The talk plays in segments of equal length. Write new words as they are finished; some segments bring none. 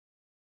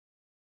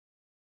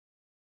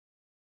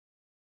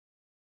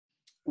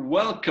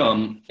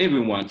Welcome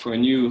everyone for a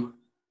new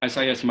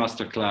SIS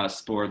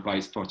Masterclass powered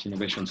by Sport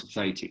Innovation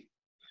Society.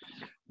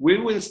 We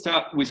will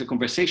start with a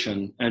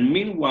conversation, and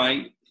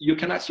meanwhile, you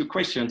can ask your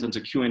questions on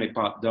the Q&A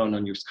part down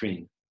on your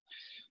screen.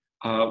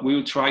 We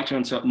will try to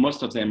answer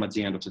most of them at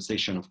the end of the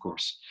session, of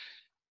course.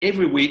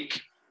 Every week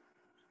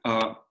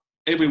at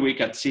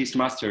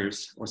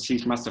SiSMasters or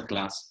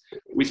SiSMasterClass,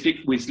 we speak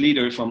with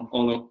leaders from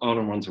all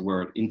around the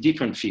world in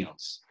different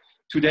fields.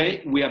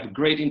 Today, we have a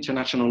great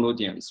international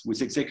audience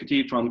with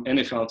executives from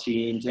NFL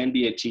teams,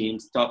 NBA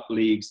teams, top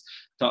leagues,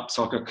 top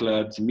soccer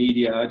clubs,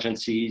 media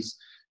agencies,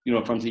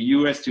 from the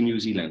US to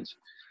New Zealand.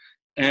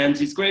 And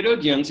this great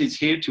audience is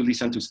here to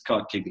listen to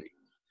Scott Kegley,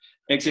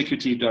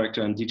 Executive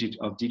Director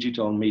of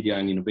Digital Media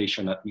and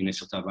Innovation at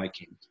Minnesota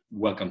Vikings.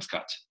 Welcome,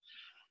 Scott.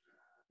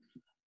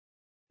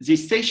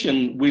 This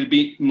session will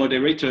be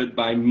moderated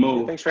by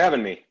Mo. Thanks for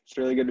having me. It's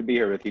really good to be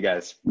here with you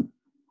guys.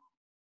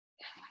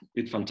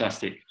 It's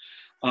fantastic.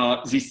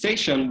 This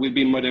session will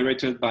be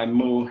moderated by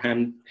Mo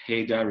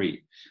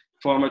Hamdhaidari,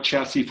 former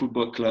Chelsea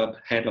Football Club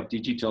head of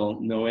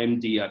digital, now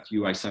MD at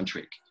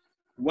UI-Centric.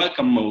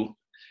 Welcome, Mo,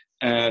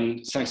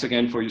 and thanks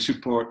again for your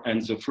support,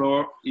 and the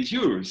floor is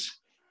yours.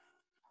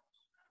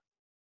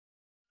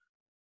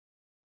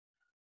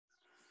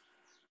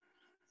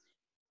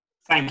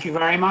 Thank you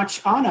very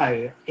much,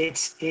 Arno.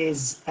 It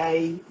is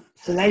a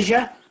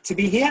pleasure to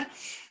be here.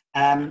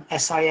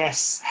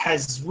 SIS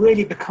has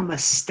really become a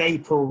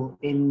staple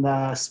in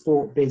the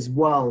sport biz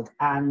world,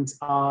 and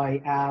I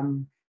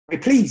am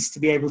very pleased to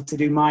be able to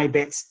do my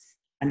bit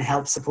and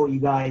help support you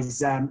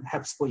guys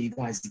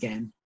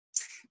again.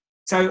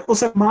 So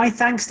also my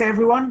thanks to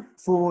everyone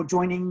for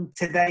joining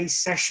today's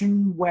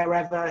session,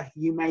 wherever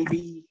you may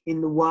be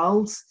in the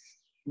world.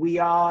 We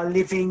are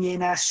living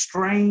in a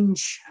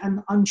strange and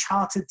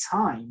uncharted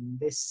time.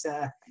 This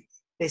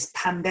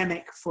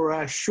pandemic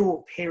for a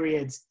short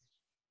period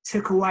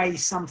took away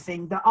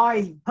something that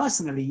I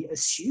personally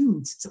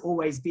assumed to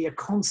always be a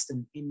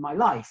constant in my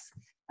life,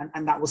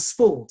 and that was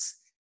sport.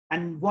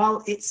 And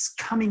while it's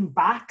coming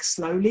back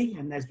slowly,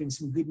 and there's been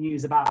some good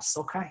news about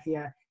soccer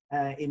here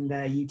in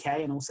the UK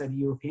and also the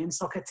European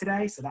soccer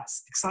today, so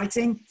that's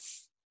exciting,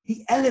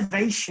 the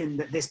elevation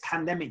that this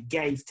pandemic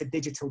gave to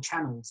digital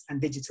channels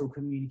and digital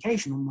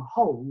communication on the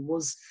whole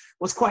was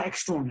quite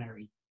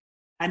extraordinary.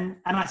 And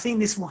I think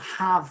this will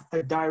have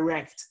a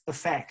direct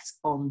effect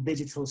on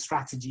digital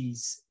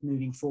strategies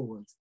moving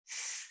forward.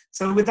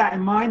 So with that in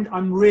mind,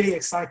 I'm really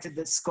excited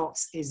that Scott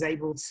is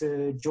able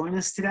to join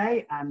us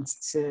today and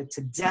to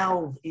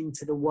delve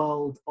into the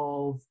world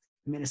of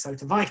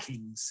Minnesota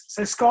Vikings.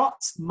 So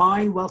Scott,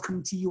 my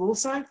welcome to you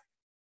also.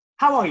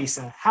 How are you,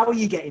 sir? How are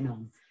you getting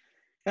on?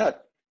 Yeah.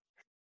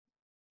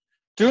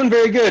 Doing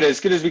very good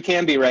as we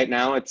can be right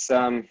now. It's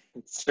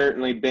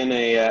certainly been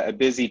a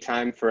busy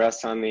time for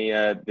us on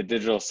the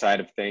digital side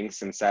of things,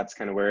 since that's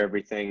kind of where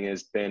everything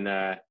has been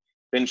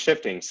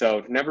shifting.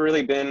 So never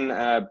really been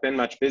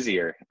much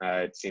busier.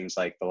 It seems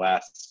like the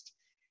last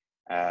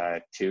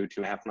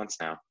 2.5 months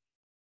now.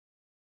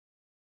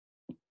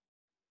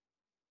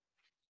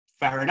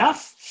 Fair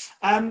enough.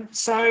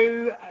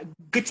 So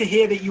good to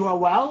hear that you are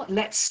well.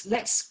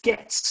 Let's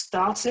get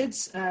started,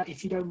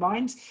 if you don't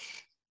mind.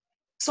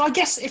 So I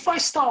guess if I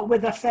start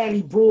with a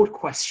fairly broad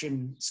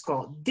question,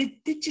 Scott,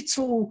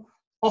 digital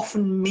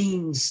often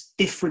means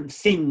different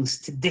things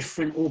to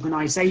different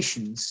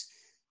organizations.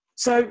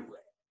 So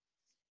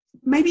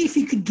maybe if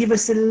you could give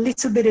us a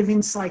little bit of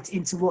insight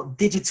into what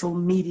digital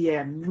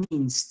media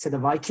means to the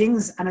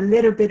Vikings and a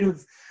little bit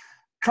of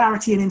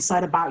clarity and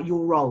insight about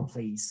your role,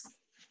 please.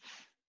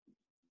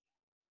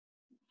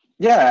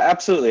 Yeah,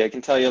 absolutely. I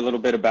can tell you a little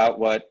bit about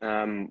what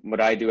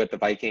I do at the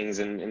Vikings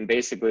and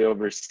basically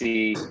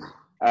oversee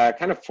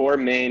kind of 4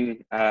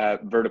 main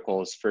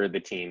verticals for the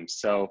team.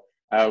 So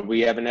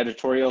we have an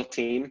editorial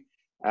team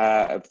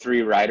of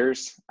 3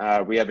 writers.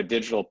 We have a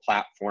digital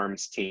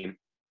platforms team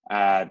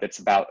that's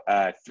about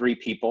 3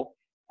 people.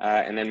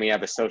 And then we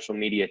have a social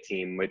media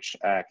team, which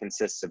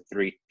consists of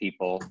 3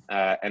 people.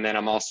 And then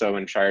I'm also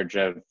in charge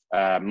of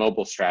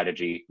mobile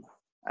strategy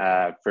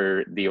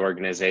for the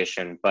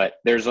organization. But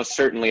there's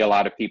certainly a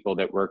lot of people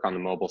that work on the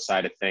mobile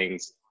side of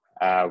things.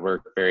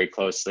 Work very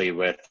closely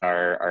with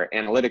our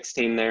analytics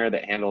team there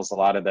that handles a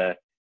lot of the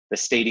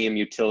stadium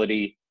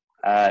utility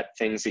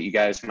things that you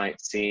guys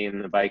might see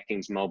in the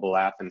Vikings mobile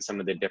app and some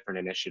of the different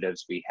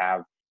initiatives we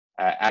have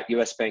at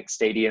US Bank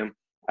Stadium.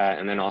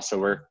 And then also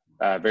work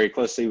very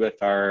closely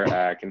with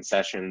our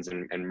concessions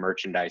and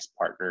merchandise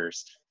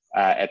partners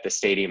at the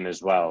stadium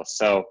as well.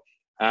 So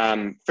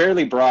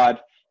fairly broad,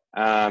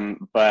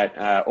 but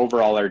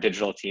overall our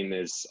digital team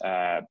is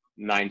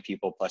 9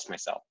 people plus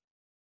myself.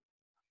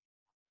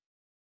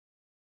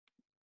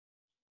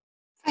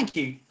 Thank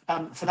you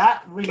for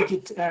that. Really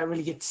good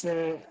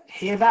to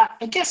hear that.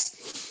 I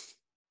guess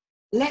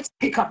let's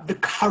pick up the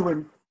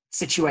current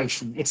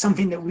situation. It's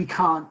something that we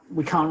can't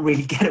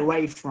really get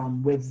away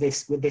from with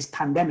this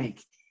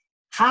pandemic.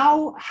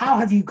 How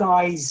have you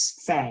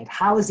guys fared?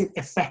 How has it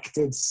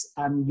affected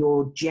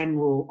your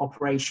general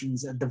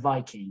operations at the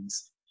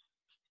Vikings?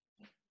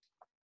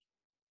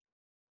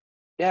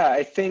 Yeah,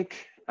 I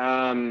think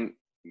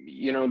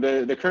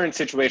The current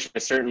situation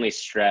is certainly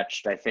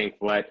stretched, I think,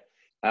 what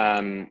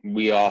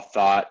we all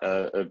thought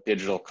of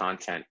digital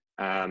content.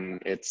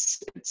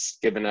 It's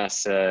given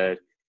us for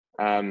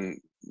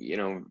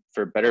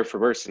better or for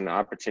worse, an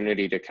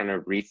opportunity to kind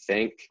of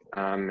rethink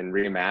and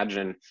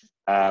reimagine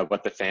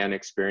what the fan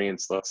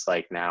experience looks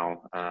like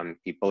now.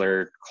 People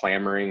are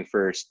clamoring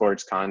for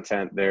sports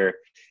content. They're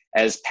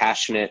as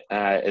passionate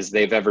as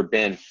they've ever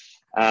been.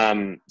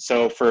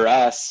 So for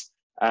us,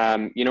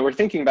 we're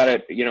thinking about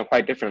it,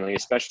 quite differently,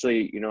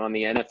 especially, on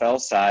the NFL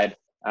side,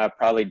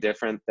 probably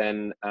different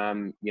than,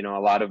 a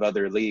lot of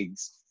other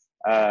leagues.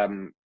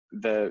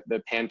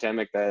 The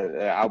pandemic,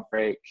 the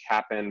outbreak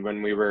happened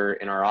when we were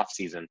in our off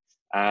season.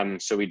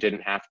 So we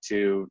didn't have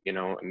to,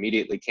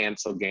 immediately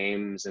cancel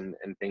games and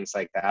things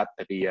like that.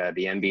 But the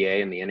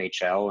NBA and the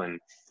NHL and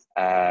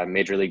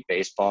Major League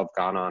Baseball have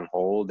gone on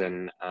hold,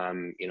 and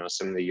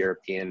some of the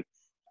European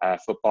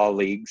football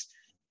leagues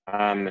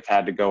have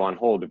had to go on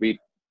hold.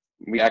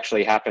 We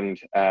actually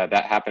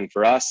that happened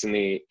for us in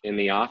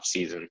the off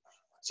season.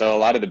 So a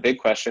lot of the big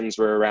questions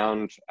were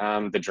around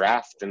the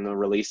draft and the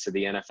release of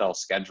the NFL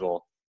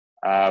schedule,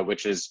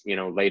 which is,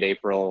 late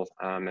April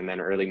and then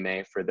early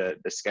May for the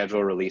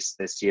schedule release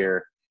this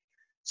year.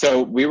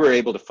 So we were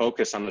able to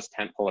focus on those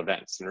tentpole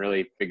events and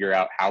really figure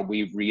out how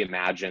we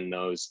reimagine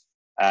those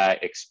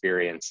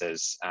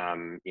experiences.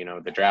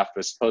 The draft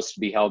was supposed to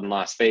be held in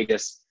Las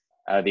Vegas.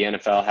 The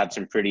NFL had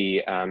some pretty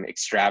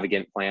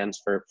extravagant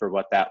plans for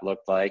what that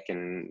looked like,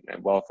 and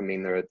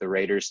welcoming the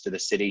Raiders to the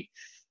city.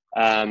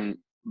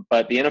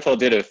 But the NFL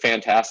did a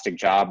fantastic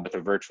job with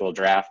a virtual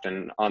draft.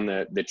 And on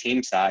the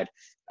team side,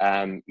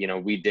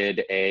 we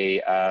did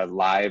a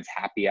live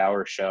happy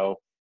hour show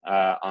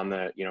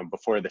on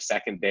before the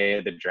second day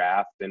of the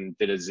draft, and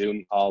did a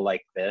Zoom call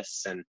like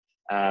this, and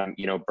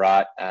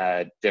brought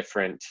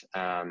different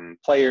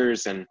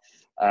players and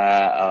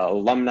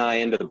alumni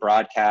into the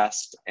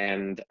broadcast.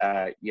 And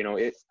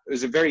it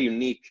was a very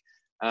unique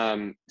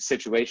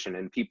situation,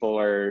 and people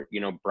are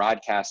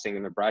broadcasting,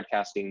 and they're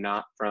broadcasting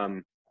not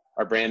from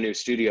our brand new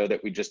studio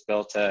that we just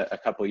built a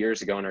couple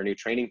years ago in our new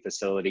training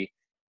facility,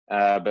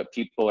 but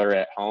people are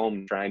at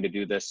home trying to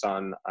do this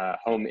on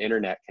home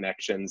internet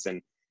connections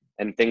and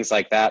things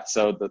like that.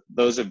 So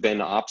those have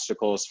been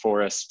obstacles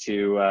for us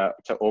to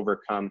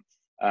overcome,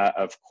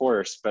 of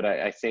course. But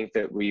I think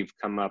that we've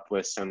come up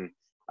with some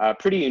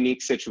pretty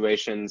unique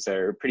situations,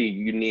 or pretty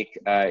unique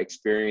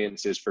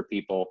experiences for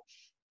people,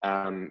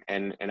 and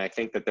I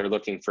think that they're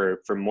looking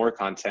for more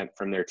content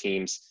from their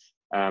teams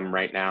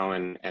right now,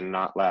 and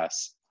not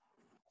less.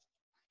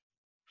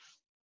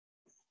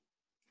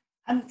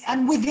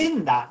 And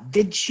within that,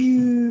 did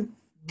you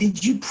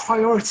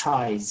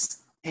prioritize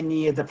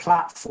any of the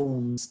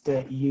platforms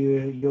that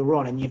you're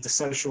on, any of the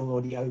social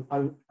or the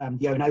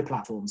O&O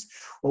platforms,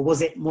 or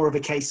was it more of a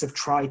case of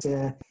try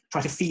to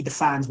feed the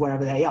fans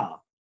wherever they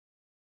are?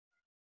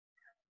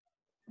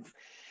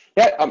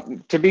 Yeah,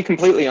 to be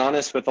completely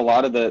honest, with a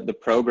lot of the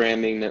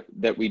programming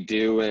that we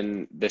do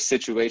and the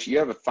situation, you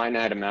have a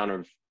finite amount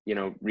of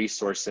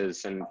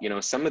resources, and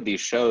some of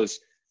these shows.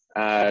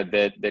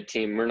 The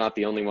team, we're not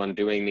the only one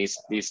doing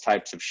these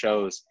types of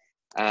shows,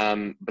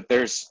 but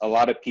there's a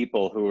lot of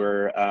people who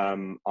are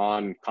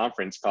on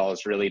conference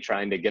calls really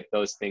trying to get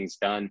those things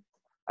done.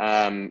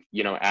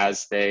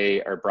 As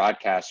they are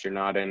broadcast, you're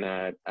not in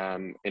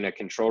a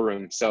control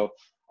room. So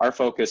our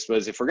focus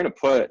was, if we're going to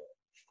put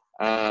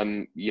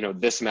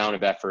this amount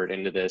of effort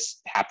into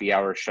this happy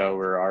hour show,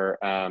 or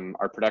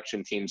our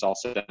production team's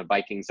also done a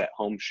Vikings at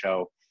Home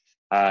show,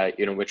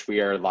 which we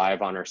are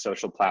live on our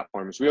social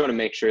platforms. We want to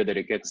make sure that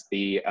it gets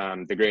the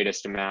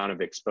greatest amount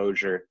of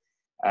exposure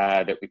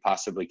that we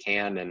possibly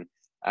can, and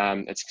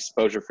it's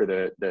exposure for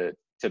to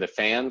the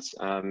fans,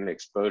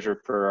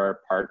 exposure for our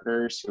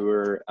partners who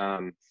are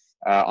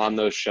on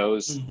those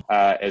shows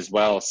as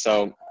well.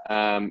 So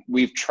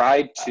we've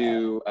tried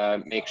to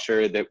make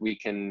sure that we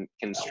can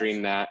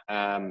stream that.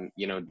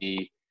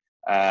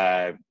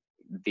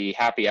 The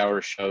happy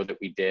hour show that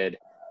we did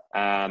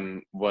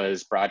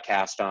was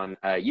broadcast on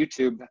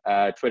YouTube,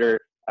 Twitter,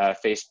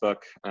 Facebook,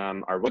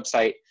 our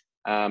website,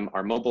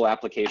 our mobile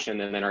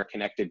application, and then our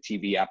connected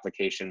TV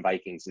application,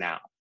 Vikings Now.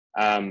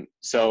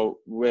 So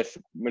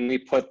when we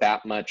put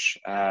that much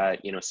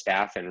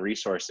staff and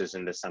resources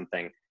into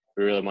something,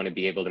 we really want to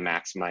be able to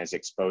maximize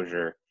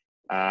exposure.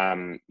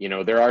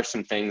 There are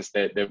some things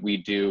that we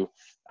do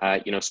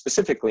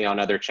specifically on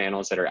other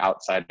channels that are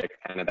outside of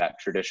kind of that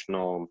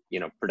traditional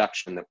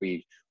production, that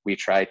we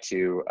try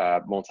to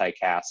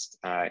multicast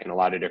in a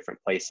lot of different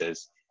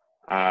places,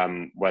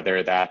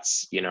 whether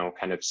that's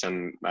kind of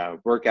some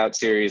workout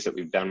series that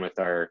we've done with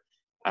our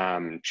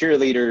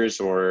cheerleaders,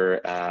 or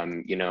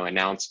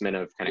announcement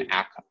of kind of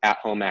at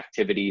home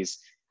activities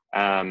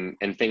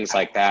and things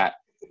like that.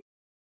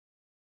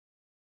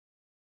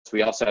 So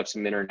we also have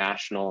some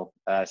international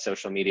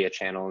social media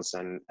channels,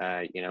 and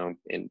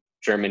in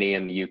Germany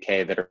and the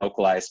UK, that are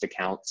localized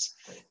accounts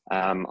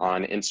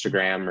on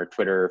Instagram or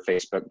Twitter or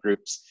Facebook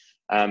groups.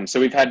 So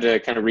we've had to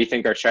kind of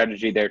rethink our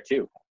strategy there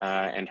too,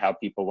 and how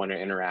people want to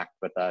interact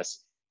with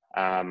us.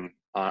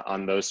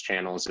 on those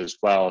channels as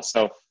well.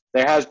 So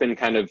there has been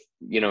kind of,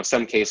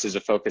 some cases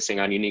of focusing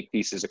on unique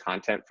pieces of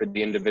content for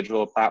the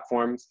individual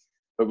platforms,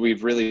 but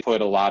we've really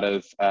put a lot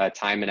of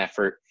time and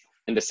effort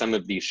into some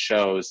of these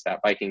shows, that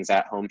Vikings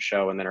at Home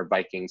show, and then our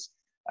Vikings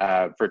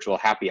virtual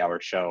happy hour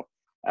show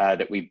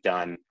that we've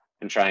done,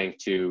 and trying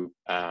to,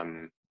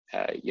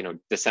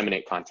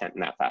 disseminate content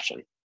in that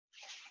fashion.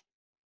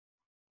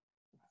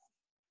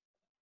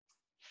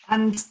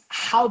 And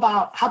how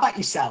about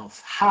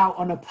yourself? How,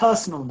 on a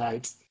personal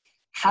note,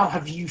 how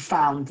have you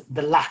found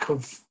the lack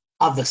of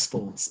other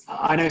sports?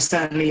 I know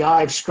certainly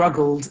I've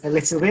struggled a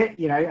little bit.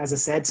 As I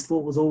said,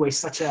 sport was always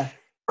such a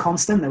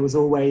constant. There was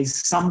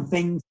always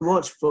something to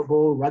watch: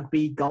 football,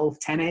 rugby, golf,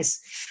 tennis.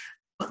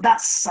 But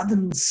that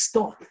sudden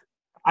stop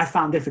I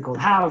found difficult.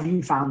 How have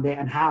you found it,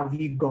 and how have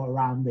you got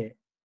around it,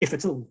 if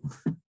at all?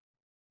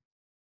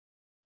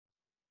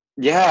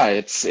 Yeah,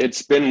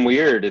 it's been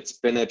weird. It's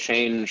been a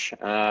change.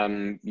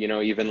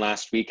 Even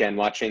last weekend,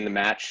 watching the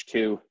match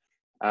too,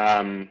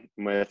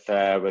 with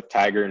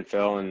Tiger and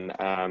Phil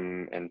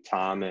and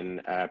Tom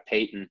and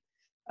Peyton,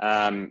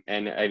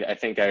 and I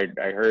think I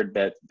heard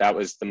that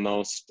was the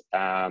most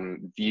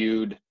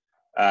viewed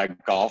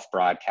golf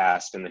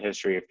broadcast in the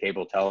history of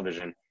cable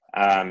television,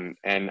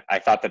 and I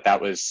thought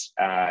that was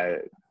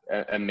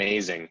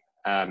amazing.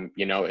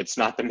 It's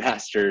not the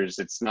Masters,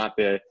 it's not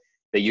the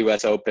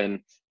U.S.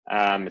 Open.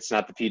 It's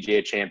not the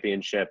PGA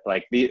Championship.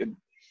 Like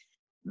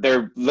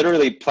they're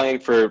literally playing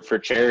for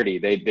charity.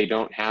 They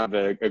don't have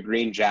a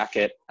green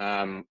jacket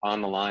on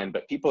the line,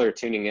 but people are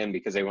tuning in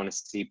because they want to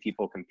see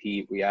people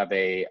compete. We have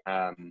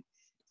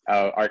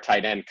our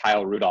tight end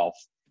Kyle Rudolph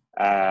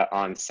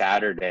on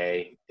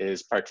Saturday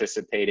is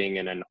participating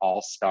in an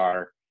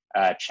all-star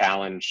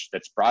challenge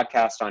that's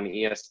broadcast on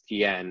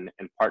ESPN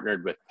and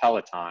partnered with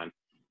Peloton,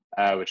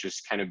 which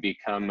has kind of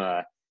become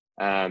a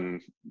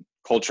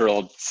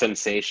cultural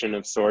sensation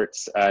of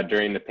sorts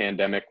during the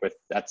pandemic.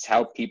 That's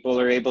how people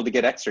are able to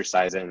get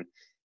exercise in,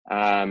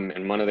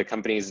 and one of the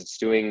companies that's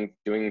doing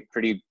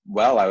pretty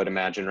well, I would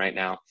imagine, right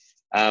now.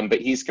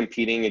 But he's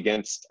competing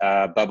against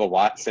Bubba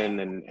Watson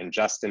and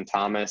Justin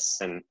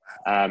Thomas and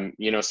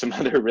some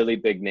other really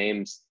big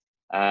names,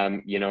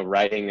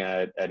 riding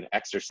an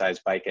exercise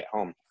bike at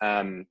home.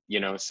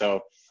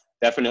 So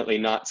definitely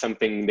not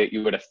something that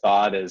you would have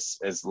thought as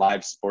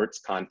live sports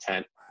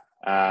content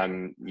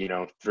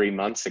 3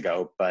 months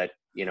ago, but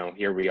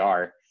here we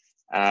are.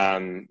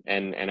 And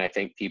I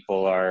think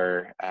people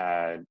are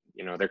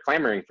they're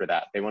clamoring for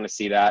that. They want to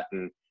see that,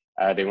 and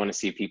they want to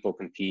see people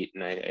compete,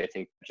 and I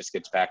think it just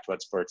gets back to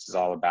what sports is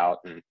all about.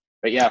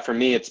 But yeah, for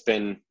me,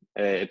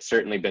 it's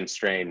certainly been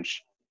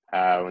strange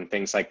when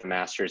things like the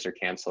Masters are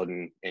canceled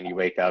and you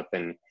wake up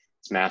and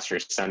it's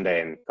Masters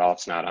Sunday and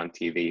golf's not on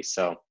TV.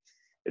 So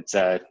it's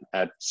a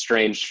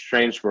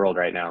strange world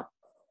right now.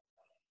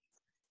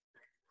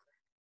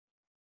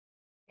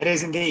 It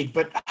is indeed,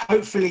 but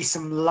hopefully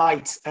some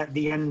light at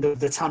the end of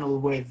the tunnel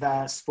with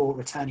sport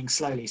returning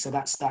slowly. So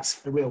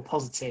that's a real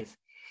positive.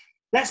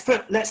 Let's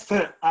put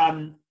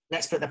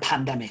the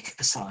pandemic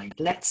aside.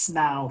 Let's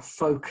now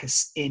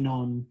focus in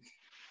on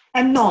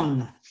a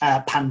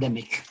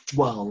non-pandemic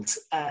world.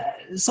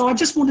 So I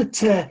just wanted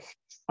to,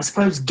 I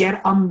suppose, get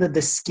under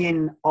the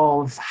skin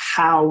of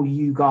how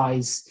you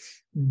guys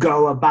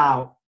go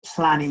about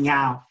planning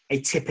out a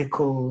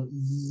typical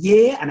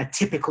year and a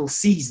typical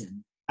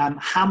season.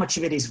 How much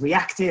of it is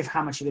reactive?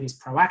 How much of it is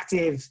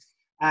proactive?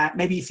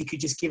 Maybe if you could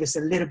just give us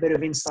a little bit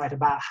of insight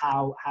about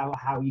how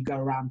you go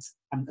around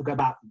and go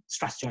about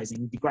strategizing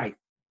would be great.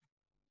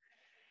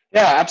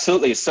 Yeah,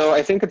 absolutely. So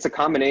I think it's a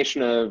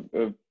combination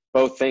of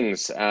both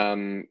things,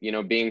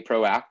 being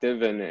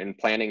proactive and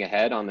planning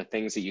ahead on the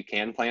things that you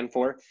can plan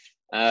for,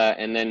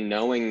 and then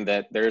knowing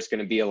that there's going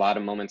to be a lot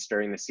of moments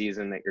during the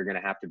season that you're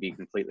going to have to be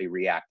completely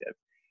reactive,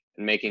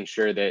 and making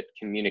sure that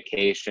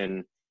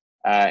communication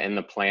and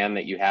the plan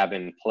that you have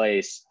in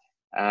place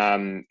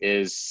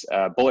is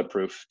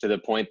bulletproof to the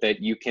point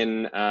that you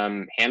can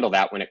handle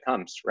that when it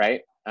comes,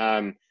 right?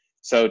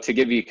 So to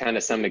give you kind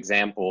of some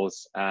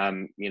examples,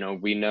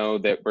 we know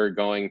that we're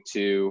going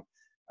to,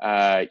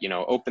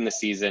 open the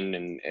season,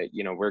 and,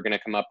 we're going to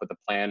come up with a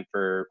plan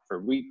for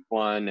week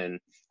one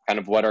and kind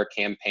of what our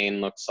campaign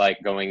looks like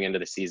going into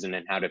the season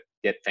and how to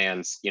get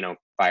fans,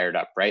 fired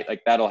up, right?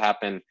 Like that'll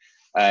happen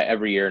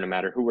every year, no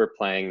matter who we're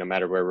playing, no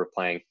matter where we're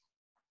playing.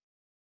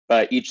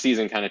 But each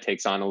season kind of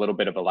takes on a little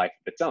bit of a life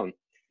of its own.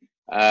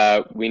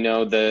 We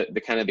know the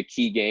kind of the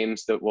key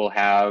games that we'll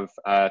have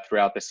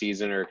throughout the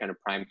season are kind of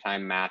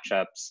primetime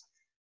matchups,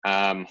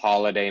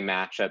 holiday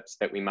matchups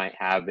that we might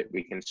have that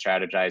we can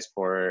strategize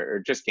for, or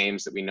just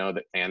games that we know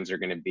that fans are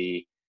going to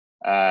be,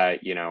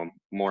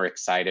 more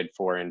excited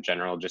for in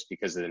general, just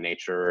because of the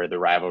nature or the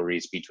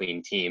rivalries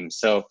between teams.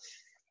 So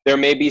there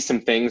may be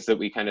some things that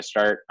we kind of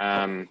start,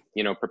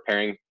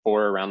 preparing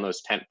for around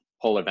those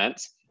tentpole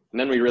events. And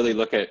then we really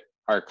look at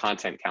our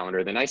content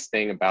calendar. The nice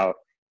thing about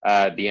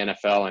the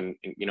NFL, and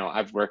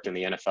I've worked in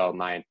the NFL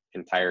my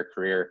entire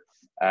career,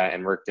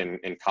 and worked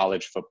in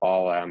college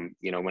football,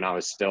 when I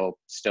was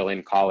still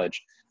in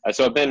college.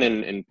 So I've been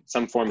in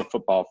some form of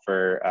football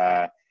for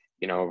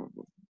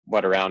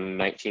around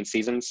 19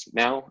 seasons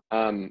now.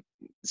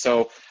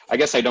 So I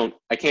guess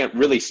I can't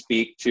really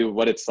speak to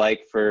what it's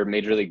like for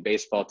Major League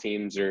Baseball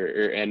teams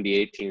or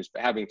NBA teams,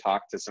 but having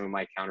talked to some of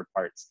my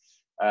counterparts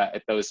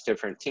at those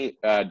different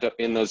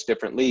in those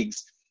different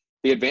leagues,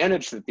 the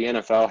advantage that the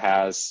NFL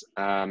has,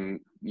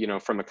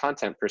 from a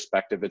content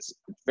perspective, it's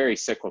very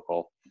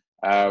cyclical.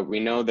 We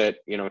know that,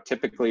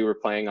 typically we're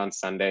playing on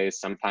Sundays,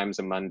 sometimes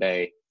a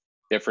Monday,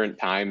 different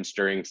times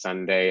during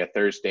Sunday, a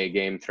Thursday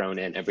game thrown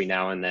in every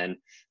now and then.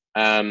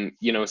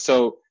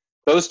 So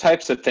those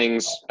types of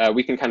things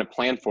we can kind of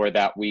plan for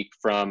that week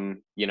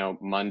from,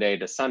 Monday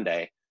to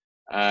Sunday.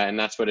 And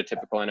that's what a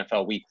typical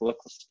NFL week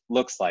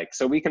looks like.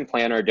 So we can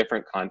plan our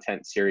different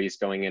content series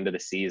going into the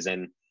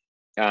season.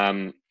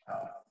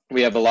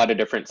 We have a lot of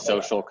different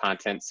social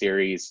content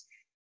series,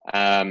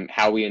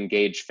 how we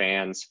engage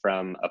fans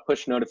from a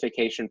push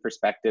notification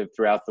perspective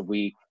throughout the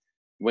week,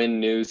 when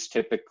news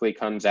typically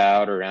comes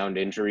out around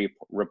injury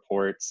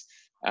reports,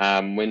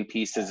 when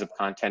pieces of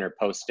content are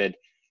posted.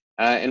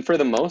 And for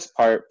the most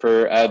part,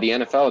 for the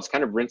NFL, it's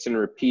kind of rinse and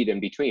repeat in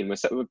between,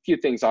 with a few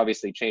things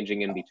obviously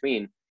changing in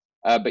between.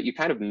 But you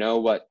kind of know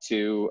what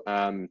to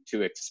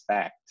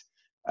expect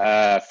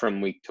from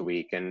week to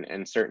week,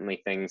 and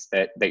certainly things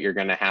that you're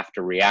going to have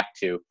to react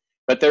to.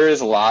 But there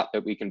is a lot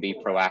that we can be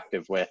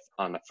proactive with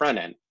on the front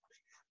end.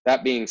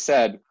 That being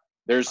said,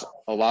 there's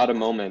a lot of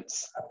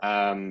moments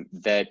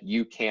that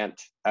you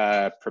can't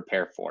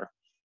prepare for.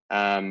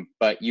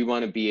 But you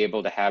want to be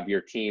able to have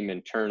your team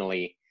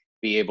internally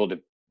be able to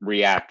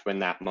react when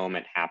that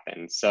moment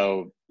happens.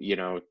 So,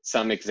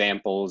 some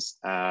examples,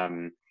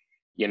 you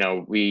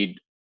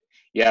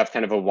have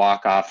kind of a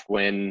walk-off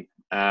win.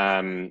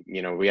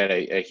 We had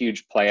a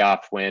huge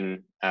playoff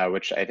win,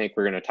 which I think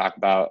we're going to talk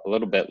about a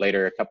little bit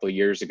later, a couple of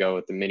years ago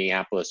with the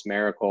Minneapolis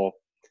Miracle.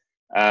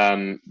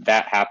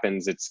 That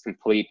happens, it's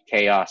complete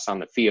chaos on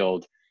the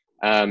field.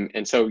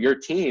 And so your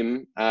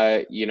team,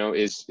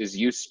 is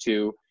used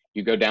to,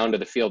 you go down to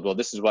the field. Well,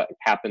 this is what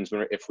happens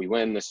if we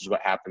win. This is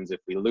what happens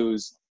if we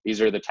lose. These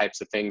are the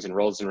types of things and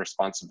roles and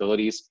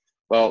responsibilities.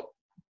 Well,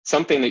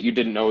 something that you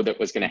didn't know that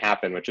was going to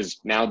happen, which is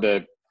now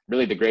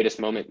really the greatest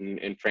moment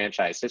in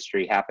franchise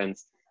history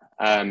happens.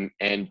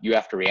 And you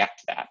have to react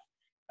to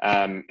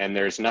that. And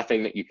there's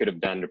nothing that you could have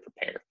done to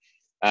prepare,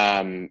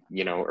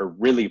 or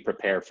really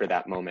prepare for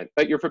that moment.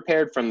 But you're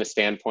prepared from the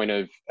standpoint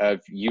of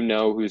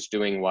who's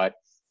doing what,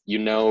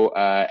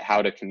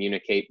 how to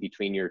communicate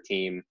between your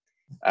team,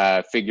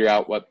 figure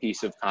out what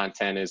piece of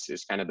content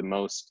is kind of the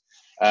most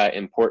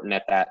important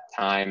at that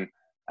time.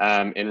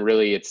 And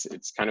really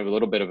it's kind of a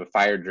little bit of a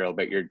fire drill,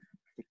 but you're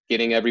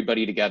getting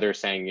everybody together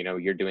saying,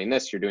 you're doing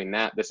this, you're doing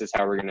that. This is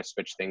how we're going to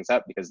switch things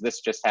up because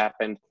this just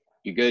happened.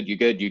 You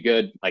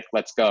good. Like,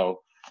 let's go.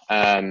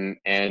 And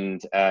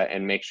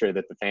make sure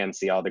that the fans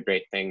see all the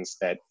great things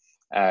that,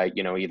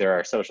 either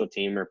our social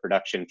team or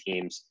production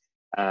teams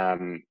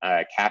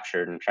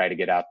captured, and try to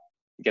get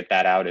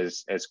that out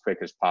as quick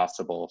as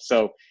possible.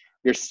 So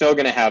you're still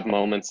going to have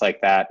moments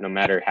like that, no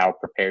matter how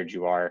prepared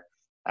you are.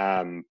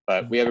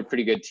 But we have a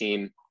pretty good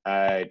team,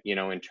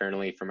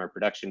 internally, from our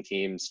production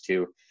teams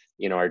to,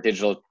 our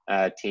digital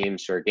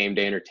teams, to our game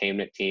day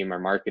entertainment team, our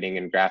marketing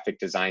and graphic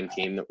design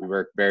team that we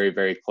work very,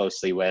 very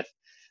closely with,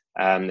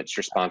 that's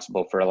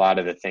responsible for a lot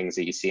of the things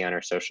that you see on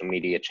our social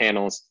media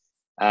channels.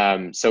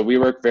 So we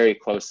work very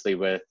closely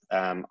with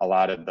a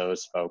lot of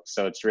those folks.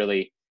 So it's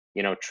really,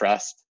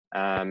 trust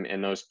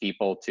in those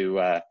people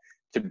to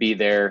be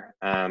there,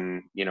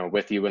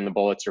 with you when the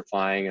bullets are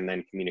flying, and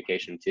then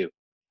communication too.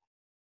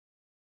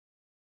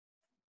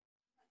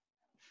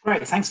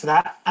 Great, thanks for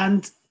that.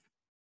 And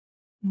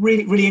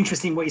really, really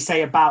interesting what you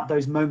say about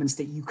those moments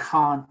that you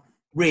can't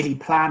really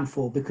plan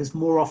for, because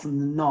more often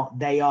than not,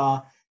 they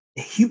are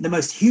the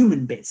most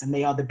human bits, and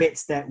they are the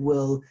bits that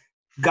will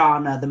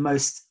garner the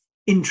most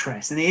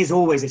interest. And it is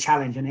always a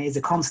challenge, and it is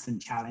a constant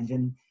challenge,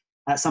 and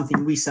that's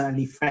something we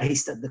certainly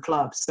faced at the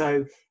club.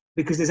 So,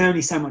 because there's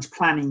only so much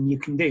planning you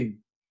can do.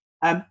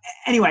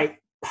 Anyway,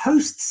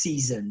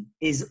 post-season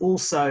is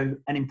also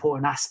an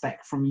important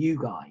aspect from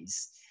you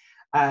guys'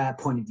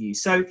 point of view.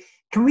 So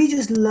can we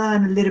just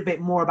learn a little bit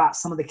more about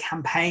some of the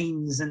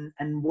campaigns and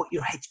what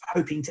you're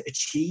hoping to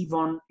achieve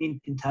in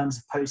terms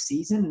of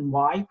post-season, and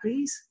why,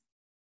 please?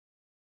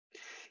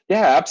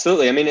 Yeah,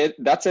 absolutely. I mean,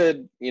 that's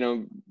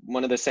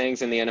one of the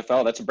sayings in the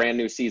NFL, that's a brand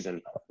new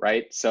season,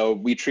 right? So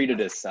we treat it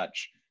as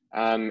such.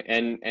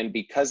 And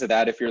because of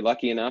that, if you're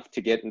lucky enough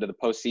to get into the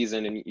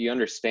postseason, and you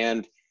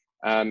understand,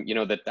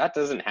 that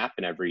doesn't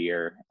happen every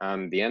year.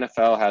 The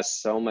NFL has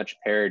so much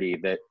parity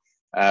that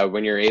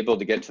when you're able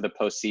to get to the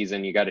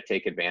postseason, you got to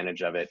take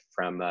advantage of it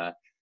from a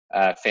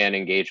fan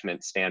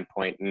engagement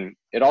standpoint. And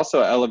it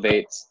also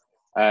elevates,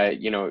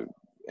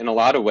 in a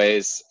lot of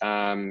ways,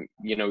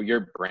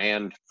 your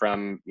brand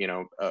from,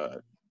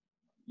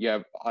 you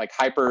have like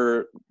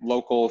hyper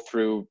local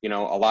through, a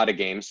lot of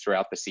games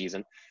throughout the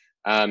season,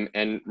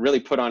 and really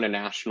put on a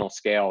national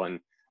scale, and,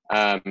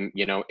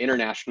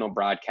 international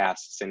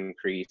broadcasts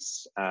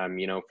increase,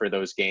 for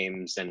those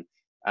games. And,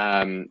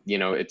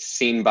 it's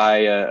seen by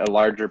a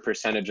larger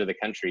percentage of the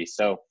country.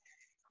 So,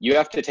 you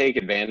have to take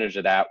advantage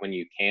of that when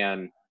you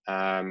can.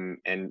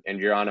 And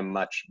you're on a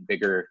much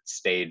bigger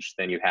stage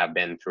than you have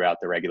been throughout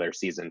the regular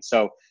season.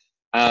 So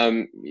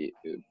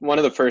one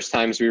of the first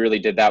times we really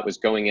did that was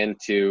going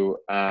into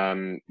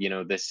the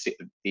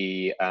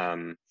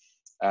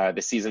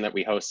season that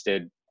we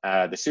hosted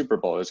the Super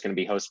Bowl. It was going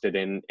to be hosted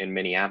in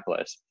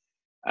Minneapolis,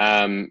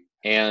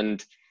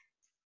 and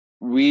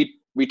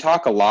we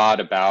talk a lot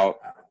about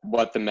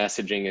what the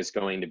messaging is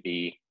going to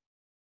be.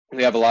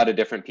 We have a lot of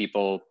different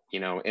people,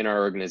 in our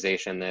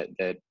organization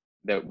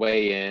that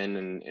weigh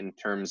in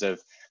terms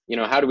of,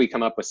 how do we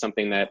come up with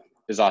something that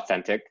is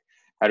authentic?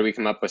 How do we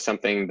come up with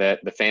something that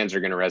the fans are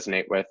going to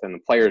resonate with and the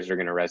players are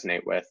going to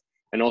resonate with,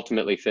 and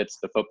ultimately fits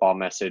the football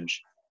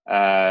message,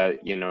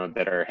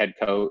 that our head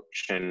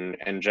coach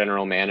and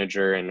general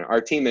manager and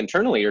our team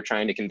internally are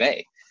trying to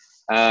convey.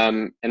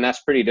 And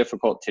that's pretty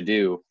difficult to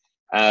do.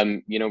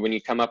 When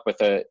you come up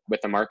with a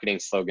marketing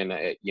slogan,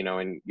 and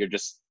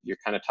you're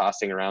kind of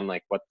tossing around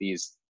like what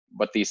these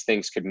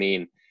things could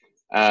mean.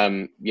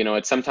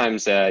 It's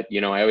sometimes, I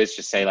always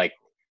just say like,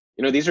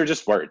 these are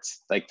just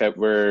words like that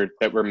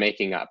we're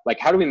making up. Like,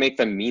 how do we make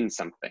them mean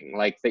something?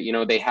 Like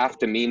that, they have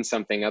to mean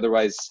something.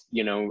 Otherwise,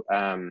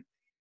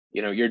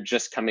 you're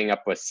just coming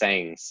up with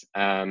sayings.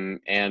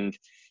 And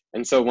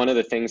so one of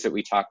the things that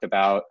we talked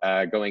about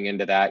going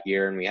into that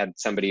year, and we had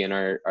somebody in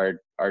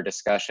our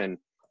discussion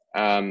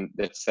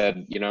that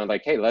said,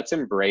 like, hey, let's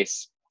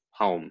embrace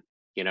home,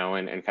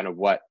 and kind of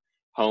what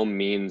home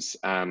means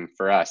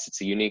for us.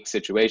 It's a unique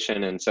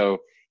situation. And so,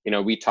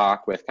 we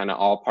talk with kind of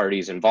all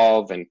parties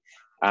involved and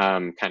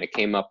kind of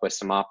came up with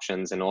some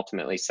options and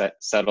ultimately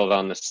settled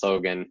on the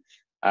slogan,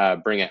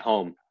 bring it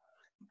home.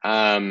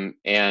 That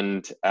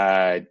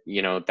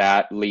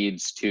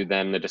leads to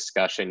then the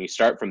discussion. You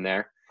start from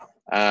there.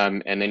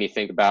 And then you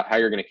think about how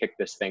you're going to kick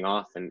this thing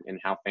off and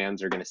how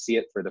fans are going to see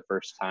it for the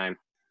first time.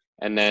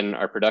 And then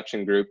our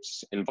production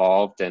group's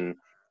involved, and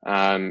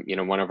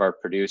one of our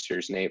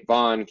producers, Nate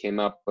Vaughn, came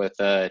up with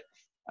a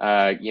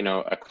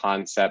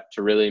concept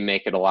to really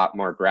make it a lot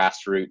more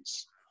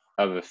grassroots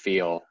of a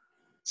feel.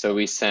 So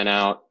we sent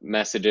out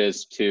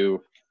messages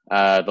to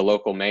the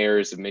local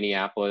mayors of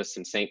Minneapolis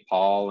and St.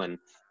 Paul, and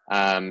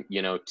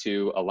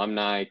to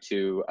alumni,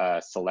 to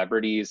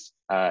celebrities.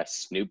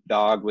 Snoop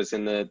Dogg was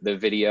in the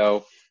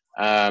video.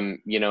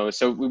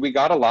 So we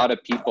got a lot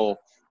of people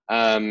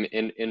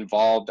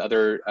involved,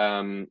 other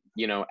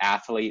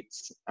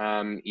athletes,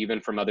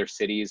 even from other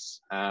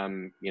cities.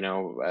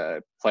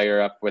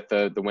 Player up with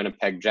the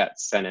Winnipeg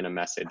Jets sent in a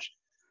message,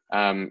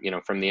 from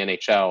the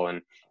NHL,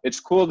 and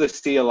it's cool to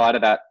see a lot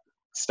of that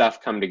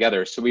stuff come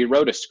together. So we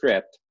wrote a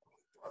script,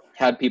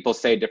 had people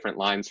say different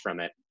lines from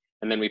it,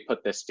 and then we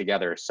put this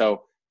together.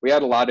 So we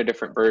had a lot of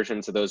different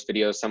versions of those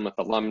videos, some with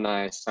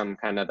alumni, some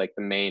kind of like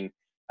the main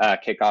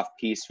kickoff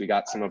piece. We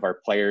got some of our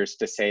players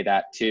to say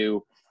that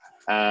too.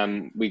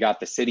 We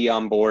got the city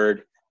on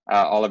board.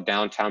 All of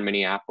downtown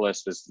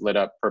Minneapolis was lit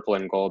up purple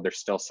and gold. There's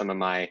still some of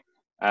my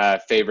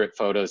favorite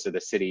photos of the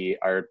city.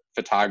 Our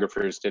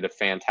photographers did a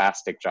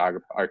fantastic job.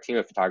 Our team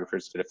of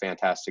photographers did a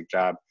fantastic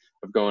job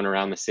of going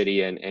around the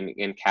city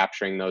and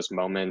capturing those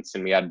moments.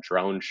 And we had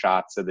drone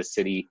shots of the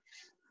city.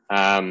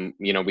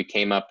 We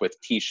came up with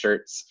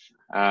T-shirts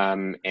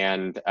and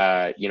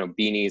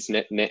beanies,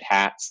 knit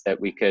hats that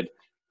we could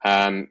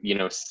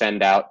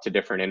send out to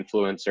different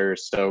influencers.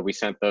 So we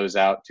sent those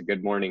out to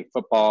Good Morning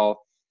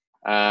Football,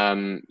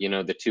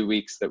 the 2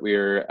 weeks that we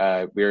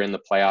were in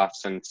the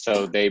playoffs. And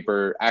so they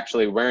were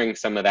actually wearing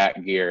some of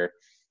that gear,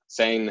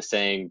 saying the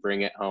saying,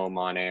 bring it home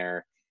on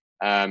air.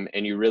 And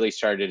you really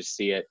started to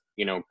see it,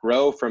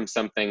 grow from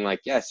something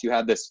like, yes, you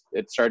had this,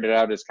 it started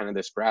out as kind of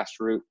this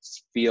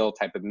grassroots feel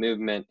type of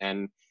movement.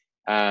 And,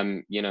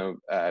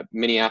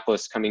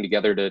 Minneapolis coming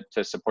together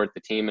to support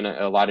the team in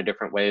a lot of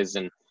different ways.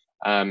 And,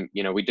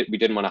 we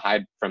didn't want to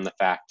hide from the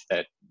fact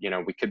that,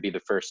 we could be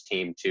the first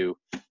team to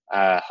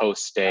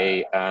host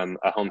a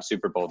home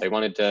Super Bowl. They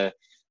wanted to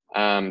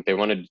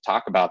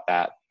talk about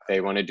that. They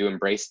wanted to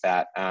embrace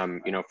that,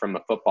 from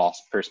a football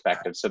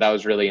perspective. So that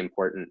was really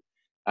important,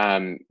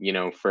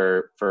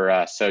 for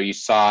us. So you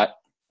saw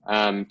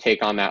it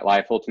take on that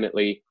life.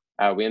 Ultimately,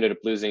 we ended up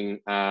losing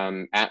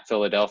at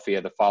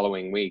Philadelphia the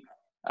following week.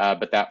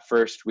 But that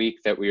first week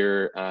that we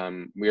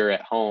were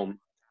at home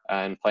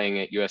and playing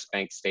at US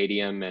Bank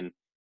Stadium, and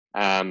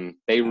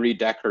they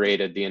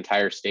redecorated the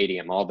entire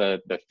stadium. All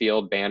the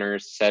field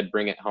banners said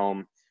 "Bring it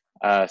home."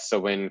 So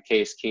when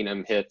Case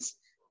Keenum hits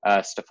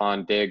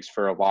Stephon Diggs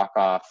for a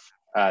walk-off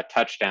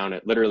touchdown,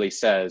 it literally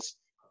says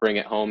 "Bring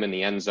it home" in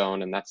the end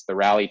zone, and that's the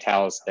rally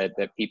towels that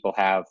people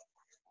have.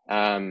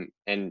 And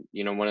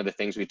one of the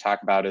things we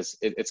talk about is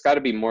it's got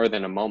to be more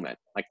than a moment.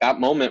 Like, that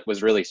moment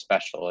was really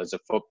special as a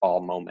football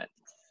moment.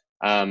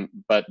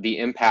 But the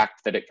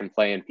impact that it can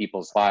play in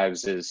people's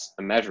lives is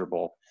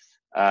immeasurable,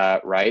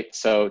 right?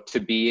 So to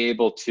be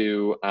able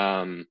to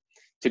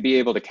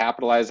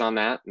capitalize on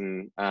that,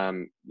 and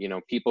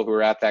people who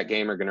are at that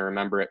game are going to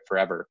remember it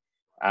forever.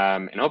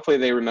 And hopefully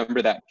they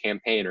remember that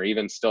campaign, or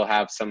even still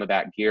have some of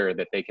that gear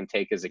that they can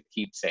take as a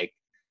keepsake.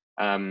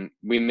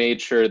 We made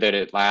sure that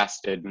it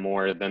lasted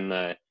more than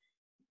the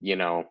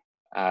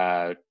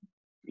 5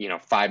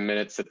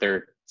 minutes that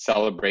they're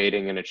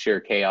celebrating and it's sheer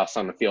chaos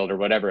on the field or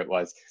whatever it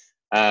was.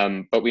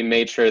 But we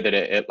made sure that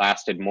it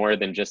lasted more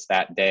than just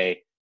that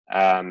day,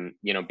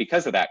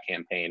 because of that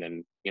campaign.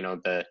 And,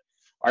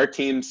 our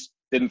teams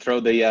didn't throw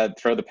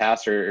the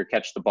pass or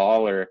catch the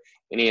ball or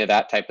any of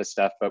that type of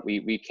stuff, but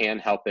we can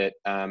help it,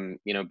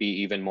 be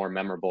even more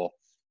memorable,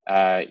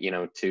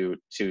 to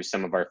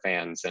some of our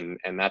fans. And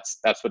that's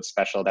what's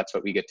special. That's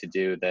what we get to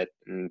do, that,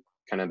 and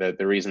kind of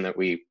the reason that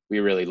we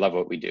really love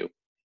what we do.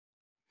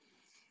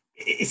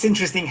 It's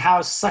interesting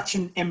how such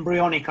an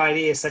embryonic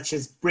idea such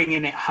as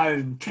bringing it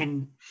home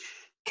can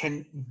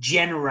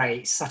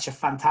generate such a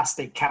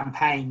fantastic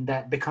campaign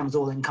that becomes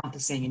all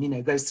encompassing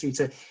and, goes through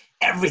to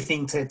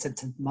everything to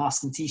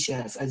masks and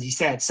t-shirts, as you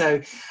said.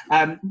 So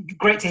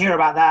great to hear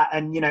about that.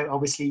 And,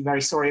 obviously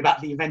very sorry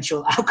about the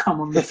eventual outcome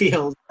on the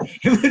field.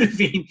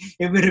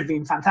 It would have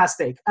been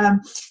fantastic.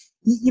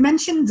 You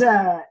mentioned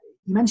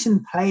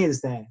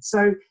players there.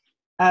 So,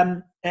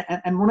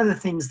 and one of the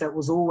things that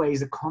was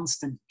always a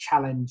constant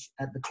challenge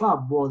at the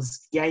club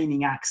was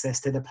gaining access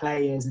to the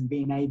players and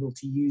being able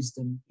to use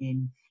them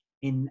in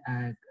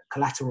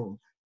collateral.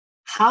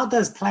 How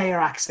does player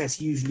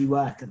access usually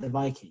work at the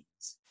Vikings?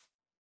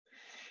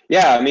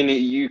 Yeah, I mean,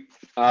 you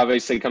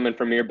obviously coming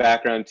from your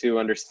background to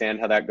understand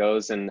how that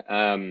goes. And,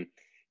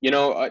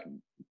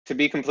 to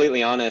be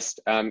completely honest,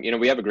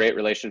 we have a great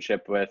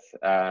relationship with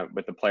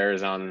the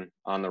players on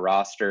the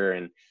roster.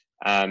 And,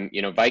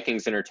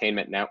 Vikings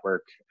Entertainment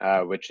Network,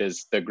 which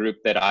is the group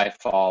that I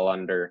fall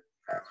under.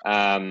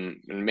 And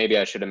maybe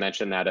I should have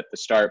mentioned that at the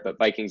start, but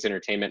Vikings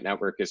Entertainment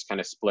Network is kind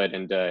of split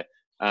into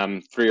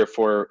 3 or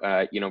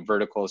 4,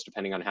 verticals,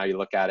 depending on how you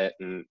look at it.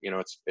 And,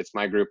 it's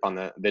my group on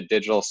the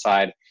digital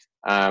side,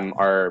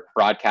 our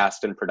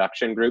broadcast and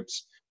production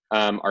groups,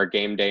 our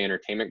game day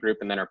entertainment group,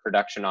 and then our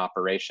production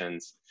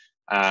operations,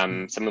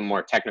 some of the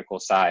more technical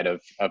side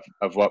of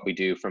what we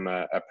do from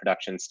a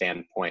production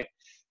standpoint.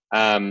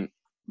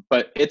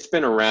 But it's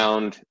been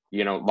around,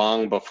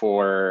 long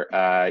before,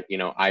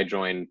 I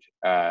joined,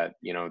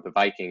 the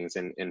Vikings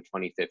in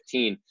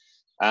 2015.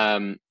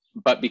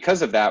 But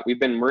because of that,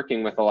 we've been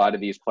working with a lot of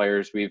these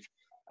players. We've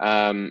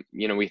had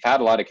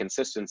a lot of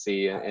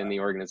consistency in the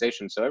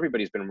organization. So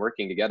everybody's been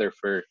working together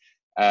for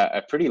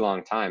a pretty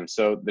long time.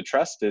 So the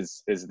trust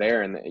is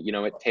there, and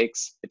it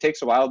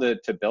takes a while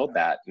to build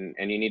that,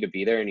 and you need to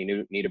be there, and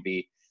you need to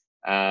be,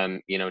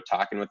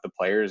 talking with the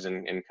players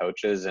and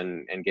coaches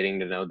and getting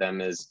to know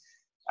them as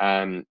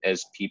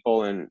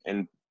people.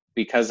 And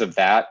because of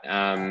that,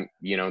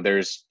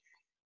 there's,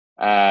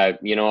 a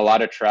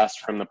lot of trust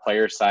from the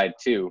player side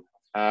too.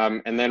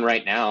 And then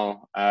right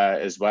now,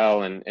 as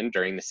well, and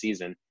during the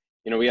season,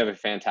 we have a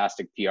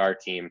fantastic PR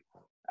team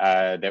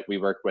that we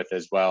work with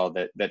as well,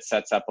 that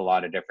sets up a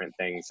lot of different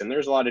things. And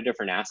there's a lot of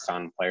different asks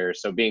on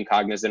players. So being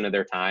cognizant of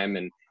their time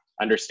and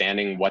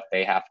understanding what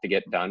they have to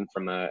get done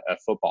from a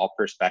football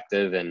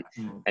perspective, and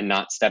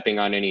not stepping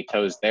on any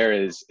toes there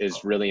is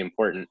really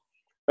important.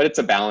 But it's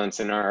a balance,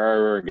 and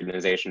our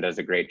organization does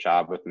a great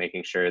job with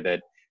making sure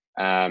that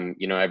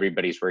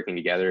everybody's working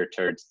together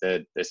towards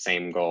the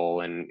same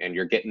goal, and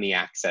you're getting the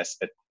access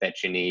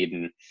that you need.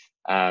 And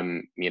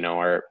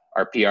our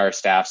PR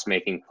staff's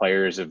making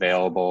players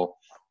available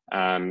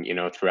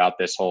throughout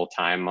this whole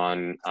time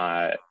on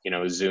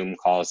Zoom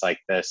calls like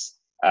this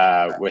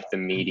with the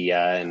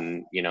media.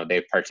 And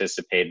they've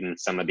participated in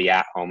some of the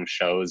at-home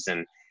shows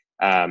and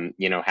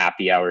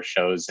happy hour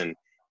shows. And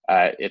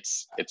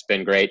it's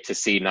been great to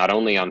see, not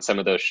only on some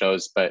of those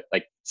shows, but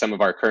like some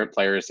of our current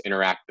players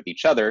interact with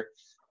each other,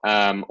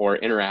 or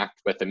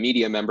interact with a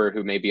media member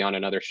who may be on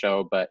another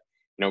show. But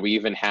we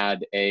even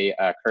had a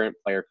current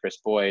player, Chris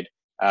Boyd,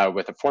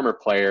 with a former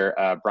player,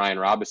 Brian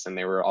Robinson.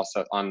 They were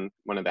also on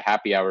one of the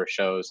happy hour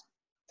shows,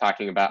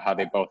 talking about how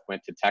they both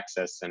went to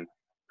Texas. And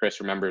Chris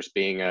remembers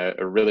being a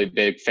really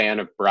big fan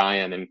of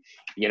Brian, and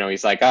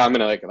he's like, I'm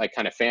gonna like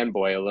kind of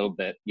fanboy a little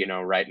bit,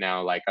 right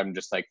now, like I'm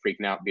just like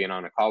freaking out being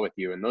on a call with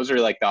you. And those are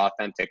like the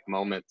authentic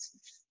moments.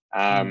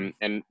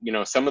 And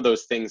some of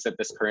those things that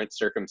this current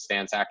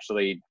circumstance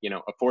actually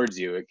affords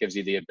you. It gives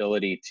you the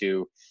ability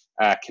to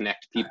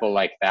connect people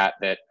like that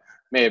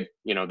may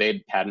have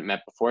they hadn't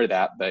met before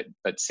that,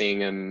 but seeing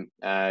them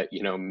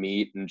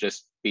meet and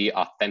just be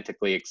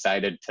authentically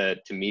excited to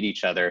meet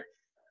each other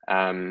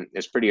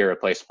is pretty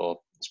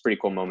irreplaceable. It's a pretty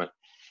cool moment.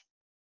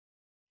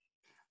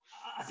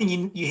 I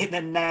think you hit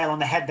the nail on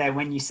the head there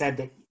when you said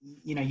that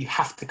you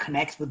have to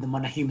connect with them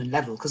on a human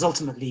level, because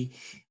ultimately,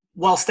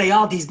 whilst they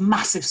are these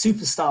massive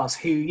superstars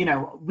who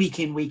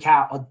week in, week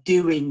out are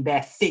doing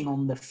their thing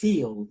on the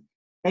field,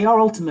 they are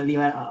ultimately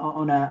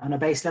on a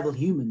base level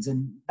humans.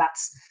 And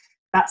that's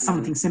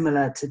something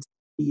similar to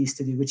we used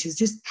to do, which is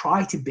just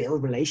try to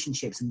build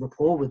relationships and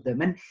rapport with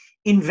them. And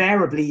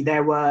invariably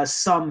there were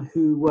some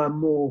who were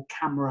more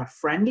camera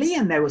friendly,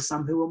 and there were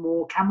some who were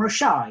more camera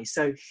shy.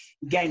 So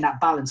getting that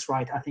balance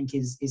right, I think,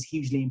 is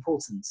hugely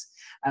important,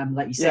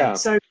 like you said. Yeah.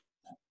 So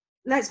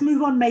let's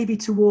move on maybe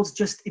towards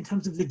just in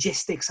terms of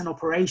logistics and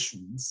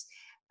operations.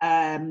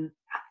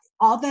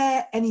 Are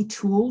there any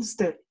tools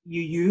that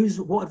you use?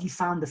 What have you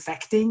found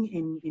affecting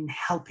in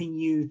helping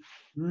you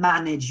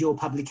manage your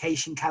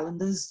publication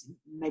calendars?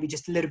 Maybe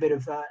just a little bit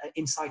of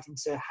insight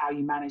into how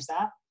you manage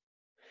that.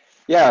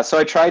 Yeah, so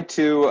I tried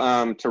to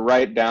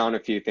write down a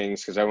few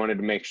things because I wanted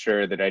to make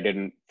sure that I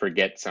didn't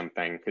forget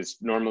something, because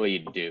normally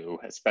you do,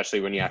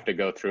 especially when you have to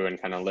go through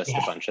and kind of list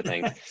a bunch of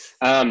things.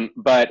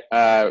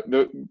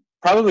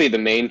 Probably the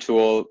main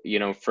tool,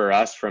 for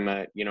us from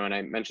a, and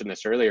I mentioned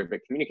this earlier, but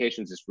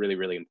communications is really,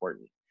 really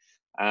important.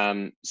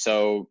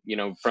 So,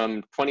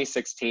 from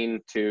 2006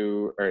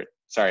 to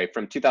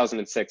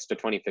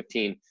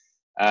 2015,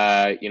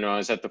 I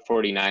was at the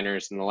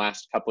 49ers, and the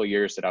last couple of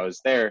years that I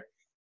was there,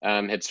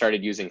 had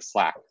started using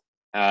Slack.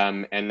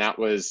 And that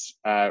was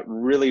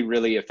really,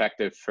 really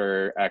effective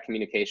for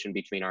communication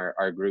between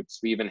our groups.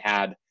 We even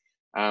had,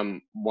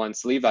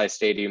 once Levi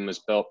Stadium was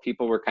built,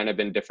 people were kind of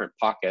in different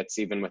pockets,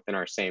 even within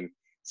our same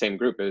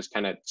group. It was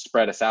kind of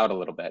spread us out a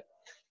little bit.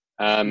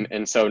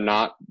 And so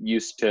not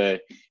used to,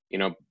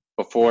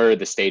 before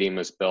the stadium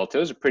was built, it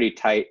was a pretty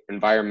tight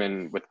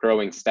environment with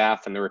growing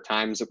staff. And there were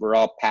times that we're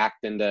all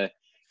packed into,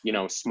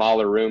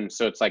 smaller rooms.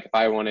 So it's like, if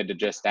I wanted to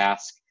just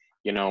ask,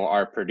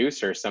 our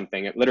producer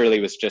something, it literally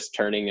was just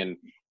turning and,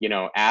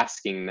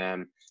 asking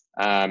them,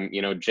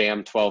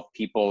 jam 12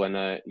 people in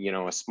a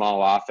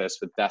small office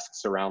with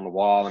desks around the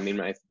wall. I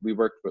mean, we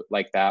worked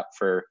like that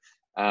for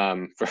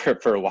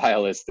a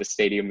while as the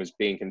stadium was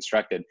being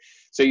constructed.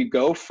 So you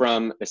go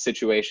from a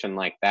situation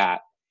like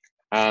that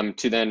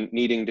to then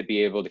needing to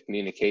be able to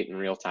communicate in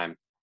real time.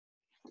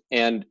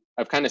 And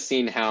I've kind of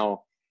seen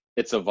how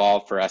it's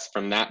evolved for us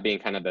from that being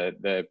kind of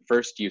the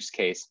first use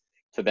case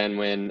to then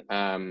when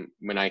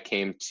I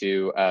came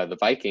to the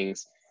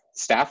Vikings,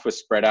 staff was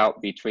spread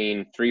out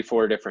between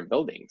 3-4 different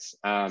buildings.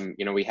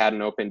 We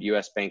hadn't opened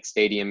US Bank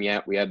Stadium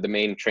yet. We had the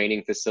main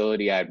training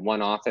facility. I had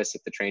one office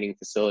at the training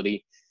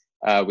facility.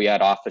 We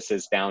had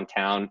offices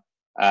downtown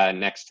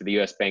next to the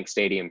US Bank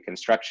Stadium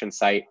construction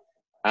site.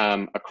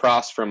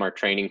 Across from our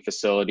training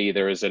facility,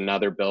 there was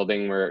another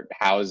building where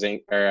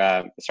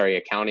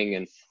accounting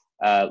and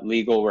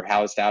legal were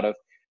housed out of.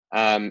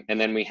 And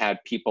then we had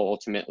people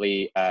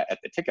ultimately at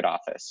the ticket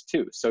office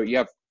too. So you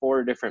have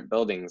 4 different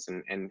buildings,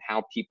 and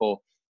how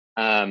people,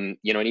 and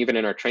even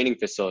in our training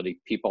facility,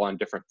 people on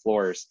different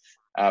floors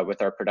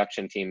with our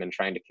production team and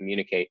trying to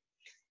communicate.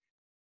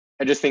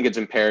 I just think it's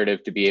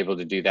imperative to be able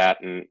to do that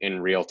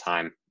in real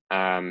time.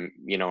 Our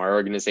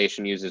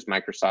organization uses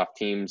Microsoft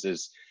Teams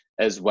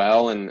as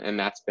well, and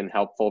that's been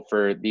helpful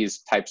for these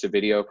types of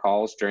video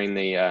calls during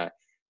the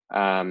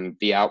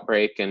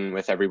outbreak and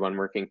with everyone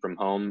working from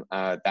home.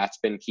 That's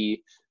been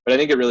key, but I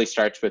think it really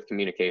starts with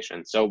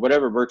communication. So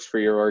whatever works for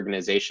your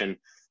organization,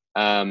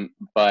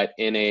 but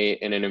in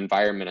an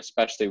environment,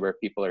 especially where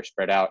people are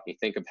spread out, you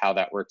think of how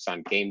that works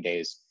on game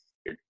days,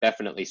 you're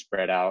definitely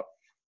spread out.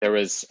 There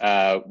was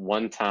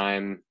one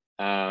time,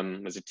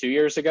 was it 2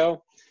 years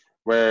ago,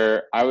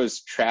 where I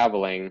was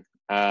traveling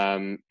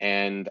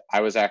and I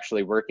was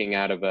actually working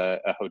out of a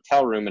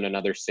hotel room in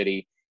another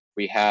city.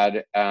 We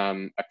had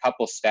a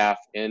couple staff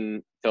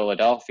in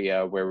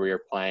Philadelphia where we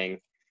were playing,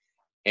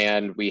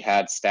 and we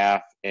had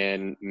staff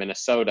in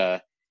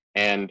Minnesota,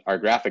 and our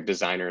graphic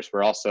designers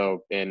were also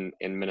in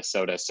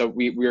Minnesota. So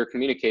we were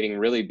communicating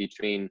really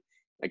between,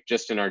 like,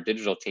 just in our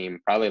digital team,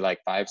 probably like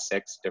 5-6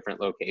 different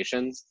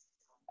locations.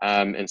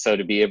 And so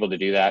to be able to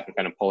do that and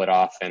kind of pull it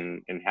off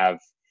and have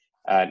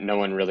no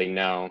one really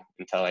know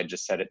until I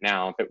just said it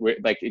now, but we're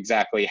like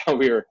exactly how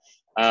we were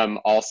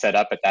all set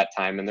up at that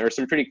time. And there were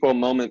some pretty cool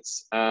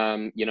moments,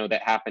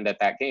 that happened at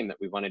that game that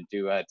we wanted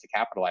to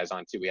capitalize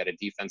on too. We had a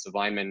defensive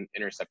lineman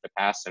intercept a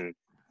pass and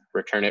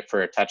return it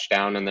for a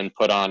touchdown, and then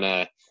put on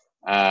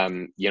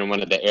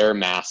one of the air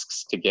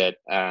masks to get,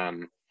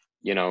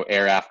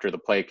 air after the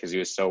play because he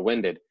was so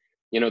winded.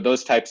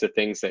 Those types of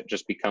things that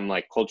just become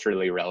like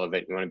culturally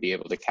relevant, you want to be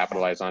able to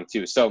capitalize on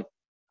too. So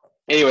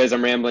anyways,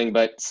 I'm rambling,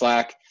 but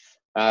Slack,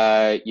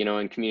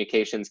 and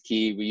communication's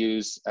key. We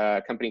use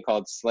a company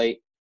called Slate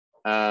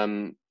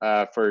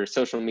for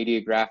social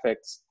media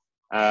graphics,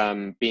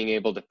 being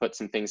able to put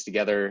some things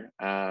together,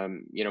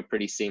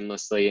 pretty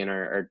seamlessly. And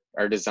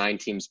our design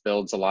teams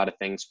builds a lot of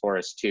things for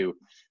us too.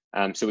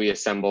 So we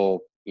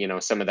assemble,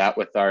 some of that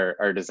with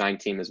our design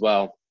team as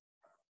well.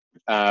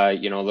 A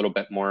little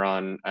bit more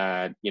on,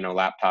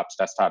 laptops,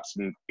 desktops,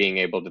 and being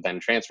able to then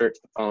transfer it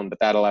to the phone, but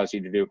that allows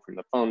you to do it from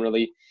the phone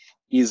really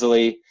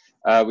easily.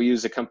 We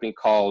use a company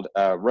called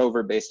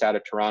Rover based out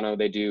of Toronto.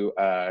 They do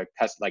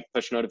like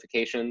push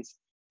notifications,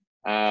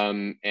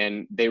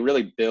 and they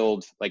really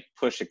build like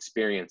push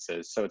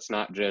experiences. So it's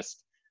not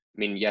just,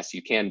 yes,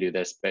 you can do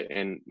this, but,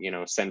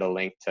 send a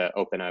link to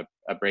open a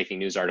breaking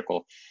news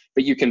article,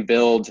 but you can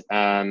build,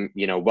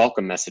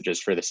 welcome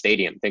messages for the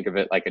stadium. Think of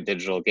it like a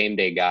digital game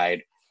day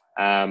guide.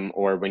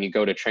 Or when you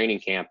go to training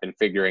camp and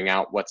figuring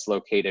out what's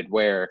located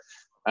where,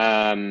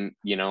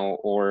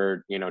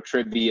 or,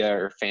 trivia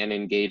or fan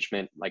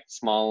engagement, like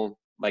small,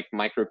 like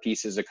micro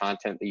pieces of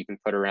content that you can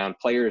put around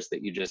players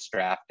that you just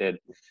drafted,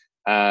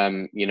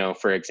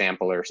 for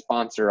example, or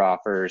sponsor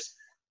offers.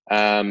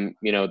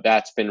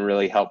 That's been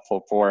really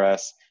helpful for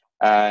us.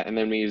 And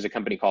then we use a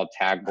company called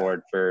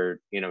Tagboard for,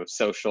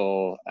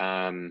 social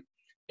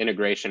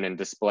integration and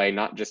display,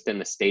 not just in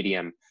the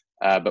stadium,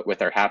 but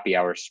with our happy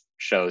hour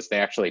shows. They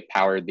actually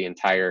powered the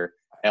entire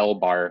L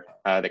bar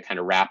that kind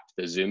of wrapped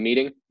the Zoom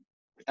meeting.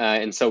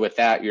 And so with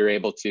that, you're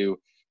able to,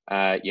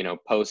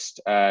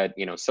 post,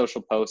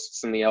 social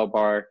posts in the L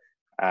bar,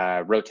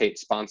 rotate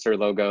sponsor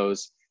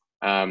logos.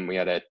 We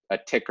had a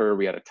ticker,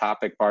 we had a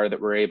topic bar that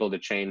we're able to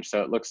change.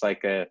 So it looks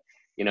like a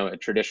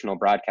traditional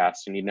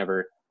broadcast, and you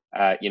never,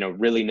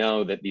 really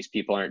know that these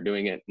people aren't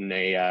doing it in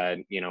a,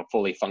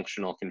 fully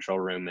functional control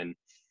room. And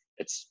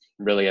it's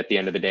really, at the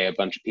end of the day, a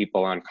bunch of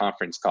people on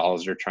conference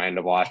calls or trying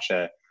to watch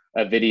a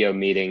video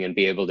meeting and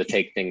be able to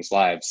take things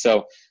live.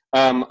 So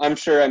I'm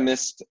sure I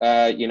missed,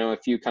 a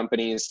few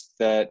companies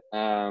that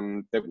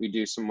we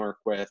do some work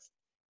with,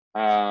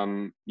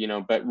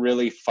 but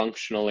really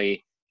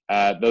functionally,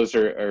 those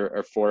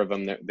are four of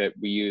them that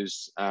we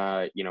use,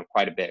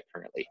 quite a bit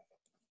currently.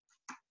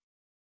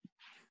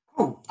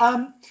 Cool.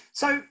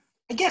 So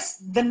I guess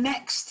the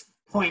next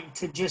point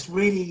to just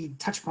really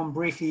touch upon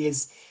briefly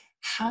is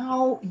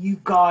how you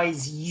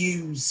guys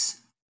use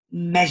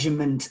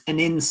measurement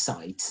and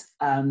insight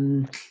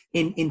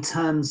in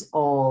terms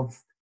of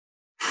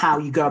how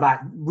you go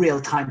about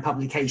real-time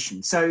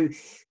publication. So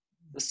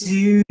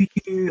do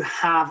you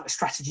have a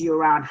strategy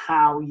around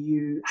how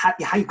your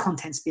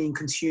content's being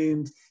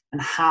consumed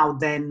and how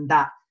then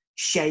that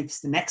shapes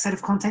the next set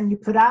of content you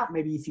put out?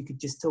 Maybe if you could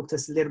just talk to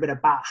us a little bit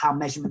about how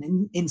measurement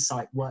and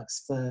insight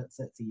works for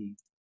you.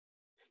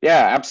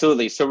 Yeah,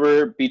 absolutely. So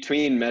we're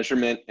between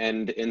measurement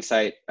and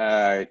insight,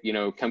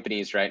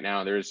 companies right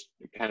now. There's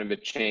kind of a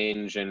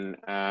change in,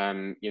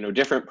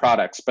 different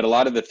products, but a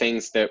lot of the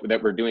things that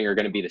we're doing are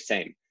going to be the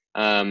same.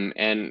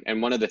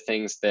 And one of the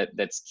things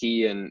that's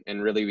key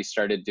and really we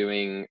started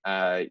doing,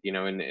 in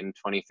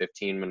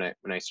 2015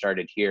 when I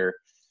started here,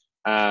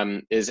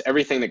 is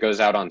everything that goes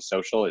out on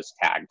social is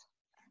tagged,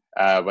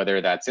 whether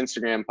that's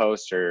Instagram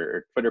posts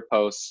or Twitter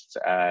posts,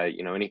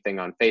 anything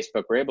on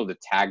Facebook, we're able to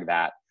tag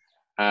that.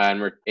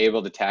 And we're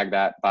able to tag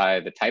that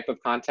by the type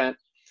of content,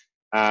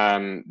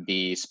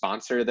 the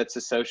sponsor that's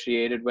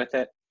associated with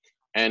it.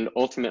 And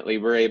ultimately,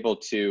 we're able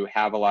to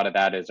have a lot of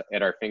that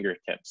at our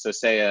fingertips. So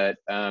say,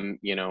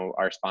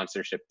 our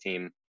sponsorship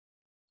team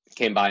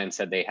came by and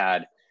said they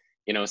had,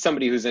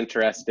 somebody who's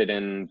interested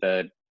in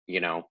the,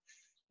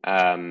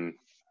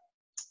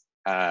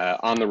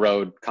 on the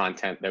road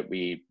content that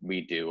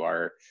we do,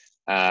 our,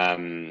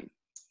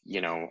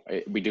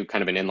 we do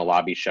kind of an in the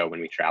lobby show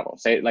when we travel.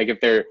 Say, like if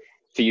they're,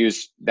 to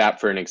use that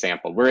for an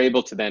example, we're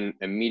able to then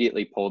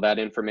immediately pull that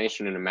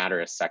information in a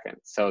matter of seconds.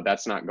 So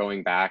that's not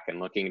going back and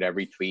looking at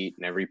every tweet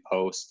and every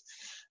post,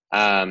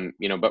 but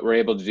we're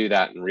able to do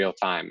that in real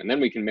time. And then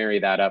we can marry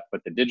that up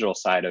with the digital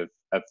side of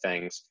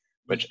things,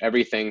 which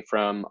everything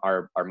from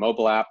our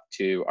mobile app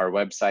to our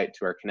website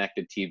to our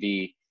connected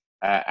TV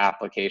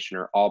application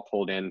are all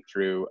pulled in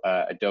through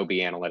Adobe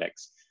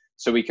Analytics.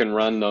 So we can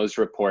run those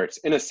reports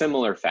in a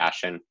similar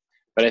fashion.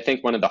 But I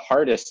think one of the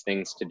hardest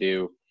things to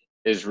do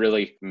is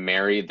really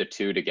marry the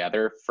two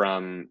together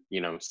from,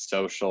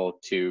 social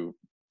to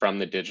from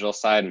the digital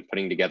side and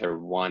putting together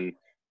one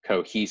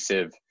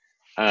cohesive,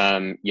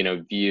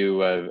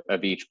 view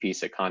of each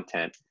piece of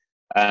content.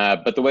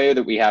 But the way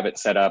that we have it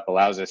set up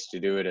allows us to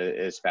do it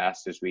as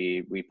fast as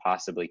we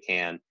possibly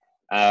can.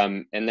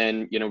 And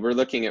then, we're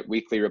looking at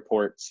weekly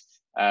reports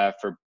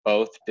for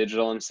both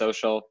digital and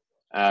social,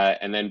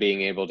 and then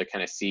being able to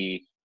kind of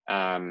see,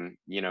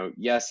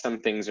 yes, some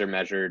things are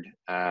measured,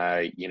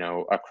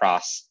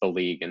 across the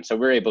league. And so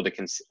we're able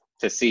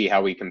to see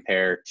how we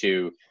compare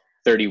to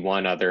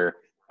 31 other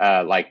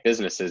like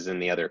businesses in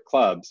the other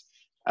clubs.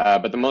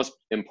 But the most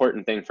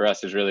important thing for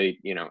us is really,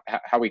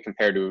 how we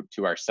compare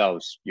to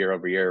ourselves year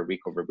over year,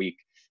 week over week,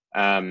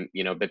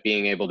 but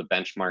being able to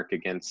benchmark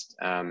against,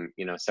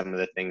 some of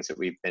the things that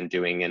we've been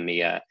doing in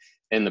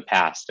the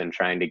past and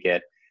trying to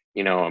get,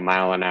 a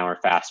mile an hour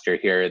faster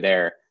here or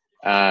there.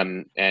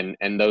 And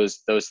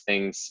those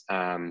things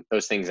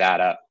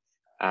add up,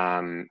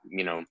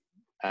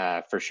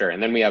 for sure.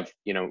 And then we have,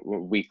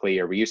 we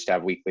used to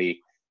have weekly,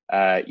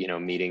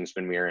 meetings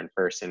when we were in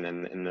person,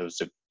 and those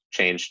have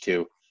changed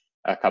to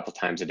a couple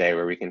times a day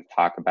where we can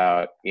talk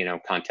about,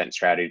 content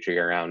strategy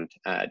around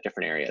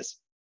different areas.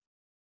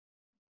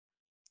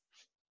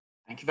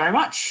 Thank you very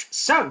much.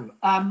 So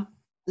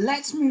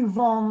let's move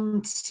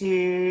on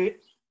to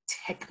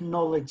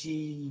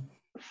technology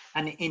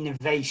and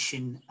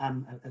innovation, a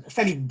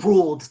fairly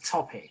broad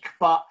topic,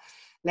 but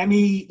let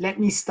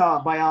me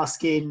start by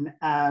asking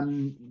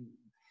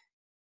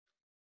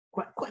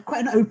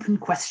quite an open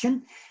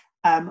question.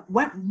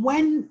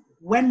 When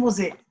was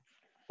it,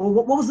 or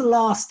what was the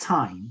last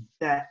time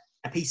that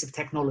a piece of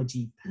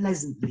technology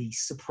pleasantly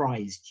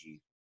surprised you?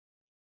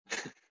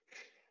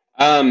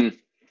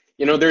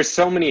 There's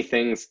so many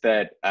things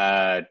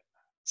that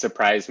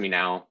surprise me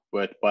now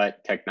with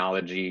what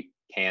technology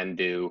can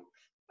do.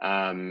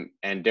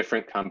 And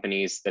different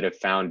companies that have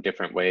found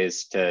different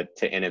ways to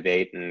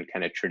innovate in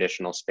kind of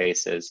traditional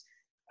spaces.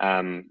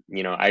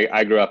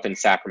 I grew up in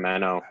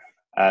Sacramento,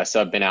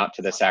 So I've been out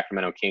to the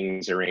Sacramento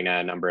Kings arena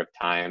a number of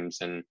times,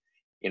 and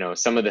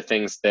some of the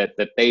things that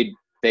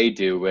they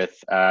do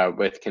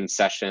with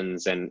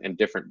concessions and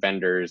different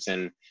vendors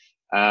and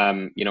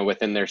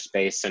within their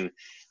space. And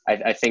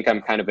I think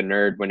I'm kind of a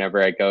nerd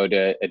whenever I go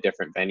to a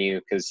different venue,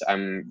 because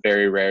I'm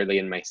very rarely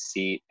in my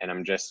seat, and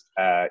I'm just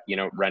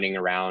running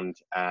around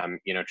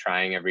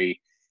trying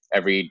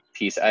every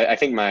piece. I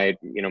think my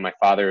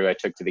father, who I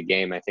took to the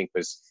game, I think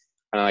was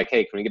kind of like,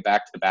 hey, can we get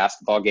back to the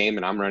basketball game?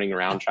 And I'm running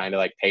around trying to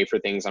like pay for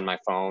things on my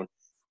phone.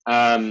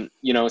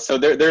 So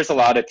there's a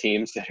lot of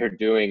teams that are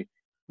doing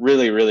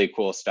really, really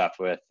cool stuff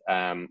with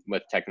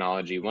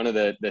technology. One of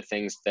the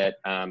things that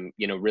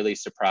really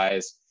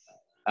surprised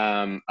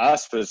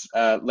us was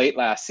late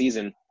last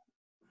season,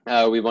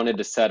 we wanted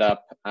to set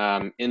up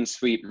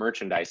in-suite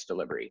merchandise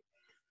delivery,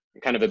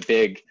 kind of a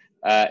big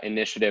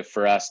initiative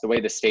for us. The way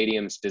the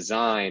stadium's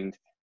designed,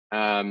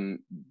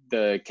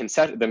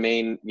 the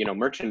main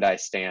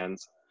merchandise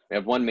stands. We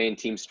have one main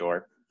team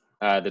store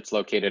that's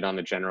located on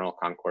the general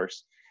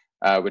concourse,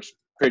 which is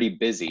pretty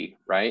busy,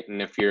 right?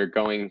 And if you're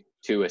going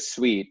to a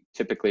suite,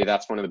 typically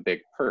that's one of the big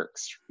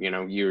perks.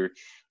 You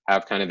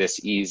have kind of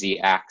this easy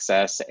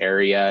access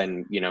area,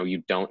 and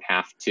you don't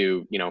have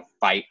to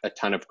fight a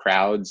ton of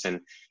crowds, and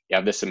you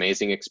have this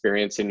amazing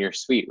experience in your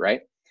suite,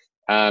 right?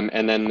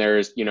 And then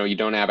there's you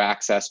don't have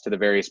access to the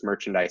various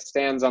merchandise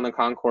stands on the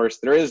concourse.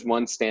 There is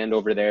one stand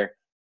over there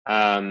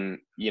on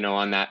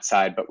that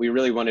side, but we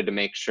really wanted to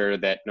make sure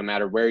that no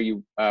matter where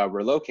you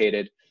were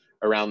located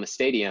around the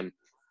stadium,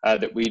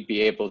 that we'd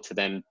be able to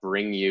then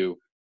bring you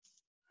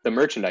the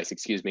merchandise,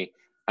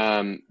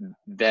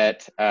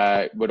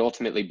 that would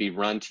ultimately be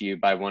run to you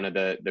by one of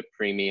the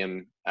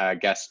premium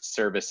guest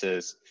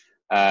services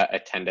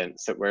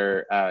attendants that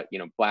wear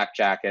black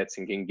jackets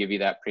and can give you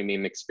that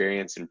premium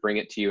experience and bring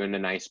it to you in a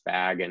nice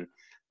bag. And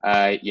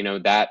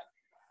that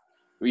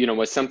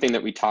was something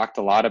that we talked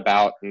a lot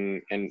about,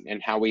 and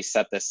how we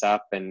set this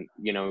up. And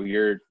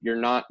you're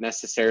not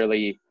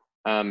necessarily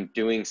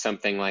doing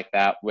something like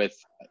that with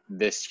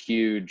this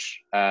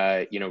huge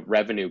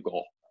revenue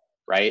goal,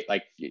 right?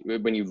 Like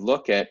when you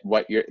look at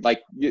what you're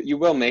like, you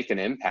will make an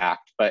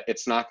impact, but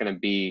it's not going to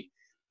be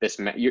this.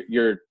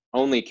 You're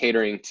only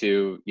catering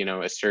to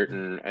a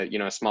certain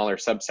a smaller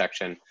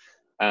subsection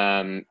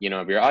of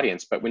your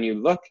audience. But when you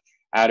look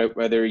at it,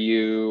 whether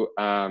you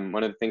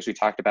one of the things we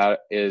talked about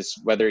is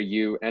whether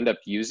you end up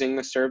using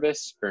the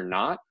service or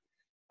not,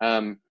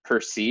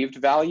 perceived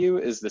value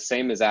is the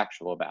same as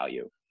actual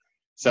value.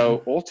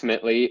 So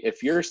ultimately,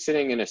 if you're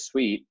sitting in a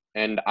suite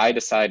and I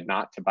decide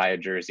not to buy a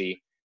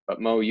jersey, but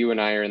Mo, you and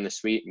I are in the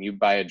suite and you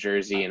buy a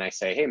jersey, and I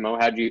say, hey Mo,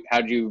 how'd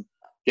you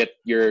get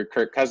your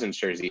Kirk Cousins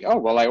jersey? Oh,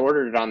 well, I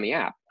ordered it on the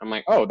app. I'm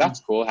like, oh, that's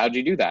cool. How'd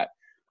you do that?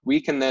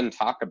 We can then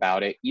talk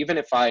about it. Even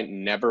if I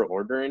never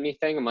order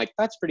anything, I'm like,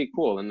 that's pretty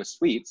cool. In the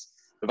suites,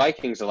 the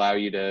Vikings allow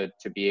you to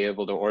be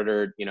able to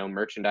order,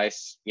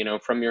 merchandise,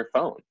 from your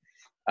phone.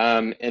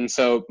 And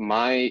so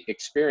my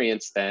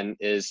experience then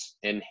is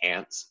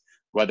enhanced,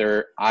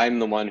 whether I'm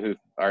the one who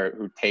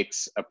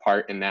takes a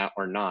part in that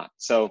or not.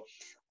 So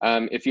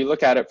if you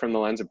look at it from the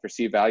lens of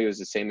perceived value is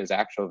the same as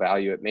actual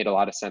value, it made a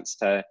lot of sense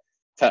to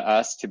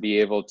us to be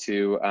able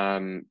to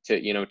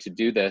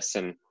do this.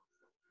 And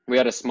we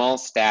had a small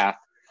staff,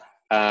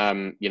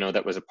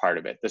 that was a part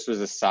of it. This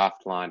was a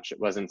soft launch. It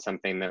wasn't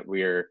something that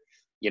we're,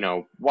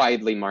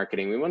 widely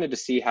marketing. We wanted to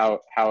see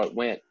how it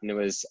went. And it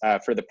was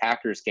for the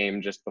Packers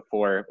game just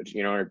before, which,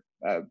 are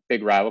a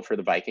big rival for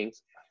the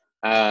Vikings,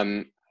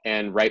 and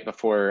right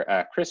before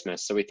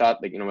Christmas. So we thought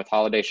that, with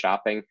holiday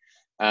shopping,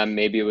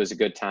 maybe it was a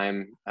good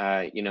time,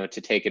 to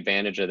take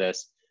advantage of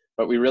this.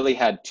 But we really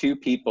had two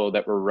people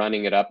that were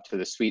running it up to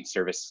the suite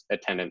service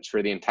attendants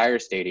for the entire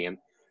stadium.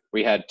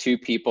 We had two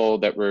people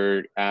that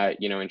were,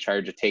 in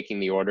charge of taking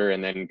the order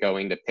and then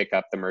going to pick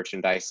up the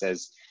merchandise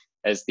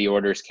as the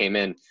orders came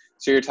in.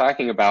 So you're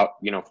talking about,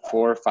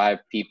 4 or 5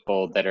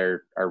 people that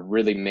are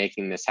really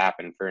making this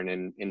happen for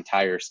an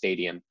entire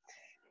stadium.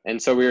 And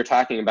so we were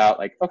talking about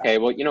like, okay,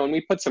 well, and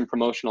we put some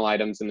promotional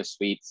items in the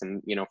suites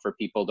and, for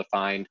people to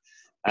find,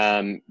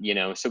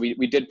 so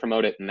we did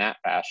promote it in that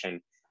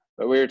fashion.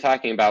 But we were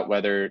talking about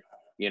whether,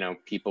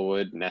 people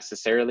would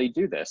necessarily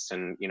do this,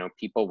 and,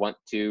 people want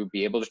to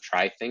be able to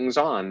try things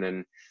on.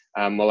 And,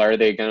 well, are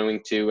they going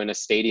to, in a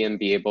stadium,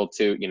 be able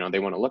to, they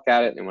want to look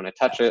at it, they want to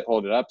touch it,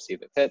 hold it up, see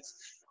if it fits.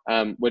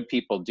 Would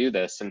people do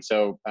this? And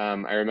so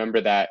I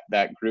remember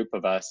that group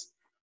of us,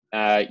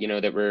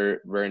 that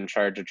we're in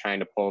charge of trying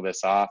to pull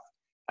this off,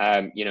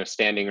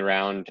 standing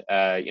around,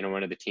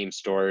 one of the team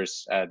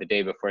stores the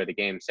day before the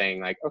game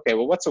saying like, okay,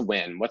 well, what's a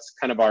win? What's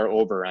kind of our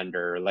over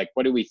under? Like,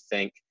 what do we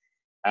think,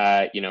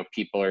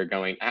 people are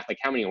going at? Like,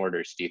 how many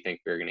orders do you think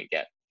we're going to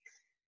get?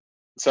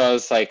 So I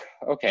was like,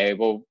 okay,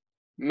 well,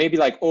 maybe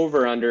like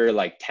over under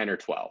like 10 or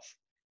 12,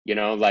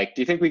 like,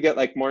 do you think we get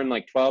like more than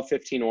like 12,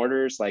 15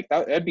 orders? Like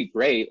that'd be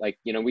great. Like,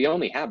 we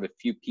only have a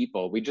few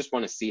people. We just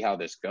want to see how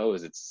this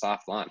goes. It's a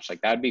soft launch. Like,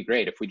 that'd be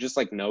great. If we just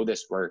like know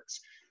this works,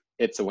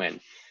 it's a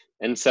win.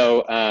 And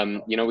so,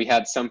 we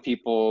had some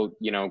people,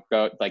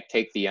 go like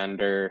take the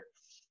under,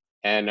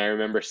 And I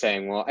remember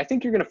saying, well, I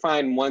think you're going to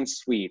find one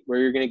suite where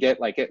you're going to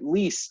get like at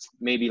least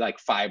maybe like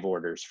 5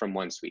 orders from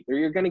one suite, or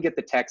you're going to get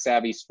the tech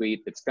savvy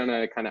suite that's going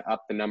to kind of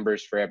up the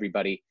numbers for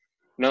everybody.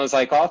 And I was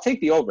like, I'll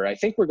take the over. I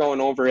think we're going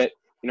over it.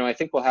 I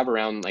think we'll have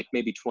around like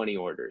maybe 20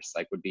 orders,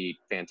 like would be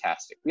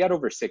fantastic. We had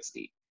over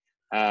 60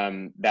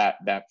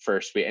 that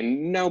first week,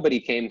 and nobody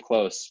came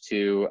close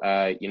to,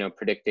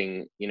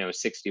 predicting,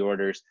 60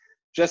 orders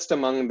just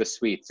among the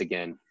suites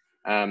again.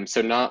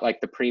 So not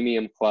like the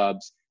premium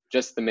clubs,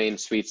 just the main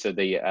suites of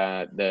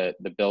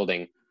the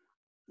building.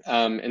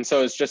 And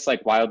so it's just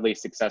like wildly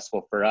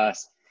successful for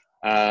us,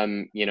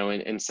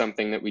 and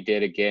something that we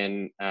did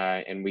again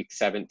in week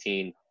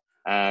 17.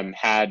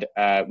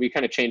 We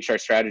kind of changed our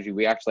strategy.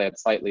 We actually had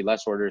slightly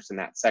less orders in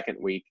that second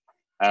week,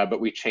 but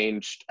we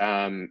changed,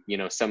 some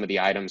of the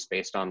items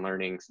based on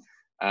learnings,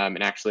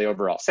 and actually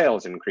overall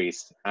sales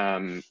increased,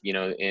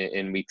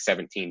 in week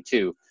 17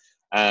 too.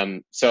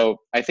 So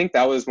I think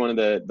that was one of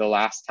the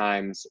last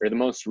times, or the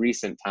most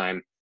recent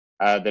time,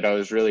 that I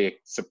was really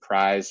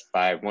surprised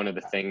by one of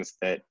the things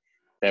that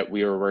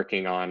we were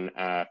working on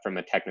from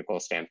a technical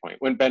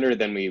standpoint. Went better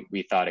than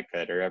we thought it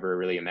could or ever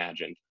really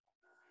imagined.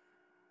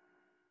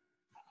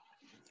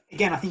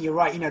 Again, I think you're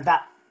right.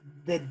 That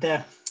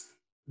the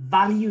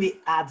value it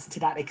adds to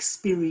that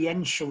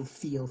experiential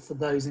feel for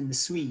those in the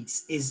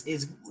suites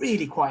is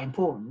really quite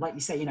important. Like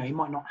you say, you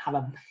might not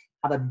have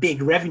a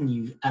big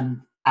revenue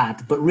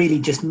add, but really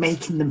just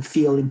making them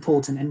feel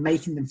important and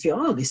making them feel,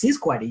 oh, this is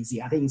quite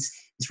easy. I think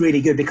it's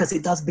really good because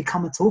it does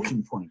become a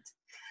talking point.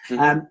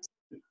 Mm-hmm.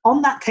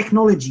 On that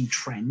technology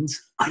trend,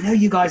 I know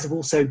you guys have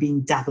also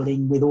been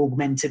dabbling with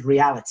augmented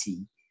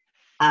reality,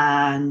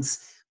 and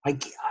I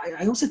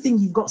also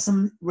think you've got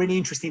some really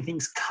interesting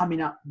things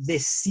coming up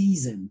this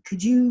season.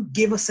 Could you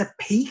give us a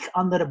peek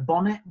under the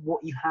bonnet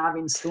what you have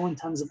in store in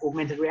terms of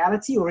augmented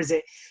reality, or is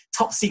it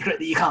top secret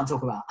that you can't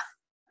talk about?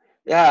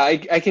 Yeah,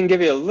 I can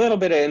give you a little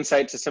bit of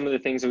insight to some of the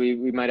things that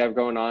we might have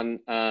going on,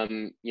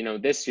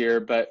 this year.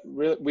 But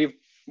we've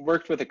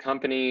worked with a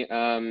company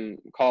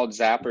called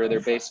Zapper.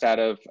 They're based out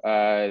of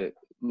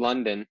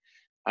London,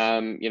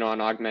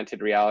 on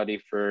augmented reality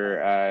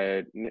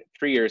for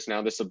 3 years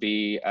now. This will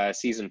be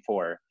season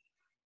 4.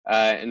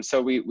 And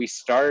so we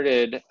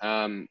started,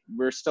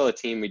 we're still a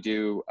team. We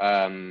do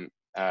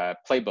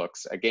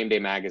playbooks, a game day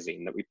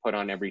magazine that we put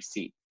on every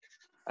seat.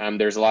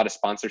 There's a lot of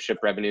sponsorship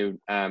revenue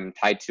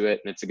tied to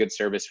it, and it's a good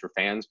service for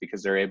fans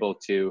because they're able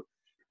to,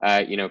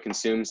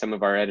 consume some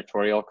of our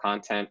editorial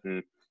content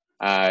and,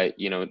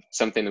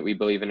 something that we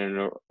believe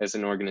in as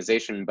an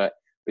organization. But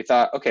we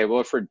thought, okay, well,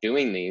 if we're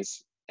doing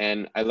these,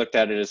 and I looked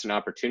at it as an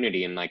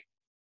opportunity, and like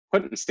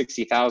putting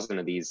 60,000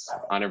 of these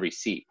on every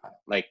seat,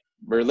 like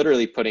we're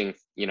literally putting,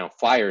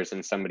 flyers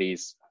in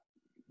somebody's,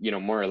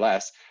 more or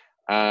less,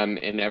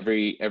 in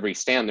every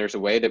stand. There's a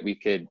way that we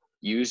could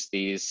use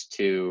these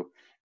to,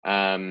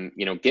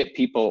 get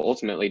people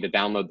ultimately to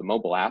download the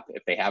mobile app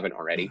if they haven't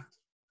already.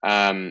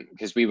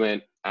 Because we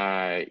went,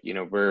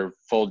 we're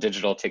full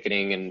digital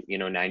ticketing, and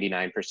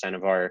 99%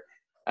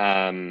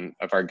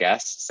 of our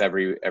guests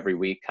every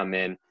week come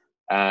in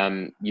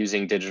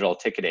using digital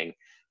ticketing.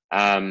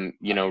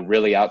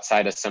 Really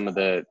outside of some of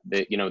the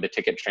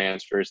ticket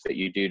transfers that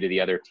you do to the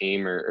other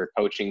team or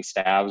coaching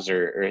staffs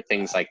or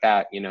things like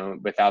that,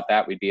 without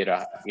that, we'd be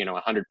at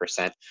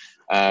 100%.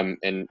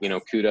 And,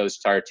 kudos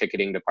to our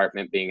ticketing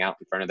department being out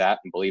in front of that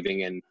and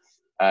believing in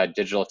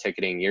digital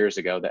ticketing years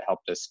ago that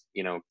helped us,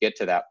 get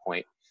to that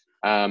point.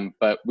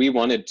 But we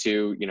wanted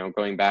to,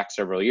 going back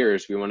several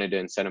years, we wanted to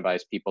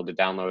incentivize people to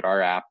download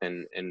our app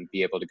and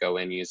be able to go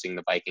in using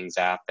the Vikings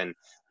app and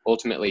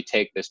ultimately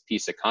take this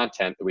piece of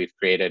content that we've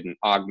created and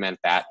augment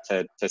that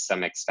to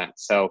some extent.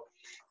 So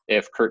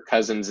if Kirk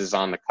Cousins is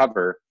on the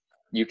cover,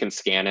 you can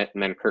scan it,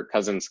 and then Kirk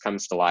Cousins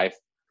comes to life,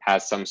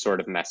 has some sort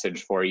of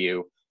message for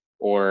you.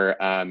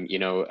 Or, I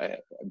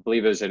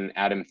believe it was an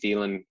Adam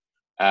Thielen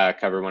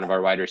cover, one of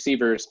our wide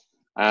receivers,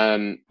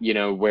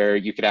 where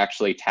you could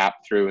actually tap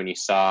through and you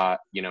saw,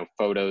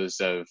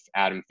 photos of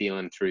Adam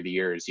Thielen through the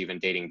years, even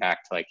dating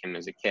back to like him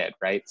as a kid,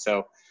 right?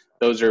 So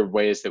those are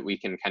ways that we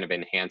can kind of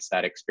enhance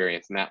that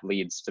experience, and that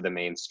leads to the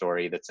main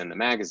story that's in the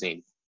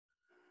magazine.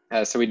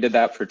 So we did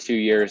that for 2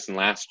 years, and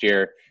last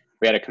year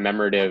we had a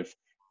commemorative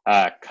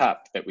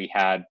cup that we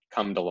had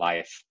come to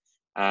life.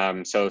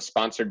 So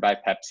sponsored by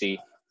Pepsi,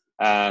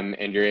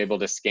 and you're able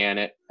to scan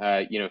it,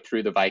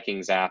 through the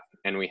Vikings app.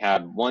 And we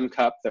had one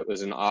cup that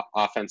was an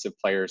offensive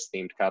players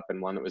themed cup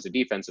and one that was a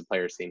defensive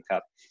players themed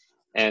cup.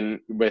 And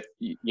with,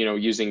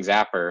 using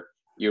Zapper,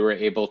 you were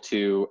able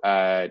to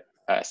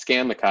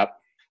scan the cup.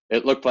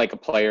 It looked like a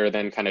player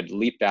then kind of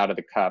leaped out of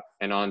the cup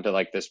and onto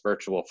like this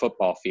virtual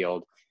football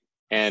field.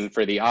 And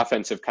for the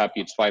offensive cup,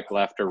 you'd swipe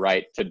left or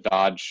right to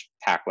dodge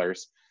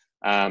tacklers,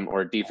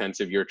 or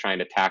defensive, you're trying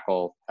to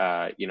tackle,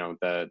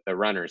 the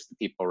runners, the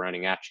people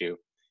running at you.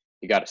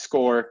 You got a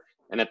score.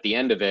 And at the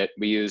end of it,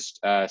 we used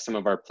some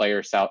of our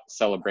player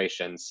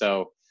celebrations.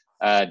 So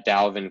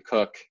Dalvin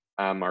Cook,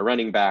 our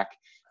running back,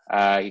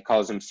 he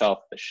calls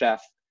himself the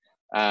chef.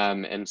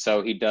 And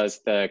so he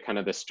does the kind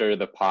of the stir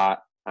the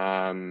pot,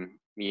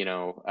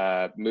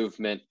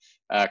 movement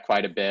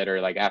quite a bit,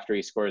 or like after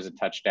he scores a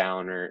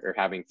touchdown, or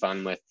having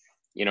fun with,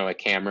 a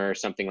camera or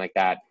something like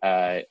that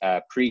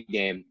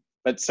pre-game.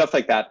 But stuff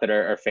like that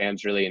our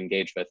fans really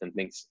engage with and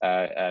thinks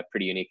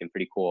pretty unique and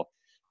pretty cool.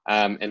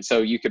 And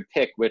so you could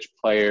pick which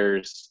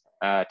player's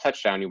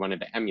touchdown you wanted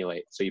to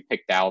emulate. So you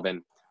pick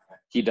Dalvin.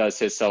 He does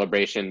his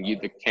celebration.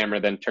 The camera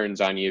then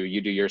turns on you.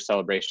 You do your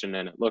celebration,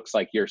 and it looks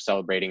like you're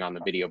celebrating on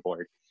the video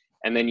board.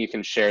 And then you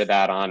can share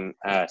that on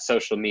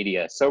social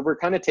media. So we're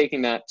kind of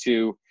taking that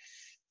to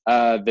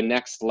the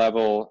next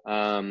level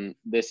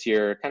this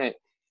year. Kind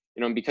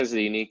of, because of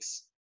the unique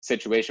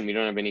situation, we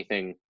don't have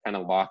anything kind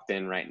of locked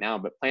in right now.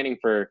 But planning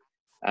for,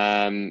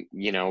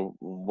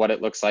 what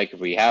it looks like if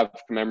we have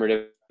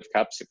commemorative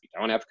cups, if we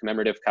don't have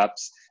commemorative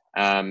cups.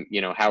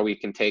 How we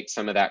can take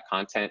some of that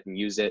content and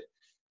use it.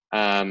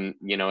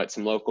 At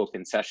some local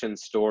concession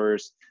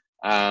stores,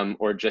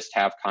 or just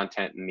have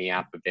content in the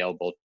app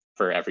available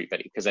for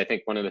everybody. Because I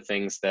think one of the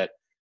things that,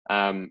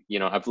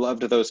 I've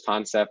loved those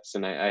concepts,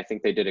 and I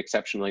think they did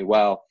exceptionally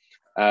well,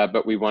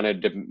 but we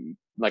wanted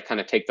to kind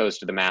of take those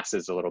to the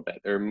masses a little bit.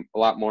 They're a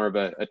lot more of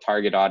a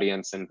target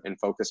audience and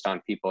focused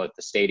on people at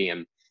the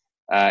stadium.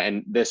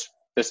 And this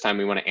time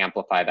we want to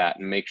amplify that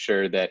and make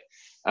sure that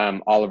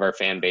all of our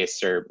fan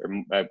base, or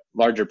a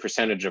larger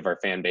percentage of our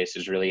fan base,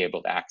 is really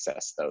able to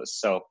access those.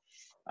 So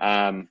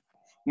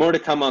more to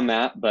come on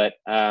that, but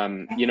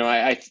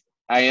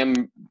I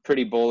am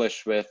pretty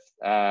bullish with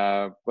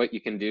what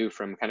you can do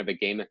from kind of a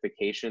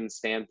gamification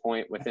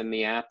standpoint within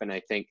the app. And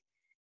I think,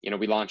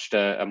 we launched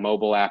a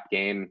mobile app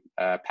game,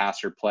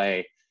 Pass or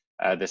Play,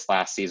 this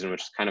last season,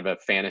 which is kind of a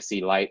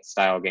fantasy light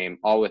style game,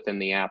 all within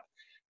the app.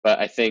 But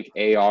I think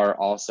AR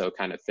also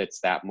kind of fits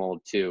that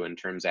mold too, in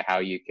terms of how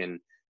you can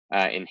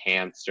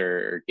enhance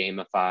or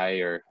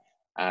gamify or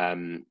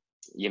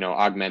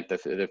augment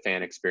the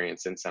fan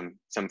experience in some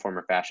form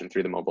or fashion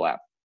through the mobile app.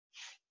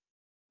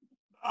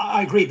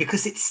 I agree,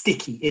 because it's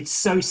sticky. It's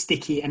so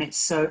sticky, and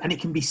it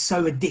can be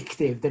so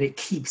addictive that it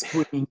keeps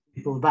bringing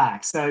people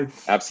back. So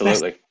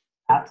absolutely.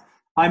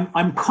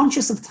 I'm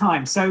conscious of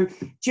time, so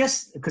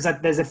just because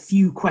there's a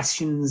few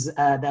questions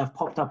that have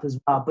popped up as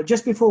well. But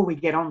just before we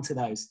get on to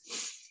those,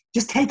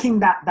 just taking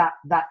that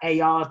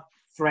AR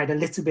thread a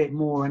little bit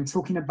more and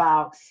talking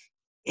about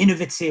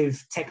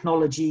innovative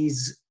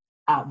technologies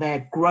out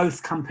there,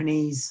 growth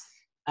companies,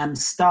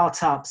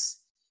 startups.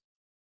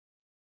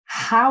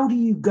 How do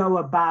you go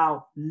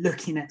about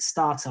looking at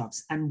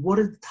startups, and what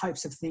are the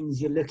types of things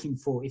you're looking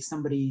for if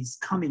somebody's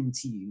coming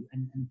to you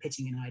and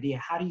pitching an idea?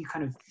 How do you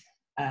kind of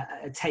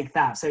take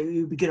that? So it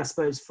would be good, I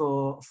suppose,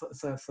 for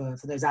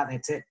those out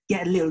there to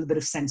get a little bit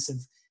of sense of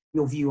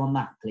your view on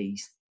that,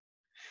 please.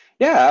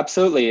 Yeah,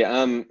 absolutely.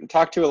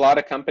 Talk to a lot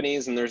of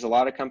companies, and there's a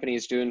lot of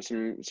companies doing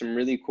some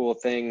really cool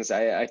things.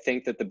 I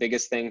think that the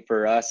biggest thing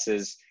for us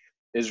is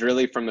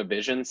really from a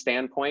vision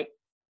standpoint.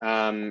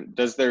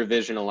 Does their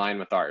vision align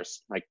with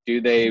ours? Like,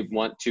 do they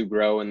want to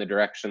grow in the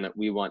direction that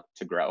we want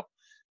to grow?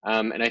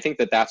 And I think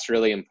that that's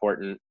really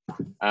important,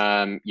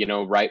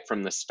 right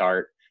from the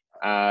start.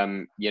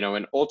 And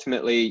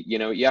ultimately,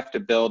 you have to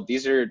build,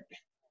 these are,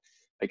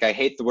 like, I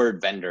hate the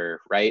word vendor,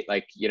 right?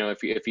 Like,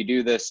 if you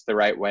do this the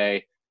right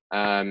way,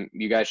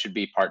 you guys should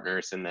be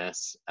partners in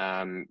this,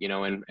 and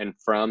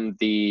from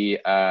the,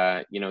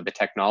 the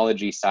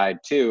technology side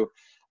too.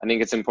 I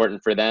think it's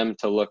important for them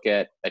to look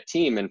at a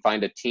team and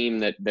find a team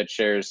that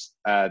shares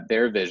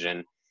their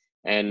vision,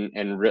 and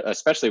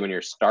especially when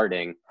you're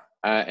starting,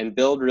 and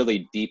build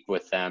really deep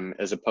with them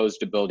as opposed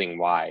to building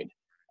wide.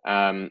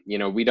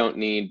 We don't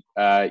need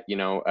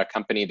a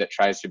company that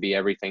tries to be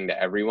everything to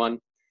everyone.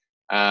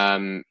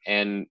 And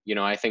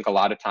I think a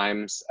lot of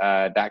times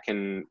that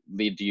can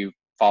lead to you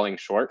falling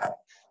short.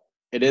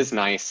 It is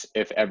nice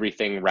if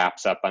everything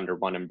wraps up under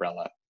one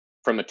umbrella.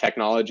 From a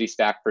technology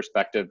stack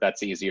perspective,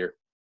 that's easier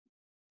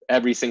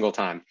every single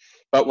time.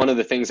 But one of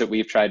the things that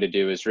we've tried to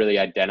do is really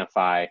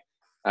identify,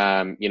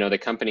 the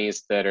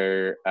companies that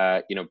are,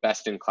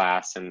 best in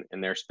class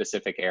in their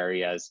specific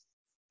areas,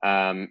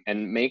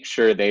 and make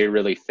sure they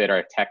really fit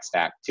our tech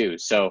stack too.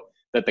 So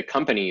that the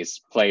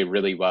companies play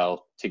really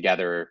well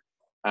together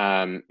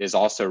is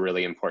also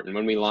really important.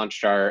 When we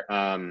launched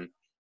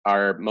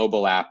our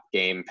mobile app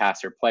game,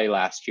 Pass or Play,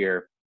 last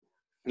year,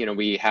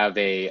 we have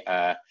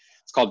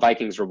it's called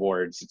Vikings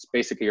Rewards. It's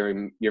basically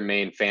your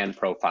main fan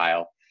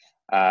profile,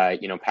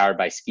 powered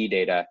by ski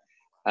data.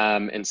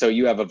 And so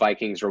you have a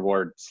Vikings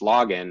Rewards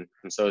login.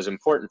 And so it was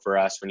important for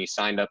us when you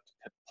signed up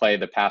to play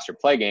the Pass or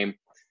Play game,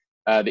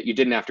 that you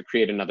didn't have to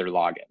create another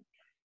login.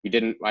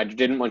 I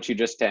didn't want you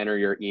just to enter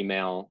your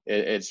email.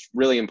 It's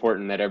really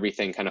important that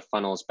everything kind of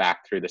funnels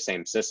back through the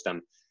same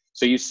system.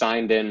 So you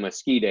signed in with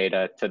ski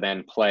data to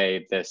then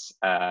play this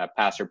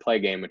Pass or Play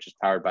game, which is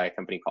powered by a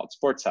company called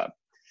Sports Hub.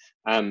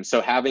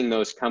 So having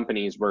those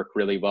companies work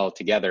really well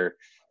together,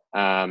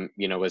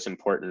 was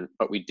important,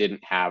 but we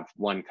didn't have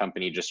one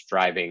company just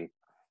driving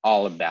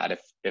all of that,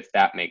 if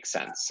that makes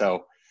sense.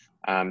 So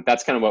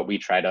that's kind of what we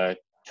try to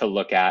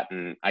look at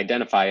and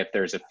identify if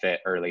there's a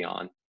fit early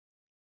on.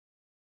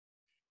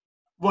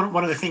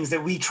 One of the things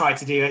that we try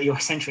to do at Your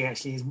Century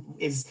actually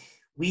is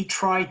we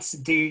try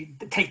to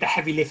take the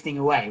heavy lifting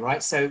away,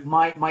 right? So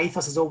my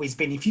ethos has always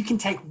been, if you can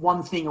take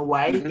one thing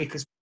away, Mm-hmm.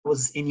 because I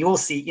was in your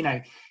seat, you know,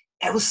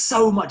 there was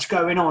so much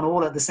going on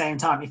all at the same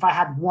time. If I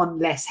had one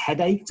less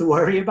headache to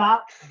worry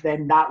about,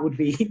 then that would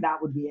be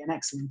an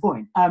excellent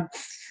point.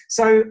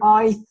 So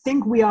I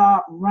think we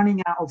are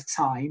running out of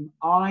time.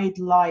 I'd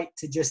like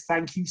to just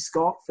thank you,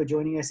 Scott, for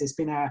joining us. It's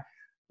been a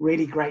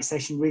really great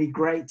session, really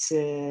great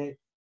to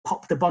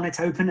pop the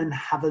bonnet open and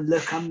have a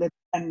look under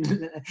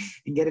and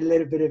get a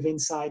little bit of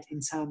insight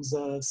in terms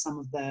of some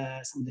of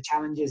the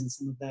challenges and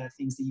some of the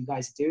things that you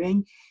guys are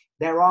doing.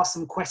 There are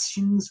some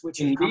questions which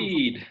have come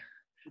from.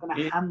 I'm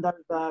going to hand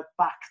over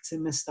back to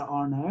Mr.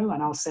 Arnaud,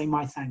 and I'll say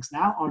my thanks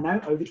now.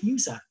 Arnaud, over to you,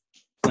 sir.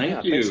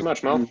 Thank you. Thanks so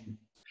much, Mo.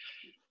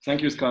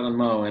 Thank you, Scott and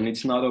Mo. And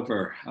it's not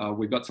over.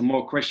 We've got some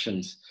more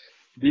questions.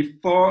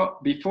 Before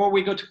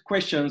we go to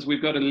questions,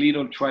 we've got a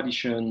little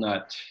tradition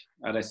at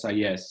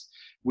SIS,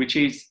 which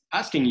is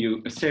asking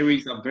you a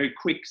series of very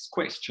quick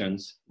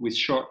questions with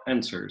short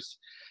answers,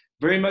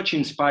 very much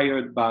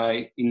inspired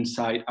by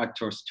Inside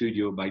Actor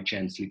Studio by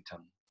James Lipton.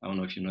 I don't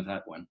know if you know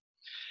that one.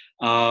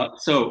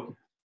 So,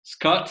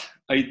 Scott,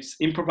 it's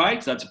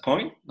improvised, that's a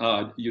point.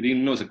 You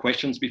didn't know the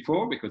questions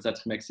before because that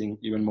makes it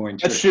even more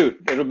interesting. Let's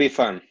shoot, it'll be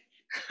fun.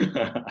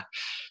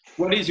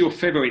 What is your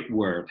favorite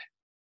word?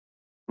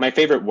 My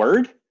favorite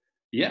word?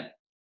 Yeah.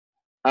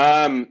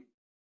 Oh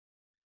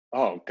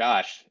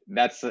gosh,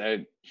 that's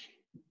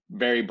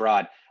very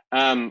broad.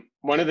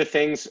 One of the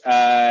things,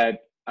 I'm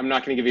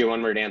not going to give you a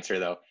one-word answer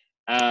though.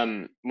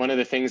 One of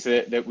the things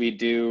that we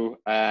do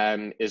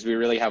is we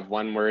really have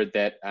one word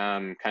that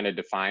kind of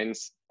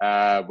defines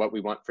what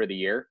we want for the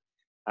year.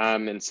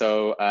 And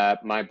so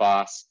my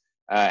boss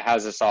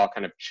has us all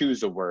kind of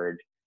choose a word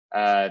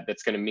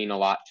that's going to mean a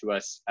lot to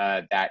us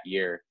that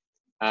year.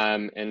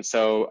 And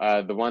so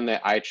the one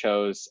that I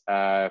chose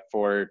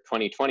for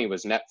 2020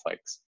 was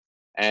Netflix.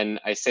 And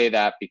I say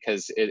that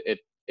because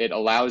it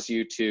allows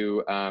you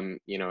to,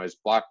 you know, as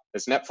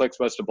Netflix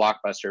was to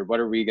Blockbuster, what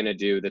are we going to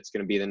do that's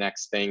going to be the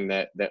next thing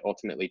that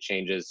ultimately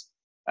changes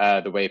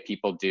the way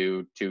people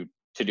do to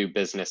do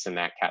business in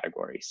that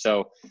category?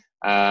 So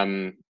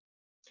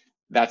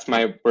that's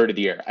my word of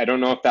the year. I don't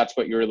know if that's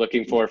what you were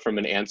looking for from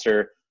an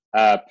answer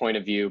point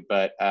of view,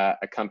 but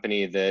a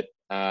company that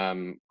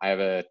I have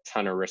a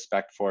ton of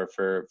respect for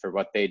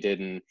what they did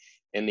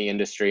in the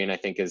industry, and I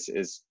think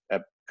is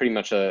pretty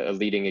much a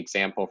leading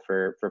example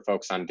for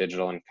folks on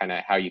digital and kind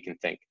of how you can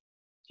think.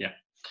 Yeah.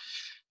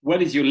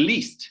 What is your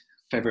least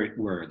favorite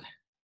word?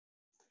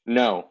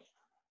 No.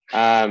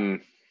 I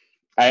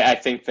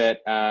think that,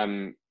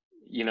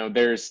 you know,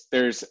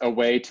 there's a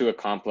way to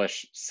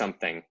accomplish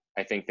something.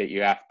 I think that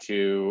you have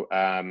to,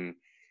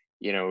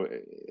 you know,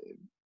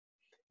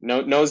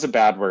 no's a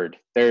bad word.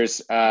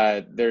 There's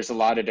a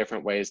lot of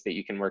different ways that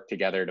you can work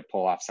together to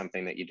pull off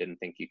something that you didn't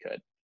think you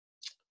could.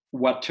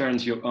 What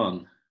turns you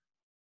on?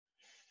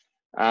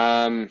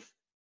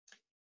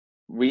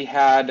 We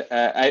had,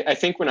 I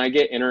think when I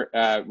get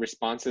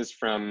responses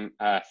from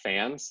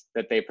fans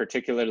that they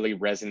particularly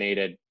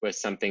resonated with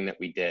something that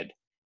we did.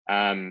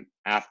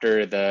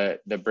 After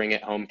the Bring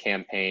It Home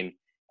campaign,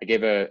 I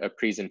gave a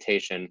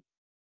presentation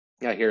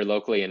here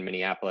locally in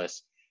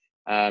Minneapolis.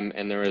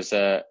 And there was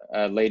a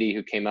lady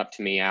who came up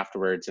to me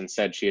afterwards and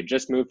said she had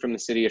just moved from the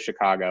city of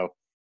Chicago.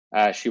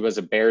 She was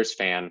a Bears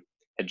fan,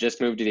 had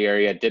just moved to the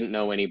area, didn't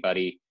know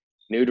anybody,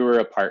 new to her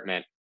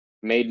apartment,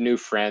 made new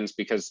friends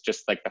because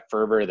just like the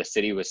fervor of the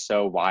city was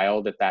so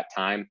wild at that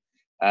time.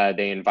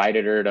 They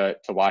invited her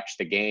to watch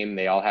the game.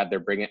 They all had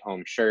their Bring It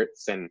Home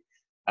shirts and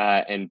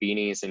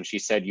beanies. And she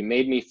said, "You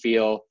made me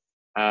feel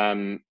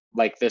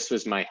like this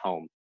was my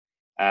home.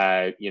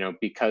 You know,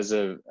 because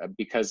of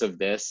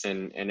this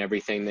and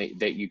everything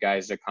that you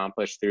guys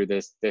accomplished through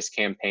this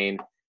campaign.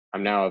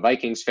 I'm now a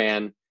Vikings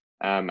fan.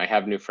 I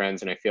have new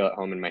friends and I feel at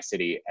home in my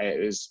city."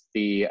 It was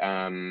the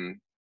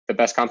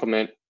best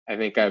compliment I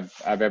think I've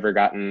ever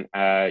gotten,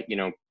 you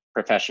know,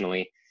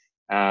 professionally.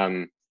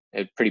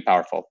 It's pretty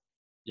powerful.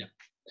 Yeah.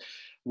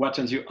 What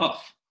turns you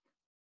off?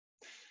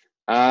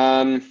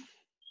 I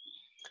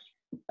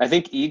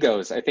think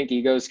egos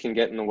can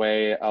get in the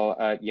way,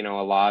 you know,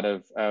 a lot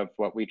of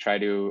what we try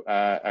to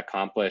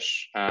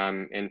accomplish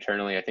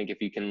internally. I think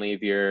if you can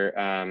leave your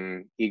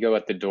ego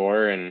at the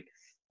door and,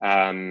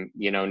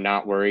 you know,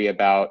 not worry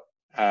about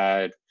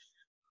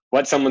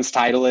what someone's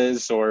title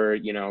is or,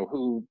 you know,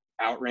 who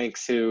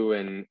outranks who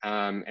and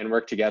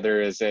work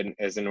together as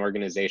an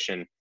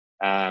organization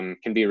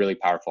can be really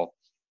powerful.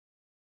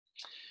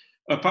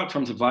 Apart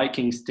from the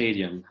Vikings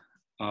stadium,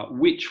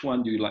 which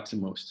one do you like the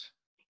most?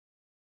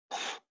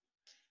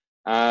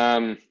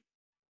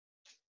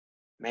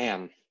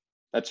 Man,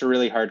 that's a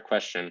really hard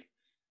question.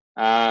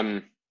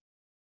 You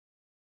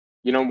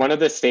know, one of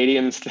the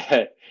stadiums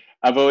that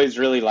I've always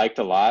really liked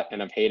a lot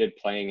and I've hated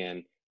playing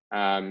in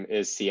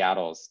is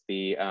Seattle's.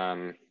 The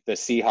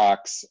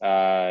Seahawks,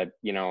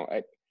 you know,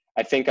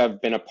 I think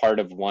I've been a part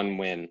of one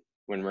win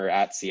when we're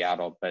at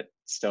Seattle, but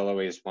still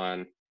always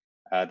one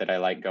that I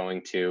like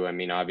going to. I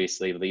mean,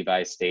 obviously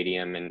Levi's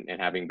Stadium and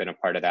having been a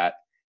part of that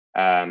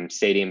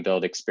stadium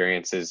build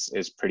experience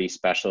is pretty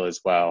special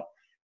as well.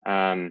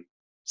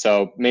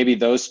 So maybe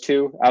those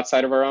two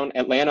outside of our own.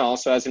 Atlanta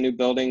also has a new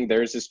building.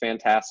 Theirs is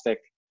fantastic.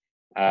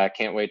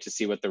 Can't wait to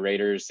see what the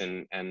Raiders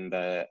and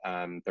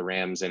the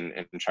Rams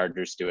and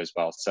Chargers do as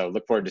well. So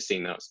look forward to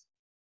seeing those.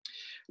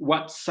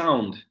 What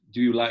sound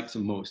do you like the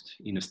most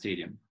in a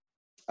stadium?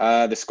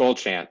 The Skull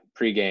Chant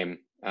pregame.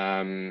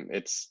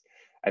 It's,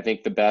 I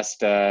think, the best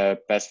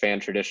fan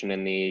tradition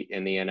in the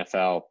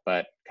NFL,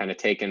 but kind of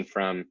taken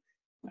from,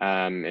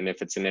 and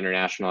if it's an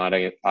international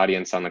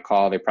audience on the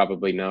call, they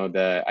probably know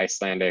the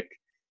Icelandic,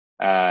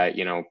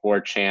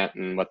 war chant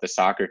and what the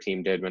soccer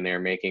team did when they were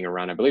making a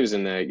run. I believe it was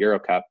in the Euro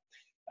Cup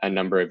a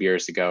number of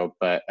years ago,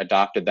 but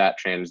adopted that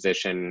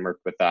transition,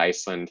 worked with the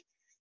Iceland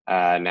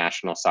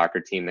national soccer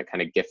team that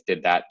kind of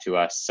gifted that to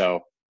us.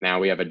 So now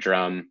we have a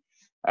drum,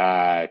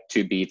 2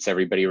 beats,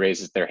 everybody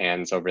raises their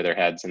hands over their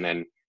heads and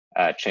then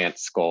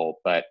chants Skull.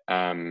 But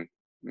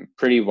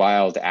pretty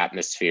wild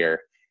atmosphere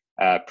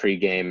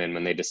pre-game and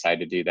when they decide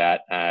to do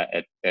that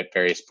at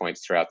various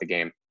points throughout the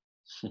game.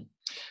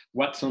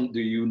 What song do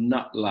you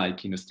not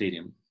like in a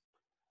stadium?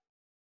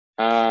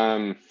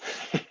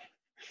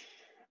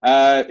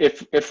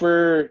 If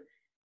we're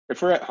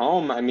at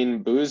home, I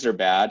mean, boos are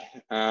bad.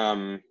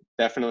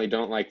 Definitely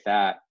don't like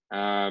that.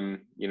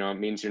 It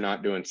means you're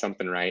not doing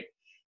something right.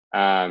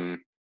 Or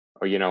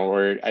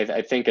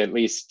I think at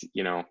least,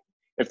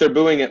 if they're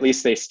booing, at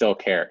least they still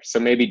care. So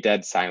maybe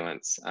dead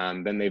silence.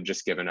 Then they've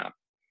just given up.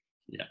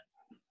 Yeah.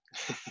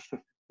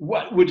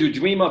 What would you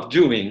dream of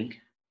doing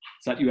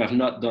that you have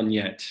not done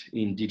yet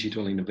in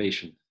digital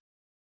innovation?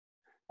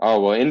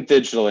 Oh, well, in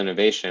digital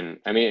innovation,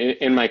 I mean,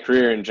 in my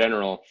career in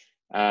general,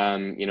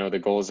 the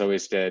goal is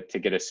always to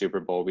get a Super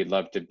Bowl. We'd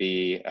love to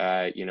be,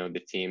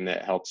 the team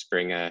that helps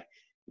bring a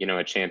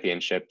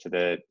championship to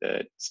the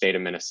state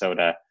of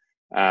Minnesota.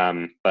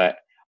 But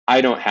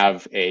I don't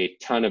have a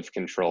ton of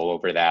control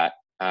over that.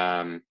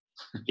 One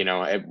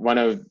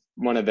of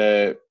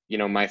the,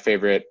 my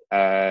favorite,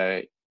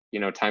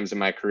 times in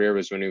my career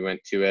was when we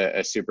went to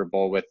a Super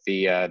Bowl with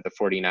the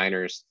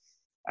 49ers,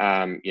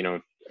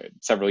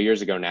 several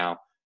years ago now.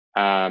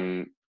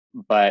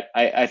 But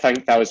I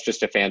think that was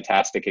just a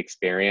fantastic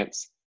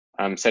experience.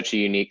 Such a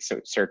unique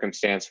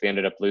circumstance. We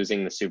ended up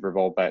losing the Super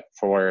Bowl, but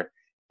for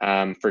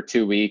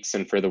 2 weeks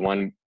and for the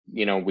one,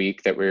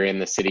 week that we were in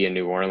the city of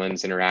New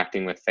Orleans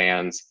interacting with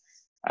fans,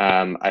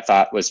 I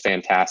thought was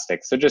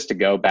fantastic. So just to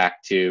go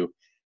back to,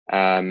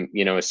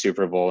 a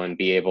Super Bowl and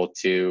be able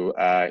to,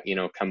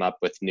 come up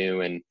with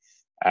new and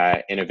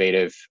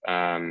innovative,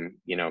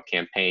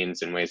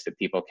 campaigns and ways that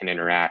people can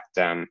interact,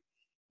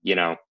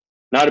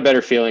 not a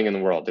better feeling in the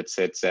world.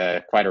 It's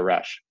quite a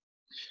rush.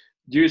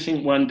 Do you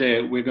think one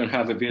day we're going to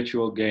have a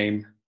virtual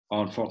game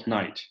on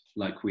Fortnite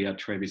like we had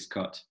Travis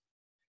Scott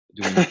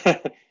doing?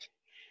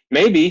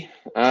 Maybe.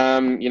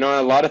 A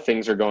lot of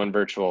things are going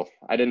virtual.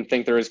 I didn't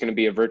think there was going to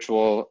be a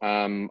virtual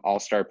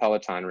all-star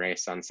Peloton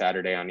race on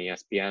Saturday on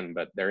ESPN,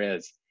 but there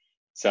is.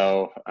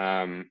 So,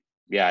 I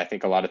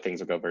think a lot of things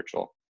will go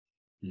virtual.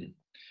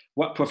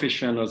 What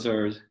profession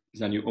other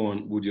than your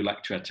own would you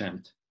like to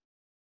attempt?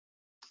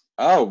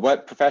 Oh,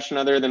 what profession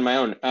other than my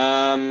own?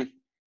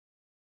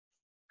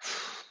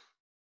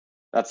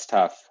 That's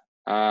tough.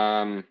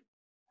 I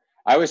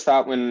always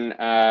thought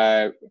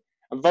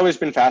I've always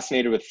been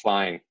fascinated with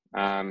flying.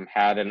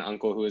 Had an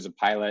uncle who was a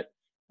pilot.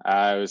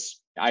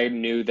 I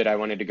knew that I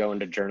wanted to go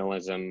into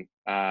journalism,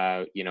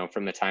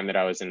 from the time that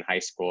I was in high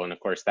school. And of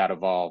course that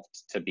evolved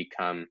to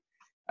become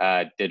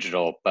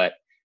digital. But,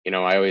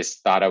 I always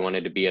thought I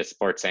wanted to be a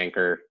sports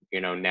anchor.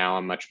 Now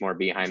I'm much more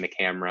behind the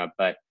camera,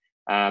 but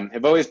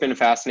I've always been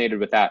fascinated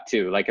with that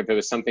too. Like if it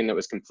was something that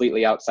was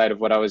completely outside of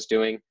what I was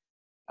doing,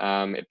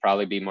 it'd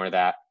probably be more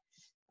that,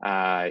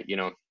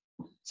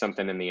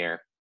 something in the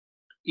air.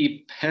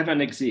 If heaven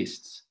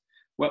exists,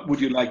 what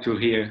would you like to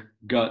hear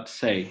God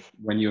say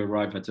when you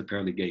arrive at the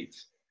pearly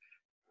gates?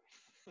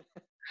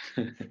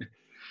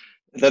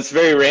 That's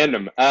very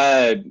random.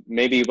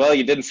 Maybe, well,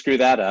 you didn't screw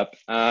that up.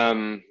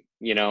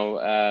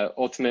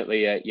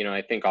 Ultimately,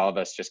 I think all of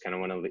us just kind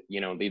of want to,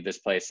 leave this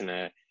place in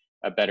a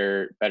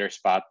better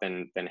spot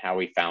than how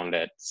we found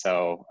it.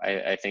 So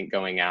I think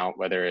going out,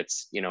 whether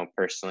it's,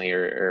 personally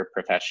or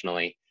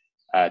professionally,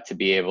 to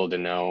be able to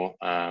know,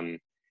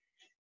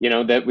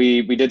 that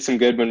we did some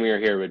good when we were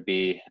here would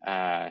mean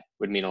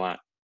a lot.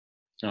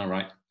 All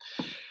right.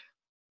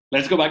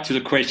 Let's go back to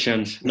the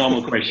questions,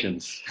 normal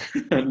questions.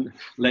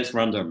 Let's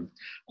run them.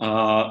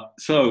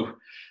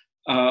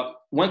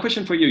 One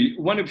question for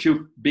you. One of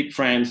your big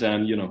friends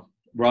and,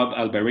 Rob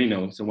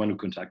Alberino, the one who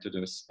contacted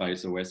us, by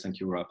the way, thank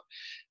you, Rob,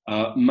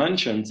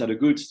 mentions that a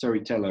good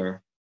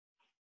storyteller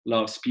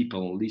loves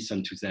people,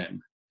 listen to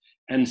them.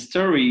 And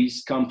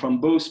stories come from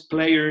both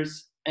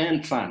players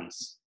and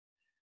fans.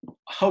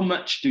 How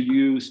much do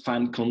you use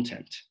fan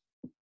content?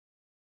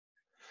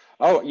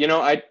 Oh,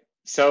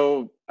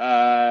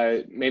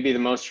 maybe the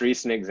most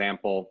recent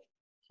example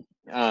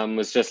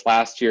was just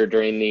last year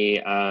during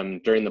the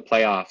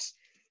playoffs.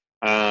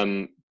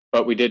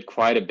 But we did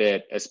quite a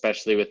bit,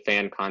 especially with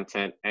fan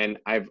content. And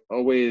I've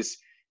always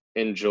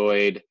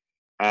enjoyed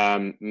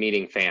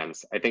meeting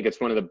fans. I think it's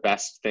one of the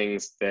best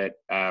things that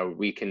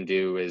we can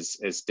do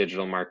as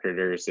digital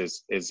marketers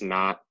is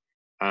not,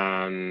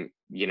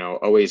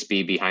 always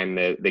be behind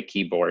the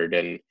keyboard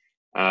and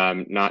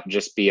not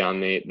just be on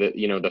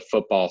the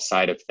football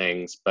side of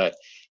things, but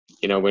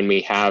when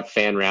we have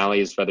fan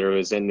rallies, whether it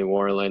was in New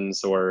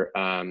Orleans or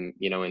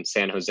in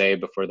San Jose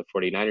before the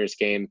 49ers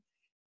game,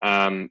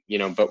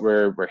 but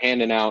we're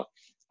handing out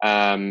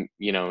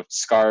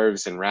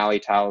scarves and rally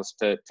towels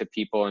to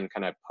people and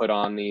kind of put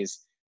on these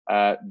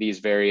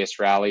various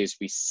rallies.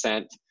 We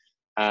sent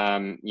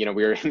we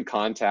were in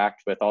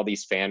contact with all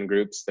these fan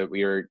groups that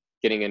we were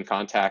getting in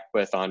contact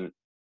with on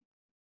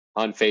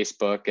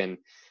Facebook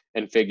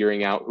and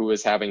figuring out who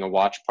was having a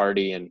watch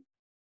party, and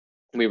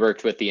we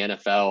worked with the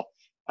NFL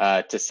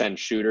to send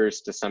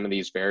shooters to some of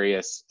these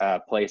various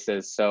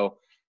places. So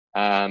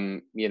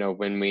when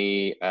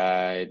we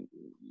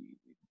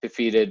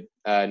defeated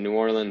New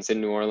Orleans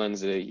in New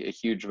Orleans, a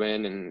huge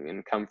win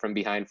and come from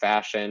behind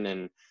fashion,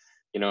 and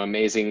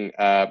amazing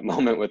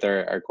moment with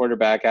our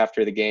quarterback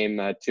after the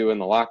game too in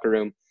the locker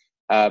room.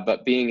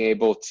 But being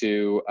able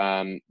to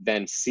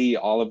then see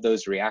all of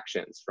those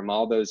reactions from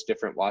all those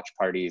different watch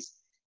parties,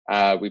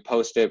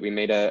 we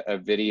made a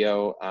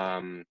video,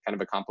 kind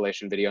of a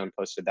compilation video, and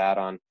posted that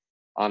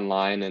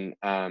online, and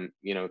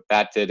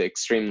that did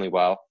extremely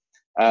well.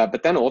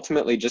 But then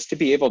ultimately, just to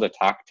be able to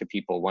talk to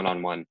people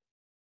one-on-one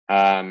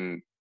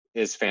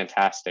is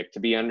fantastic. To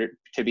be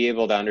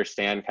able to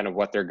understand kind of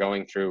what they're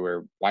going through,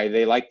 or why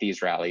they like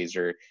these rallies,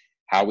 or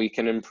how we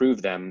can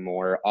improve them.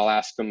 Or I'll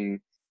ask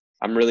them.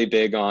 I'm really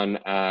big on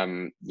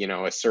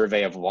a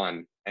survey of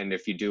one, and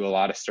if you do a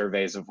lot of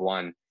surveys of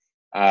one,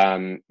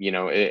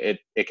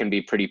 it can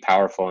be pretty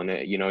powerful.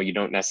 And you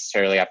don't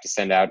necessarily have to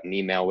send out an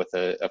email with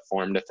a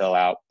form to fill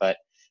out, but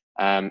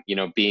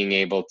being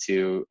able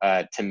to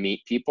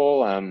meet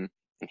people and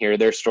hear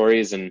their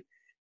stories. And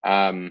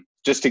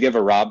just to give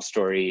a Rob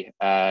story,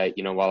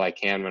 while I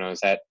can, when I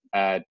was at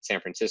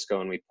San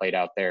Francisco and we played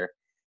out there,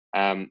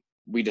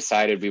 we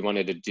decided we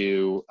wanted to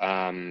do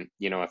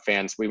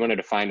we wanted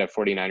to find a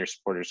 49er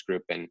supporters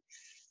group in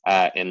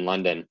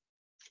London.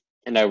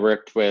 And I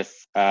worked with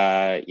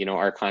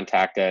our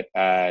contact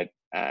at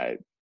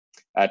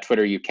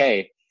Twitter UK.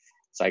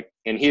 It's like,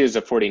 and he was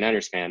a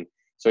 49ers fan.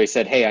 So he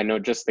said, "Hey, I know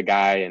just the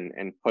guy,"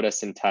 and put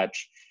us in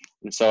touch.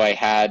 And so I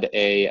had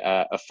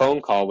a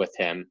phone call with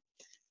him,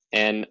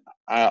 and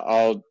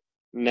I'll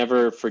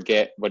never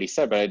forget what he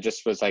said, but I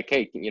just was like,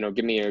 "Hey,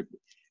 give me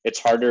it's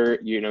harder.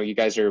 You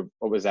guys are,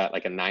 what was that,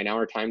 like a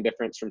 9-hour time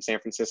difference from San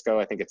Francisco?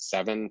 I think it's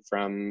 7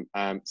 from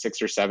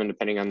 6 or 7,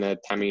 depending on the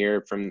time of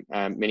year, from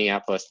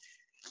Minneapolis.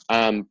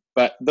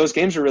 But those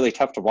games are really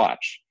tough to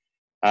watch.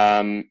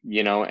 And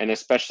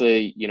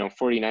especially,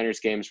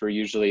 49ers games were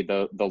usually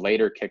the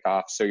later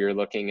kickoff. So you're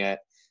looking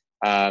at,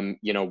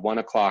 1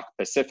 o'clock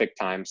Pacific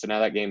time. So now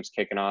that game's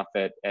kicking off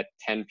at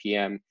 10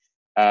 p.m.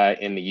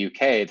 In the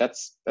UK.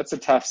 That's a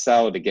tough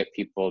sell to get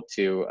people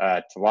to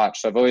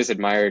watch. So I've always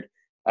admired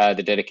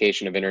the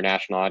dedication of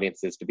international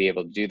audiences to be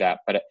able to do that.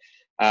 But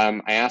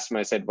I asked him,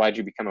 I said, "Why'd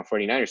you become a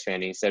 49ers fan?"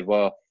 And he said,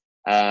 "Well,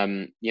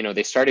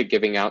 they started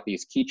giving out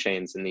these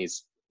keychains and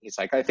these," he's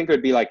like, "I think it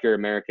would be like your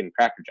American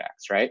Cracker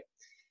Jacks, right?"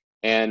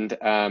 And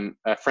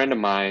a friend of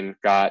mine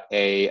got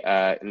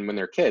and when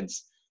they're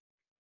kids,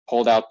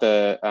 pulled out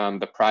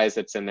the prize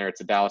that's in there.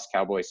 It's a Dallas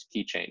Cowboys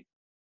keychain.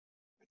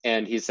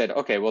 And he said,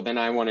 "Okay, well then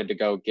I wanted to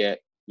go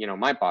get,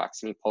 my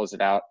box." And he pulls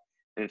it out,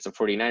 and it's a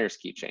 49ers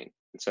keychain.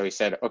 And so he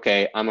said,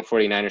 "Okay, I'm a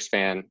 49ers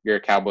fan. You're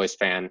a Cowboys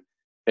fan."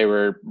 They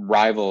were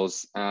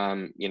rivals,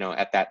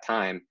 at that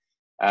time.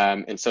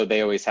 And so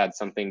they always had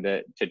something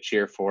to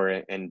cheer for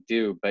and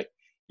do. But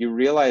you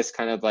realize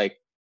kind of like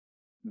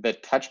the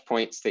touch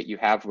points that you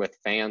have with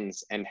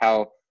fans, and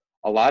how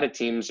a lot of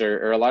teams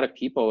or a lot of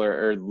people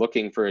are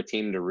looking for a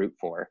team to root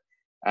for.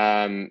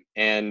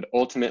 And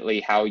ultimately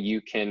how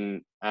you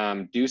can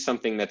do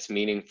something that's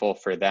meaningful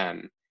for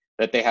them,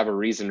 that they have a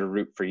reason to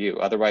root for you.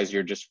 Otherwise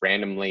you're just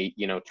randomly,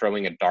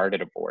 throwing a dart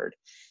at a board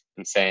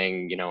and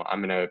saying,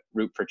 I'm going to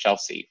root for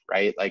Chelsea,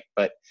 right? Like,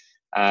 but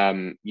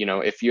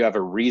if you have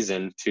a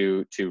reason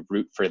to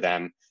root for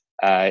them,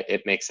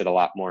 it makes it a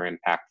lot more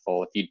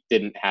impactful. If you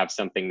didn't have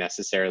something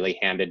necessarily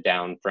handed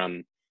down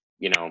from,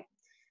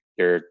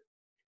 your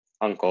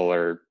uncle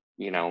or,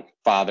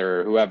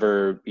 father, or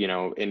whoever,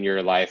 in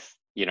your life,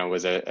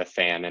 was a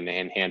fan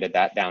and handed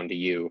that down to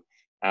you.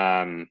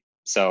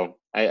 So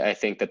I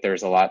think that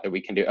there's a lot that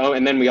we can do. Oh,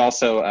 and then we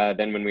also,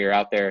 then when we were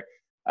out there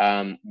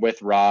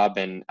with Rob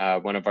and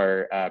one of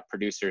our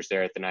producers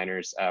there at the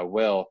Niners,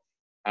 Will,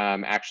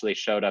 actually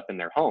showed up in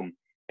their home.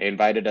 They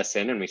invited us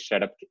in, and we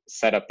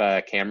set up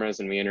cameras,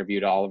 and we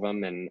interviewed all of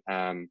them, and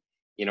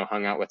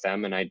hung out with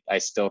them. And I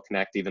still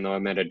connect, even though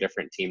I'm at a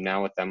different team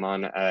now, with them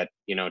on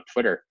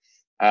Twitter,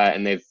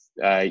 and they've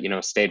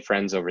stayed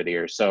friends over the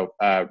years. So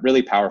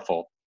really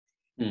powerful.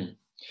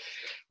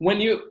 When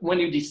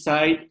you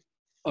decide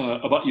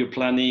about your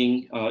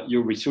planning,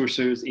 your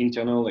resources,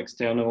 internal,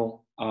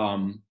 external,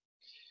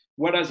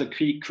 what are the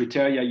key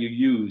criteria you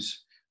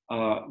use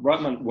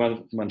Rodman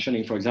was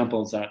mentioning, for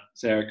example, that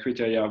their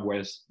criteria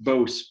was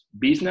both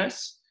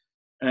business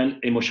and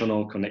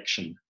emotional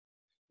connection.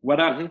 What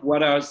are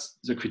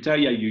the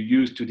criteria you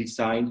use to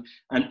decide,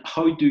 and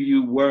how do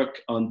you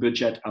work on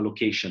budget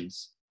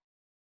allocations?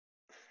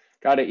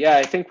 Got it. Yeah,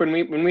 I think when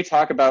we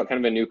talk about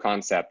kind of a new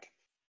concept,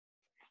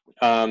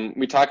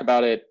 we talk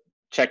about it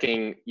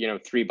checking,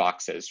 3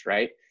 boxes,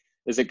 right?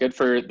 Is it good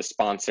for the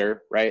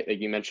sponsor, right? Like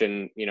you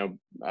mentioned,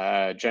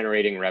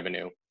 generating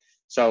revenue.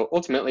 So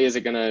ultimately, is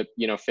it going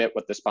to, fit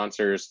what the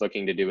sponsor is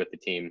looking to do with the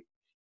team?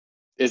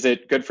 Is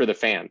it good for the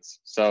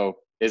fans? So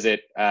is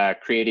it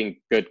creating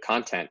good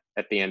content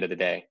at the end of the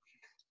day?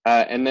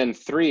 And then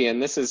 3,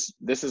 and this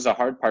is a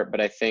hard part,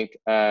 but I think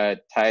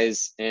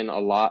ties in a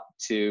lot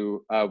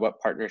to what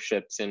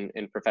partnerships in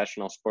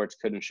professional sports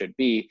could and should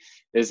be,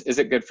 is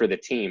it good for the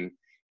team?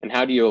 And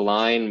how do you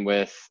align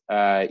with,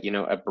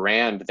 a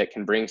brand that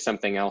can bring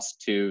something else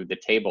to the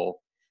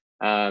table?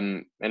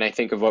 And I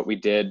think of what we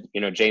did,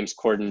 James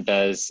Corden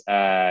does,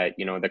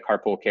 the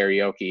carpool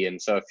karaoke. And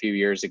so a few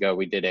years ago,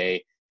 we did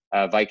a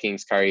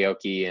Vikings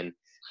karaoke, and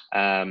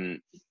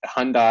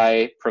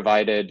Hyundai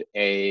provided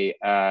a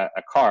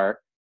car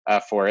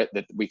for it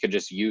that we could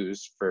just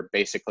use for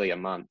basically a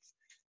month.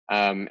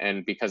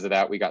 And because of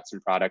that, we got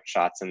some product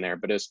shots in there,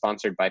 but it was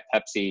sponsored by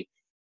Pepsi,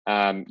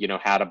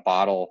 had a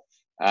bottle,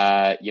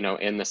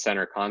 in the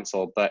center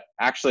console, but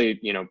actually,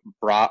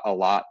 brought a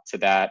lot to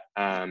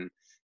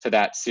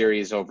that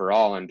series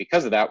overall. And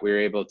because of that, we were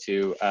able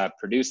to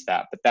produce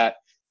that. But that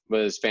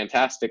was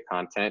fantastic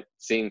content,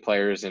 seeing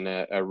players in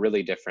a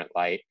really different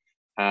light.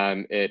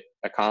 It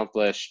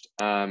accomplished,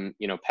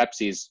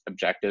 Pepsi's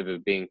objective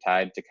of being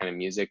tied to kind of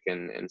music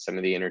and some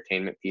of the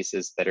entertainment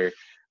pieces that are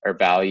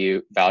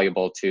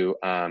valuable to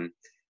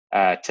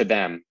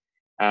them.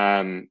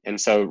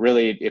 And so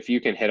really, if you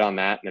can hit on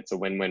that and it's a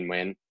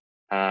win-win-win,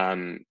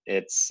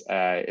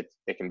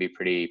 it can be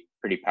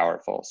pretty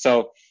powerful.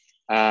 So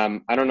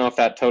I don't know if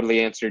that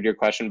totally answered your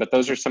question, but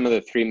those are some of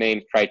the 3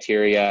 main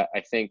criteria.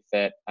 I think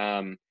that,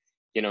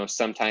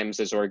 sometimes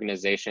as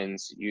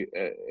organizations,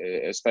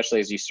 especially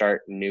as you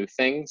start new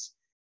things,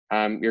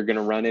 you're going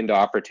to run into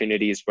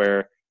opportunities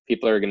where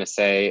people are going to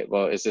say,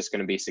 well, is this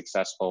going to be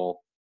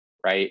successful?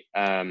 Right.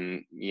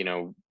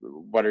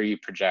 What are you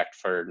project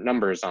for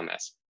numbers on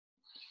this?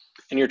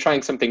 And you're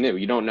trying something new,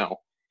 you don't know.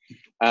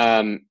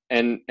 And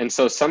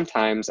so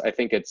sometimes I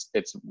think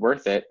it's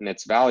worth it and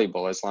it's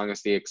valuable, as long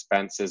as the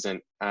expense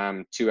isn't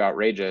too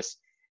outrageous,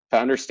 to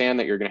understand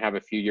that you're going to have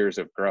a few years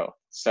of growth.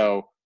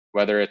 So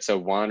whether it's a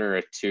 1 or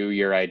a 2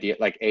 year idea,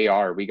 like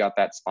AR, we got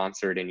that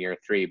sponsored in year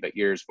 3, but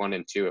years 1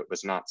 and 2, it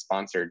was not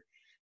sponsored.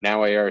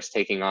 Now AR is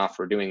taking off.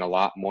 We're doing a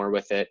lot more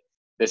with it.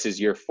 This is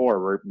year 4,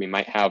 where we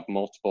might have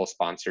multiple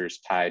sponsors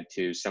tied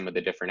to some of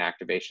the different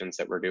activations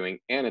that we're doing,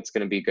 and it's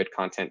going to be good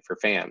content for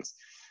fans.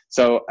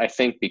 So I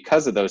think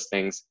because of those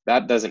things,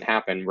 that doesn't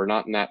happen. We're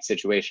not in that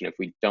situation if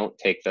we don't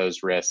take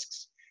those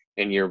risks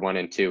in year 1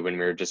 and 2, when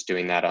we were just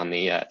doing that on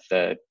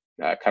the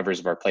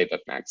covers of our playbook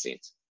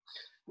magazines.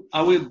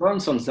 I will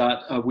bounce on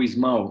that with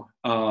Mo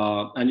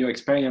and your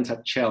experience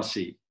at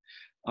Chelsea.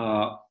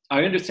 I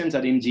understand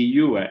that in the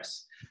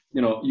US,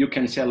 you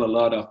can sell a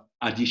lot of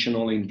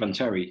additional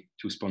inventory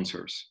to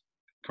sponsors,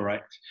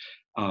 correct,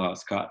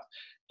 Scott?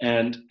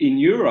 And in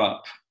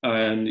Europe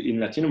and in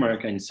Latin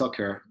America, in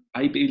soccer,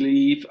 I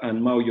believe,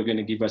 and Mo, you're going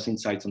to give us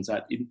insights on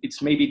that,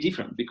 it's maybe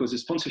different, because a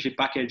sponsorship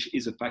package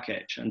is a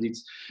package, and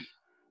it's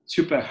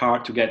super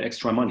hard to get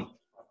extra money.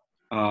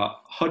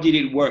 How did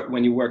it work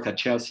when you worked at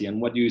Chelsea,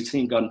 and what do you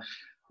think on,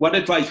 what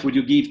advice would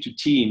you give to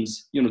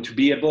teams, to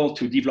be able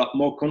to develop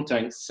more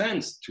content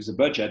thanks to the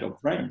budget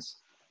of brands?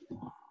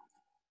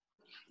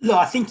 Look,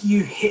 I think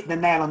you hit the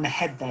nail on the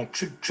head there.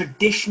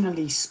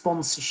 Traditionally,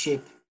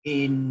 sponsorship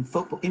in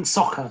football, in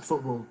soccer,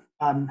 football,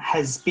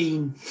 has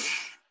been,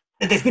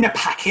 there's been a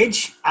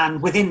package, and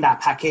within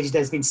that package,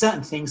 there's been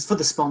certain things for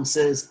the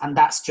sponsors, and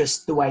that's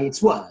just the way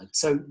it's worked.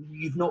 So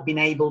you've not been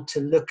able to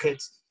look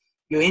at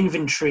your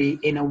inventory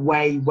in a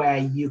way where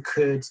you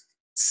could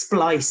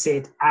splice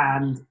it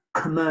and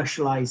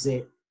commercialize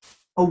it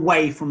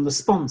away from the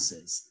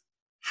sponsors.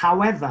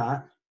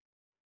 However,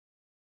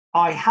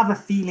 I have a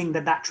feeling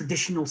that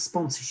traditional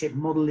sponsorship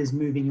model is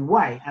moving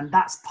away. And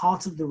that's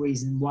part of the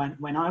reason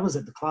when I was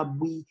at the club,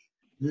 we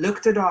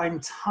looked at our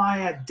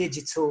entire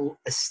digital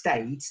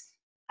estate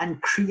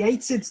and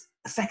created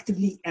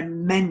effectively a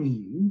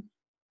menu,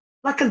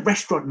 like a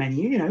restaurant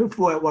menu,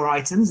 for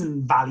items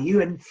and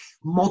value, and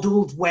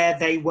modeled where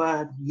they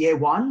were year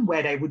 1,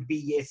 where they would be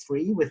year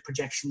 3, with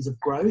projections of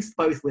growth,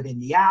 both within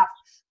the app,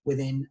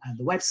 within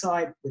the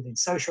website, within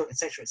social,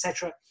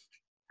 etc.,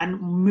 and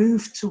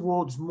moved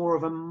towards more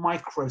of a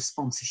micro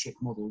sponsorship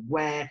model,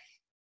 where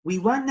we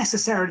weren't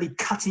necessarily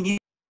cutting in.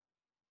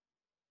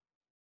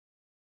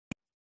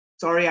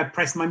 Sorry, I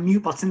pressed my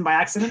mute button by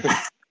accident.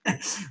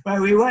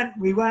 Where we weren't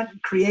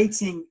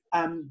creating,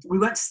 we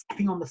weren't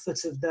stepping on the foot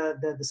of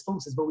the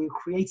sponsors, but we were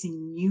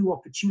creating new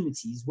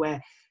opportunities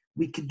where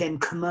we could then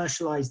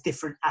commercialize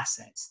different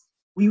assets.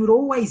 We would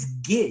always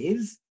give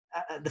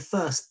the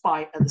first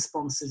bite of the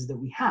sponsors that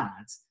we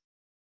had,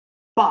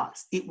 but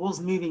it was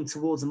moving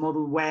towards a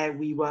model where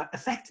we were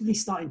effectively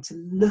starting to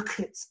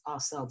look at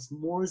ourselves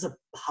more as a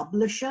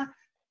publisher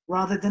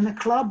rather than a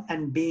club,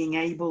 and being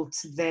able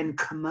to then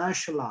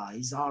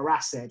commercialize our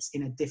assets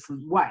in a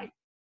different way.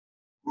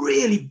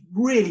 Really,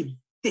 really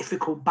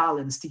difficult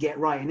balance to get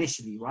right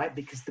initially, right?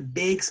 Because the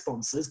big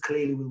sponsors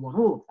clearly will want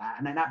all of that.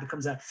 And then that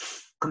becomes a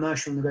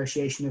commercial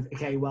negotiation of,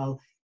 okay, well,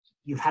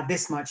 you've had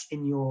this much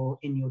in your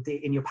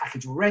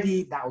package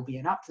already, that will be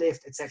an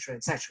uplift, et cetera,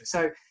 et cetera.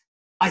 So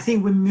I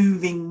think we're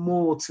moving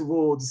more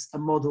towards a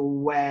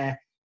model where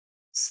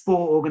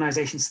sport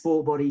organizations,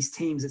 sport bodies,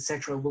 teams,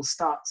 etc., will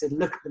start to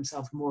look at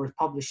themselves more as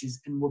publishers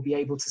and will be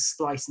able to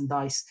slice and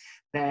dice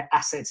their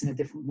assets in a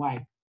different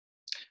way.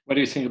 What do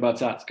you think about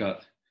that,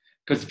 Scott?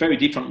 Because it's very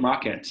different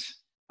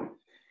markets.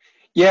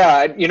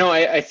 Yeah,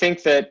 I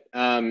think that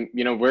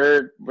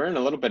we're in a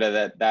little bit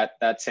of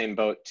that same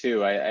boat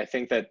too. I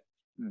think that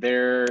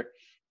there,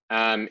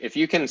 if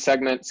you can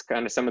segment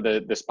kind of some of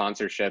the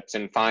sponsorships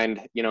and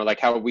find, like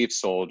how we've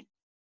sold,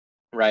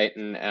 right,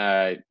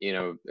 and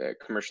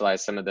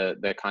commercialize some of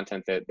the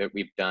content that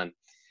we've done,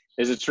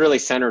 is it's really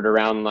centered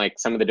around like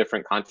some of the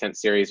different content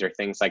series or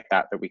things like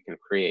that we can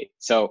create.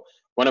 So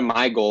one of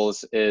my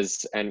goals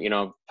is, and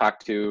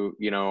talk to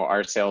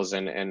our sales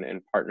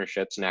and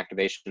partnerships and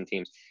activation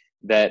teams,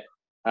 that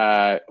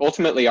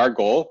ultimately our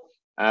goal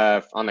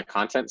on the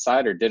content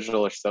side or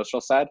digital or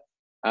social side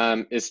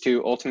is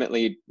to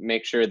ultimately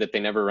make sure that they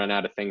never run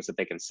out of things that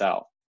they can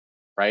sell,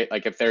 right?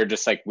 Like if they're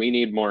just like, we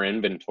need more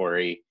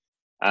inventory,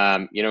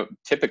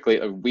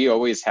 typically we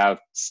always have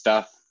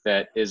stuff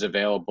that is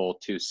available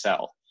to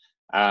sell.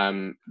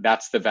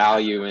 That's the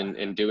value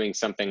in doing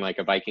something like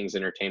a Vikings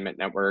entertainment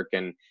network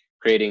and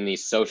creating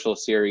these social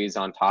series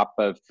on top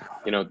of,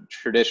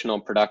 traditional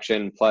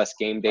production plus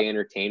game day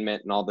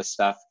entertainment and all this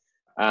stuff,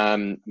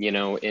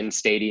 in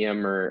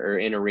stadium or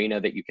in arena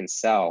that you can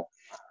sell.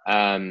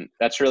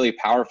 That's really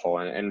powerful.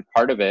 And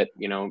part of it,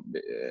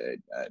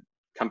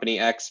 company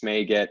X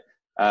may get,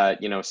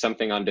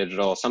 something on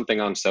digital, something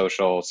on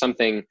social,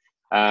 something,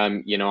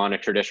 on a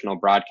traditional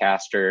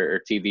broadcast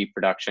or TV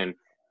production,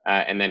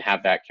 and then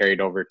have that carried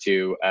over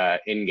to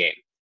in-game.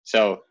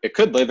 So it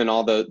could live in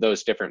all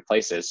those different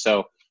places.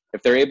 So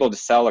if they're able to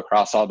sell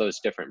across all those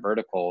different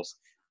verticals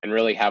and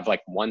really have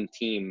like one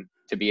team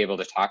to be able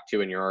to talk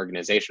to in your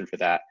organization for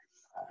that,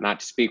 not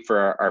to speak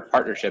for our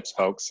partnerships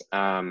folks,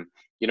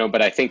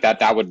 but I think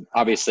that would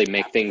obviously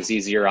make things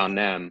easier on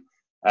them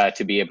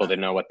to be able to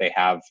know what they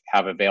have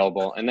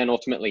available, and then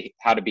ultimately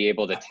how to be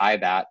able to tie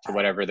that to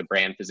whatever the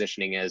brand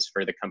positioning is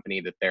for the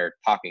company that they're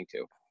talking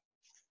to.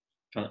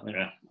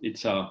 Yeah,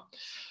 it's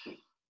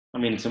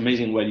it's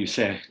amazing what you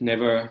say.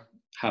 Never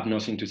have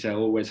nothing to say,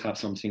 always have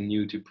something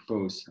new to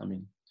propose.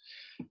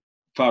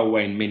 Far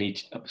away in many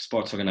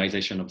sports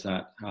organizations of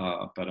that,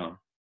 but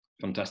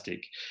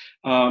fantastic.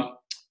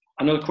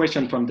 Another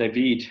question from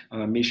David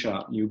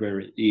Misha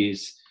Newberry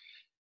is,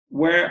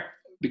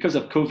 because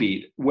of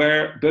COVID,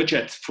 were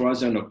budgets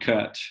frozen or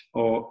cut,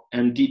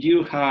 and did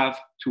you have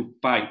to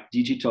fight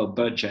digital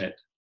budget,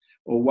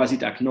 or was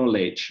it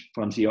acknowledged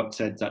from the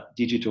outset that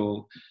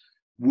digital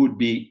would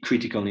be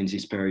critical in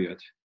this period?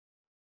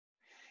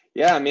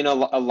 Yeah,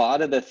 a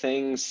lot of the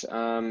things,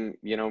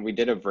 we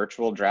did a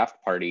virtual draft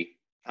party,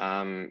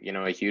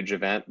 a huge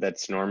event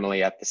that's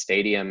normally at the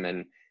stadium,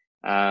 and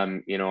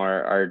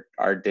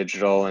our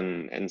digital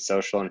and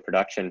social and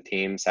production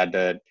teams had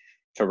to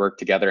work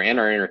together, and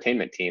our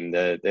entertainment team,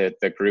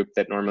 the group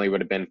that normally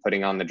would have been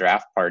putting on the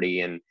draft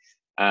party and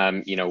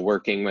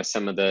working with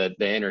some of the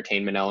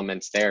entertainment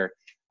elements there,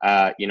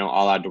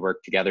 all had to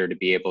work together to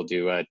be able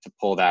to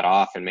pull that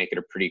off and make it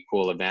a pretty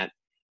cool event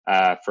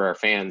for our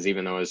fans,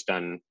 even though it was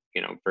done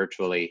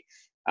virtually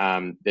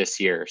this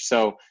year.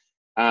 So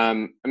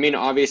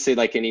obviously,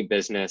 like any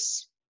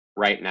business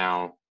right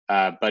now,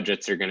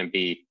 budgets are going to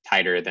be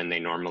tighter than they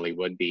normally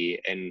would be,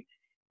 and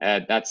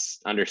that's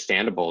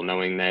understandable,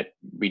 knowing that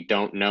we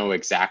don't know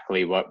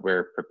exactly what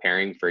we're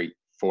preparing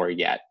for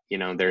yet.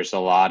 There's a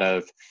lot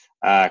of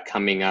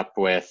coming up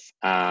with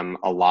a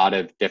lot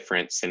of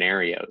different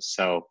scenarios.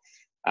 So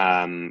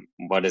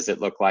what does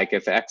it look like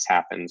if X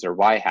happens or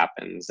Y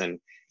happens? And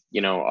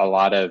a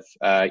lot of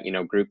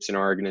groups in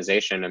our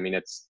organization,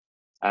 it's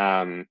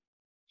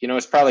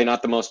it's probably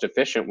not the most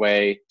efficient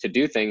way to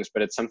do things,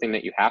 but it's something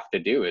that you have to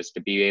do, is to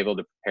be able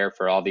to prepare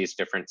for all these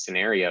different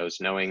scenarios,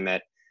 knowing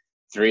that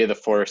 3 of the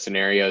 4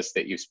 scenarios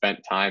that you spent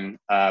time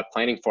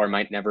planning for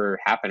might never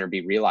happen or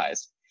be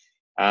realized.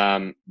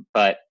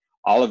 But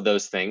all of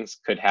those things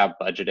could have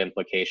budget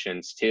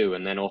implications too.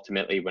 And then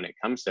ultimately, when it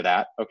comes to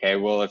that, okay,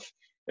 well, if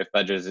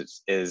budget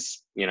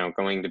is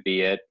going to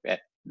be at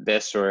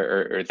this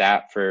or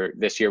that for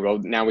this year, well,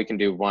 now we can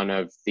do one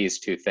of these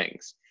 2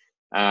 things.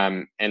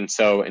 And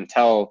so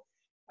until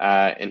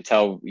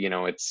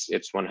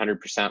it's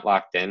 100%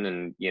 locked in,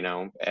 and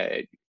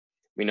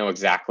we know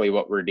exactly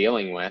what we're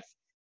dealing with,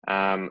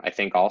 I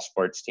think all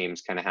sports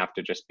teams kind of have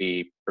to just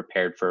be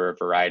prepared for a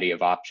variety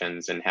of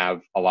options and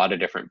have a lot of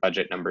different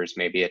budget numbers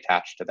maybe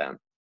attached to them.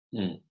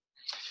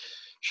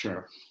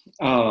 Sure.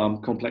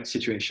 Complex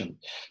situation.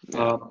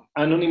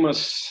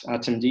 Anonymous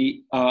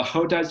attendee,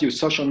 how does your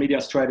social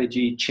media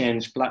strategy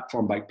change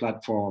platform by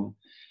platform?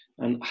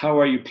 And how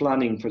are you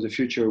planning for the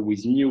future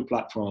with new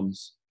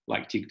platforms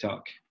like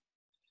TikTok?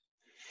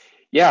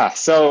 Yeah,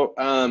 so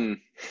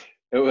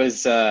it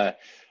was, I'll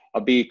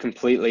be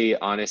completely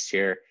honest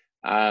here.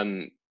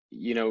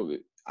 You know,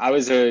 I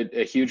was a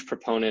huge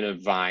proponent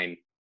of Vine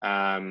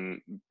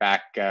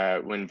back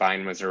when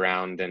Vine was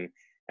around, and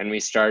we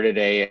started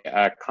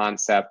a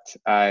concept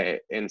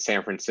in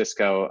San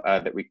Francisco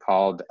that we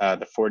called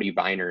the 40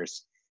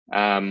 Viners,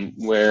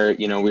 where,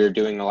 you know, we were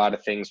doing a lot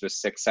of things with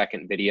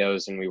 6-second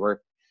videos, and we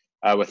worked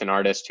with an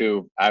artist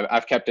who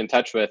I've kept in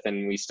touch with,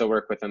 and we still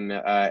work with him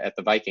at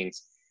the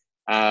Vikings.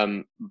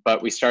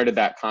 But we started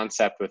that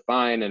concept with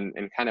Vine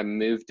and kind of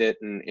moved it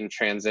and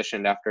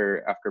transitioned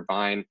after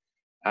Vine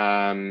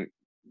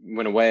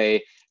went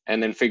away,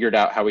 and then figured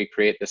out how we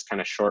create this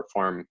kind of short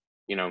form,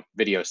 you know,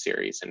 video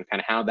series, and kind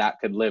of how that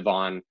could live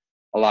on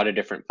a lot of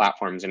different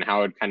platforms, and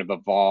how it kind of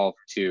evolve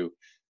to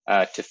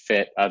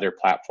fit other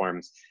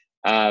platforms.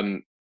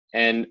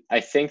 And I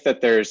think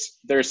that there's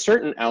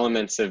certain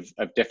elements of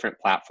different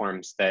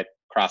platforms that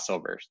cross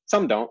over.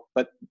 Some don't,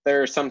 but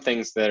there are some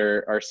things that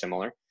are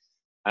similar.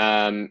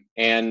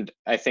 And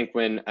I think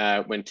when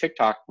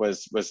TikTok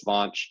was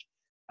launched,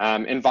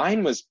 and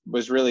Vine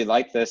was really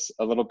like this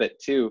a little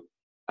bit too,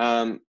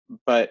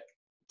 but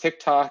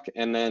TikTok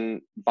and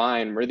then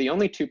Vine were the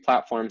only two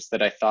platforms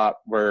that I thought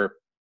were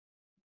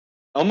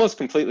almost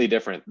completely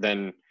different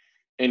than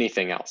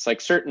anything else. Like,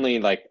 certainly,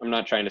 like, I'm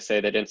not trying to say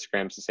that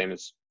Instagram's the same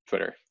as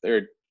Twitter.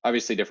 They're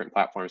obviously different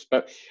platforms,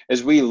 but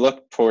as we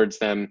look towards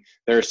them,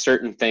 there are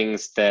certain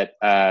things that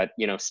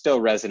you know, still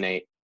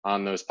resonate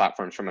on those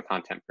platforms from a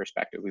content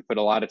perspective. We put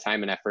a lot of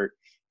time and effort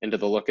into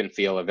the look and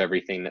feel of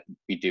everything that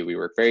we do. We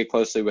work very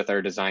closely with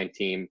our design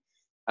team.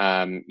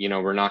 You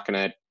know, we're not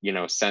going to, you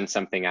know, send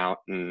something out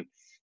and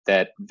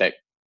that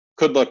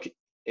could look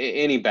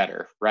any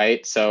better,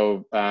 right?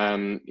 So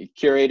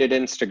curated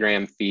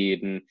Instagram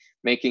feed and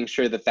making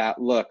sure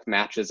that look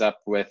matches up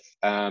with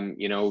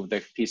you know,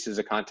 the pieces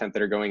of content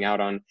that are going out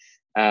on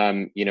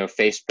you know,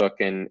 Facebook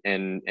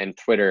and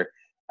Twitter.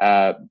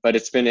 But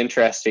it's been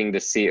interesting to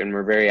see, and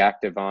we're very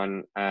active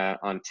on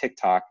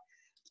TikTok,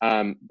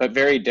 but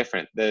very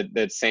different.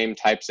 The same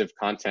types of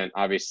content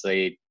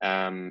obviously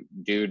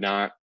do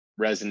not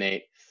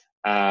resonate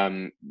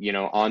you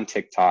know, on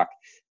TikTok.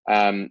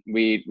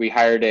 We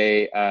hired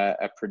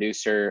a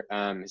producer,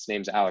 his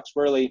name's Alex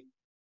Worley,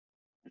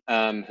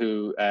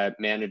 who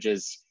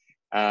manages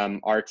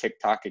our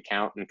TikTok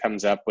account and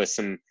comes up with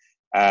some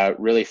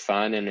really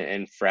fun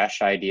and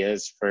fresh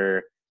ideas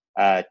for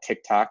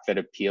TikTok that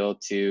appeal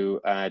to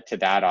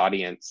that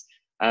audience.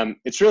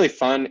 It's really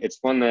fun. It's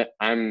one that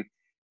I'm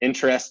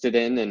interested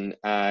in,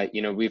 and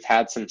you know, we've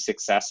had some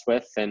success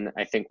with, and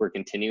I think we're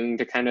continuing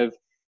to kind of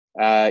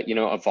you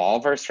know,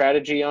 evolve our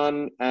strategy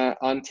on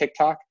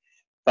TikTok.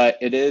 But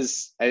it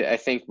is, I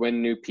think, when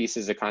new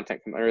pieces of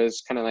content come, or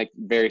is kind of like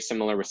very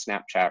similar with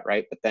Snapchat,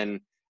 right? But then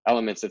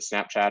elements of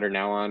Snapchat are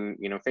now on,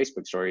 you know,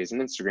 Facebook stories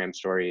and Instagram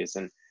stories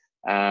and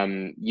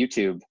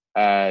YouTube,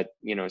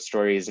 you know,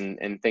 stories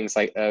and things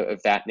like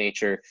of that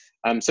nature.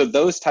 So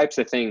those types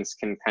of things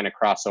can kind of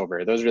cross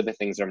over. Those are the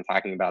things that I'm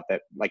talking about,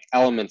 that like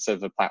elements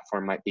of a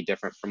platform might be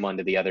different from one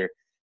to the other.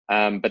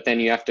 But then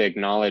you have to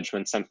acknowledge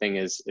when something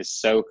is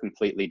so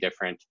completely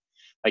different.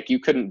 Like, you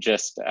couldn't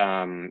just,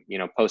 you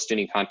know, post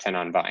any content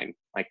on Vine.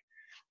 Like,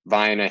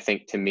 Vine, I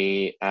think, to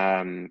me,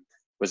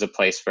 was a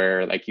place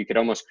where, like, you could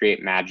almost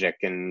create magic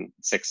in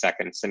 6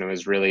 seconds. And it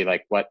was really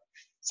like what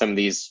some of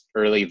these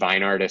early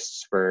Vine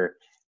artists were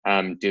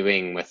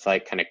doing with,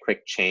 like, kind of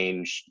quick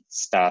change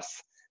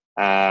stuff.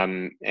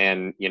 And,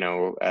 you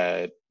know,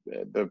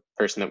 the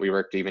person that we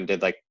worked even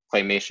did, like,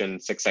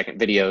 claymation 6-second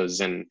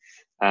videos and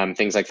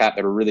things like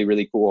that were really,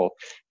 really cool.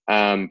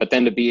 But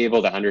then to be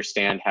able to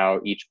understand how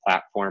each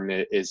platform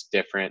is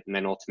different, and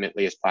then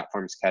ultimately as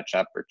platforms catch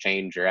up or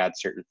change or add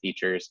certain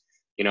features,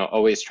 you know,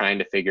 always trying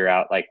to figure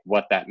out like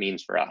what that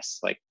means for us.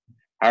 Like,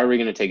 how are we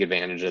going to take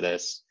advantage of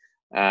this?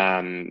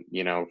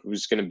 You know,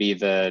 who's going to be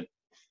the,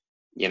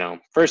 you know,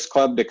 first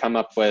club to come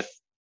up with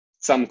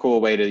some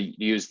cool way to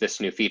use this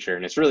new feature?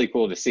 And it's really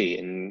cool to see.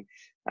 And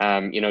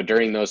you know,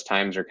 during those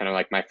times are kind of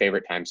like my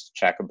favorite times to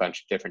check a bunch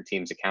of different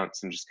teams'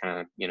 accounts and just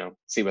kind of, you know,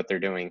 see what they're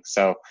doing.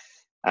 So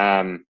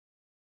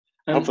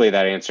hopefully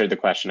that answered the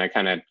question. I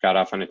kind of got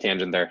off on a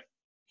tangent there.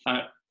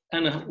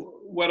 And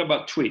what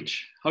about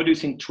Twitch? How do you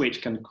think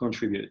Twitch can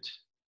contribute?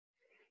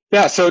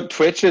 Yeah, so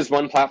Twitch is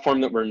one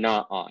platform that we're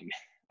not on.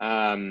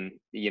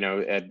 You know,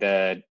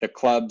 the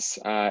clubs,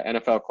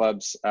 NFL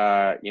clubs,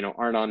 you know,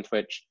 aren't on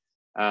Twitch.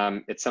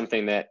 It's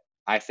something that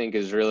I think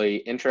is really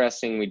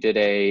interesting. We did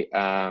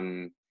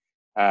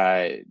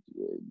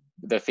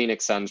the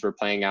Phoenix Suns were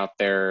playing out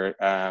their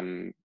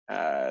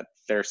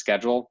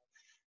schedule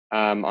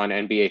on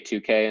NBA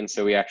 2K, and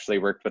so we actually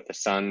worked with the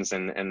Suns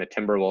and the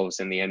Timberwolves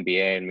in the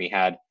NBA, and we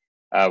had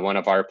one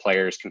of our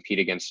players compete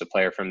against a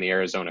player from the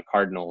Arizona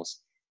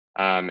Cardinals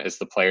as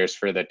the players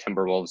for the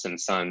Timberwolves and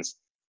Suns.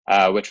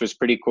 which was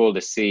pretty cool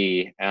to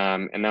see.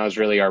 And that was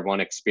really our one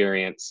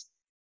experience,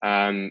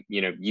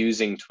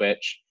 using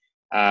Twitch,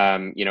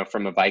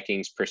 from a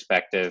Vikings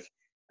perspective.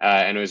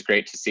 And it was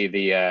great to see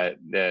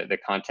the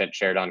content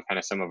shared on kind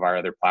of some of our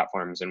other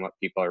platforms and what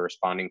people are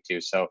responding to.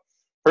 So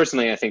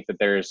personally, I think that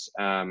there's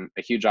a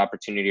huge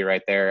opportunity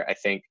right there. I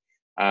think,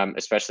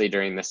 especially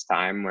during this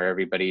time where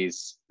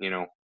everybody's,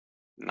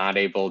 not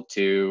able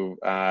to,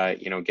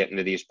 get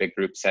into these big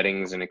group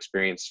settings and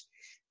experience,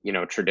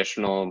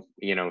 traditional,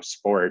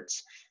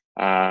 sports,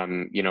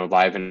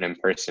 live and in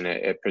person,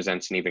 it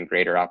presents an even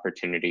greater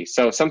opportunity.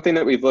 So something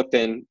that we've looked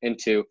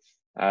into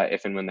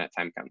if and when that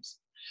time comes.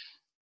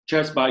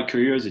 Just by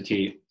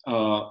curiosity,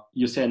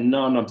 you said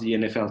none of the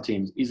NFL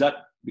teams. Is that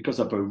because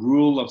of a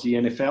rule of the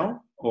NFL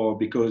or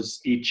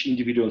because each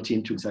individual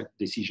team took that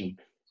decision?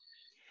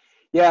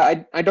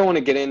 Yeah, I don't want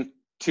to get in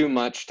too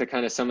much to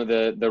kind of some of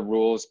the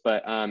rules,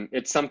 but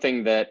it's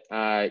something that,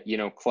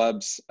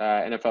 clubs,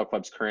 NFL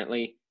clubs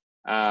currently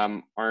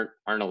aren't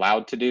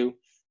allowed to do.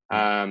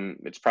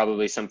 It's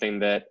probably something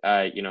that,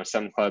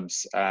 some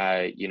clubs,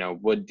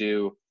 would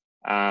do.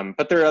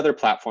 But there are other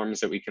platforms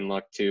that we can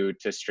look to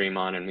stream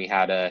on. And we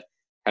had a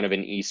kind of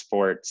an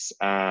esports,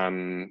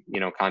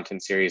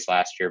 content series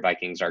last year,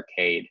 Vikings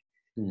Arcade,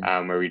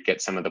 where we'd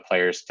get some of the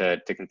players to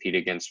compete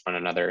against one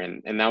another.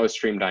 And that was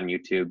streamed on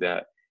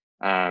YouTube,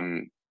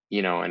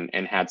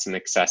 and had some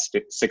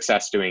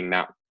success doing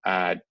that,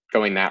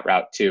 going that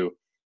route too.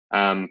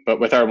 But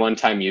with our one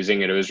time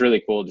using it, it was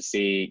really cool to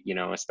see,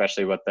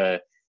 especially what the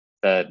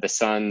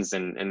Suns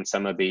and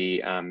some of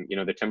the,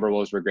 the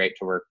Timberwolves were great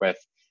to work with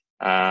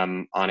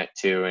on it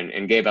too,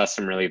 and gave us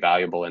some really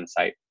valuable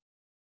insight.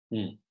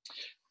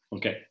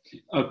 Okay.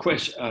 A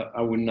question,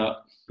 I will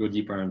not go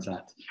deeper on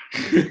that.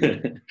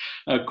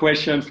 A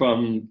question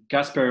from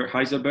Casper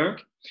Heiselberg.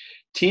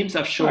 Teams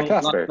have shown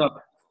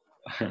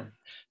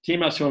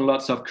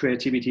lots of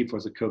creativity for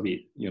the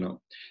COVID,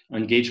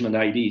 engagement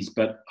ideas,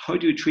 but how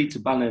do you treat the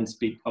balance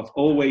of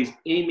always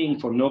aiming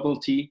for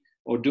novelty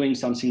or doing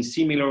something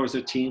similar as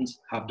the teams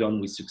have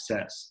done with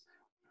success?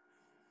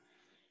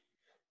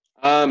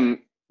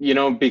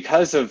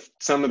 Because of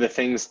some of the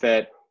things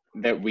that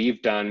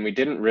we've done, we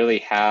didn't really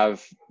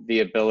have the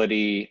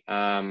ability,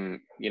 to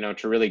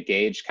really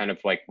gauge kind of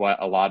like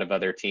what a lot of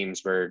other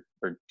teams were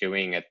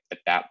doing at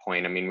that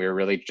point. I mean, we were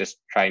really just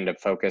trying to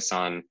focus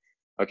on,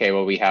 okay,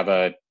 well, we have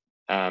a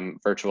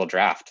virtual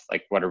draft.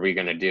 Like, what are we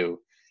going to do?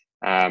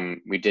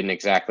 We didn't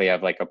exactly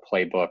have like a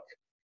playbook,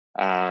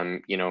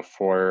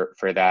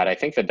 for that. I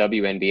think the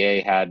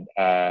WNBA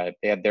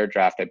they had their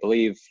draft, I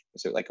believe,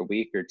 was it like a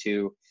week or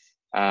two,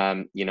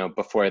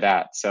 before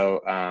that.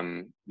 So,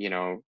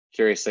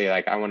 curiously,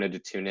 like I wanted to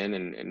tune in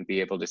and be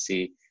able to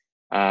see,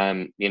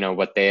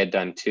 what they had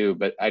done too,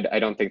 but I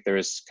don't think there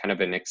was kind of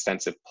an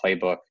extensive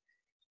playbook.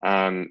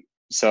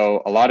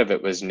 So a lot of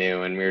it was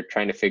new, and we were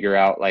trying to figure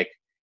out like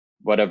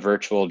what a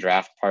virtual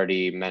draft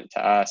party meant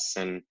to us,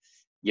 and,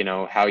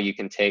 how you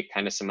can take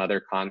kind of some other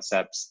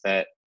concepts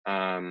that,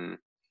 are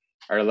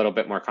a little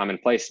bit more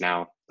commonplace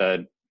now.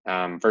 The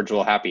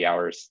virtual happy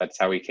hours, that's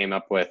how we came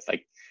up with,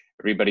 like,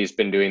 everybody's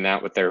been doing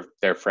that with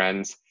their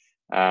friends.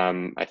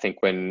 I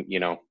think when,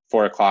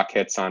 4:00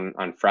 hits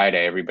on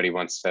Friday, everybody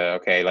wants to,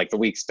 okay, like the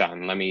week's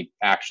done. Let me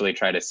actually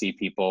try to see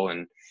people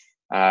and,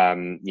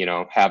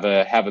 have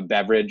a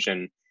beverage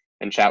and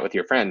chat with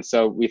your friends.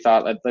 So we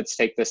thought, let's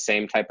take the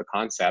same type of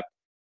concept.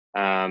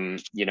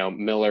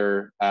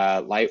 Miller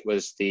Lite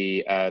was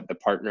the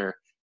partner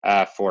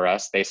for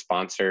us. They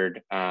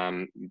sponsored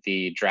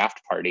the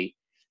draft party.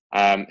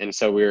 And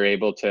so we were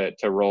able to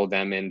roll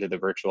them into the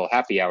virtual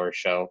happy hour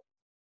show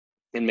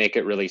and make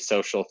it really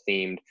social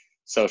themed,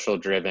 social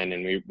driven.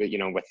 And we,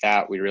 with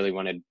that, we really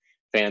wanted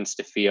fans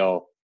to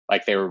feel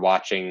like they were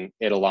watching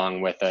it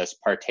along with us,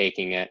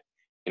 partaking it.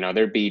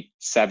 There'd be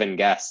 7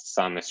 guests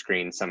on the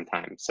screen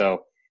sometimes.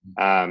 So,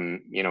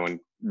 and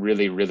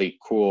really, really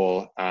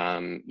cool,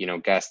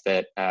 guests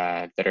that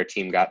our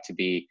team got to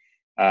be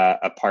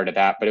a part of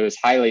that, but it was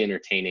highly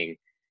entertaining.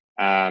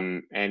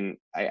 And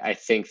I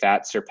think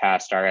that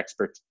surpassed our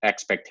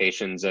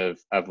expectations of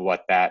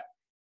what that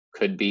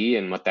could be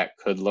and what that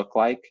could look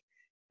like.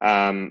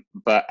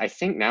 But I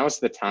think now's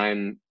the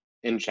time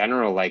in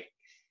general, like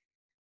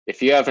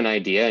if you have an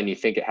idea and you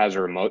think it has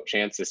a remote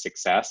chance of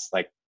success,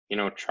 like,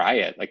 try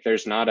it. Like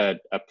there's not a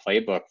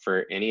playbook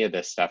for any of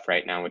this stuff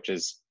right now, which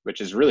is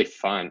really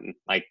fun.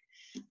 Like,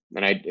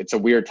 and it's a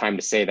weird time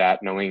to say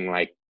that, knowing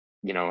like,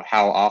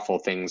 how awful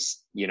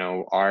things,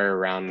 are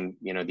around,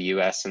 the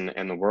US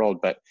and the world.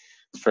 But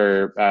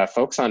for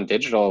folks on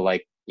digital,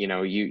 like,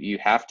 you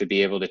have to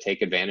be able to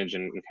take advantage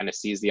and kind of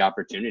seize the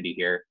opportunity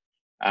here.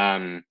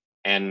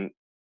 And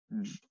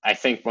I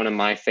think one of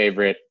my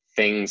favorite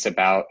things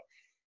about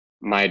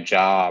my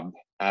job,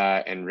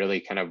 and really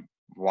kind of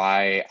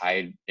why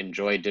I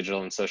enjoy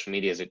digital and social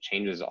media, is it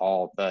changes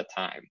all the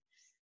time,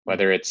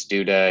 whether it's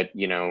due to,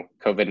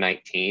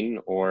 COVID-19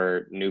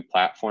 or new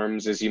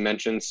platforms, as you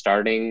mentioned,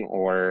 starting,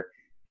 or,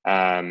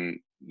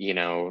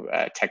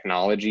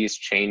 technologies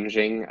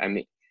changing. I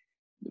mean,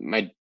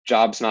 my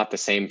job's not the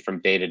same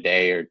from day to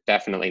day, or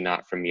definitely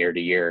not from year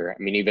to year.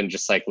 I mean, even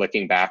just like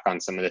looking back on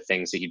some of the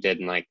things that you did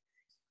in like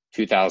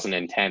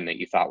 2010 that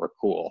you thought were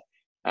cool,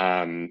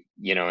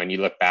 you know, and you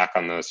look back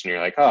on those and you're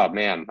like, oh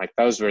man, like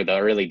those were the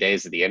early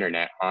days of the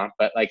internet, huh?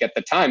 But like at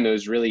the time, it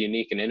was really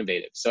unique and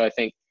innovative. So I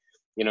think,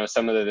 you know,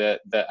 some of the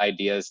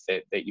ideas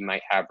that you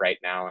might have right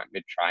now at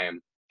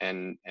mid-Triumph,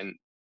 and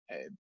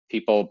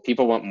people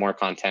want more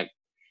content,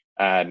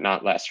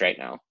 not less right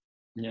now.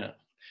 Yeah.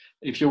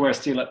 If you were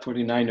still at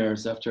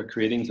 49ers after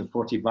creating the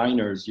 40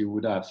 Viners, you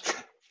would have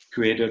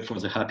created for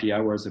the happy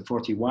hours the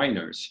 40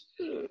 Winers.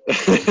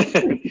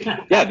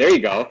 Yeah, there you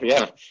go.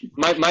 Yeah,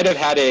 might have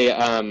had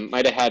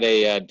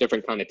a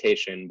different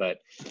connotation, but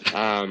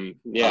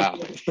yeah.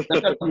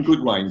 I've got some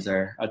good wines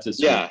there at the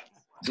street. Yeah.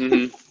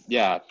 Mm-hmm.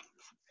 Yeah.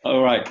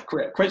 All right.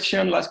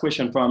 Last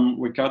question from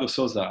Ricardo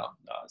Souza.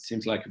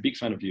 Seems like a big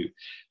fan of you.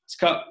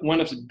 Scott, one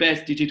of the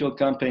best digital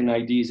campaign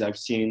ideas I've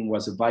seen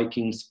was the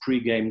Vikings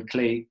pre-game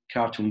clay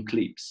cartoon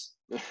clips.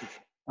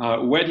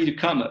 Where did you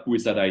come up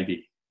with that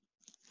idea?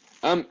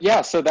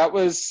 Yeah, so that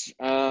was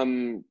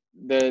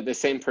the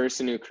same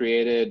person who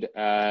created,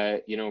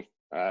 that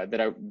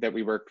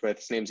we worked with.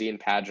 His name's Ian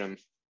Padgham.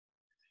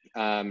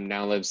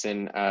 Now lives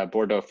in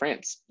Bordeaux,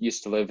 France.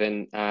 Used to live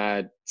in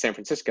San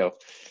Francisco.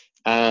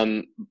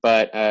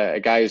 But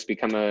a guy who's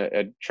become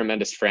a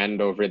tremendous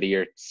friend over the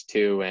years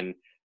too. And,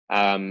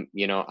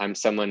 you know, I'm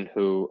someone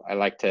who I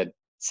like to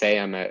say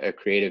I'm a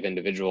creative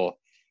individual.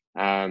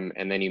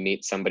 And then you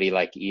meet somebody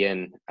like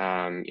Ian,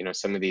 you know,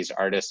 some of these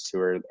artists who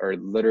are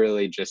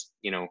literally just,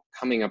 you know,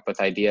 coming up with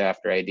idea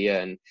after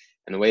idea, and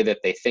the way that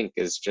they think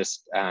is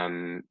just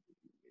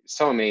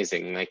so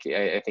amazing. Like,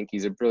 I think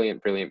he's a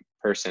brilliant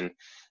person.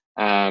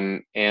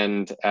 And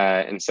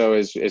so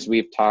as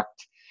we've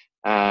talked,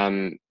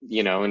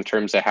 you know, in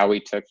terms of how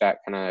we took that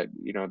kind of,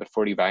 you know, the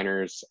 40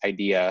 Viners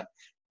idea,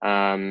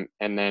 and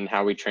then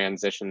how we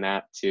transitioned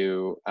that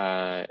to,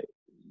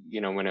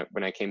 you know,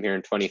 when I came here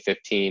in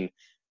 2015,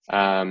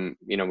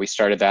 you know, we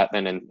started that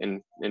then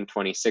in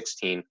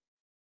 2016,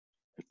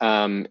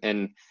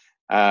 and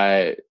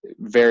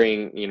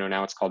varying, you know,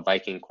 now it's called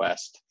Viking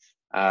Quest.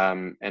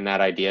 And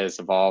that idea has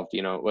evolved.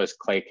 You know, it was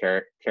clay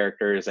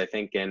characters, I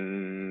think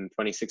in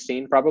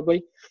 2016,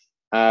 probably.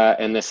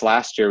 And this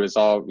last year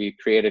we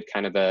created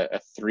kind of a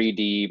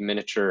 3D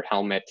miniature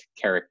helmet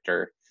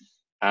character.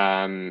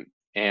 And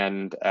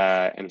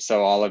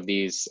so all of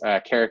these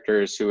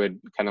characters who would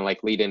kind of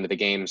like lead into the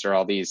games are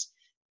all these,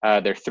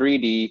 they're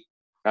 3D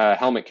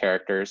helmet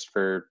characters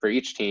for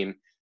each team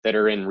that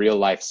are in real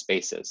life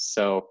spaces.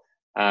 So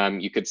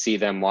you could see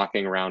them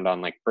walking around on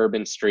like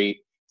Bourbon Street.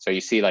 So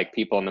you see like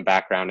people in the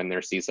background and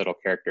there's these little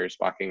characters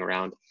walking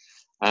around.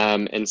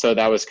 And so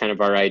that was kind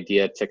of our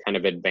idea to kind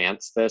of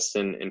advance this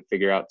and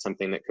figure out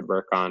something that could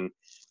work on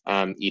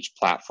each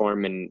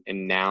platform.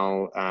 And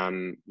now,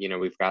 you know,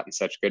 we've gotten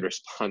such good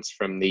response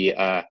from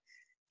the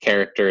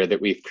character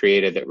that we've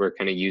created that we're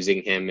kind of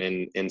using him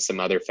in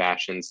some other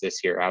fashions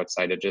this year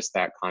outside of just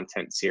that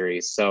content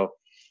series. So,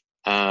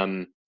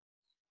 you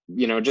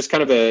know, just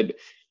kind of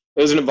it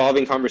was an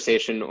evolving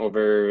conversation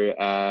over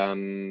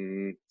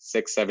 6-7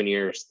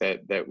 years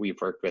that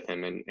we've worked with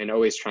him, and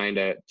always trying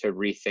to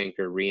rethink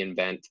or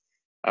reinvent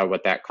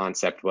what that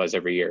concept was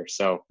every year.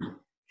 So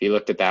if you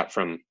looked at that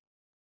from,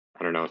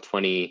 I don't know,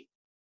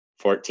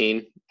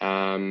 2014,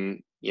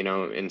 you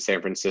know, in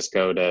San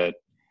Francisco to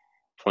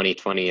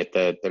 2020 at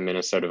the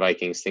Minnesota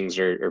Vikings, things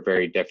are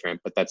very different,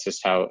 but that's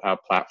just how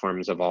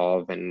platforms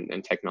evolve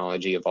and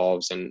technology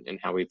evolves, and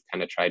how we've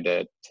kind of tried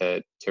to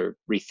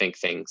rethink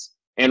things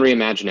and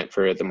reimagine it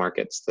for the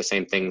markets. The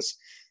same things,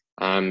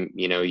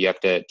 you know, you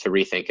have to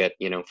rethink it,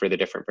 you know, for the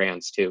different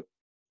brands too.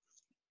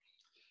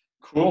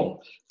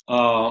 Cool.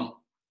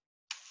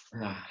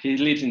 He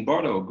lives in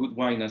Bordeaux. Good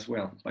wine as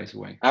well, by the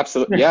way.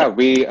 Absolutely. Yeah,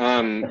 we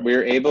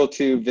were able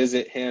to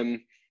visit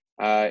him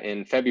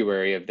in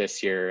February of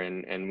this year,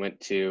 and went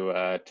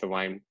to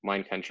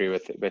wine country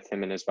with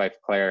him and his wife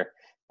Claire.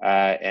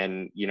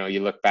 And you know,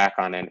 you look back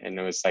on it, and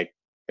it was like,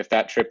 if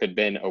that trip had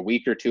been a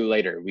week or two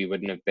later, we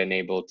wouldn't have been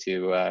able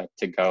to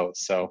go.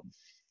 So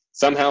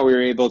somehow we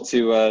were able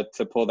to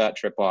pull that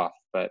trip off.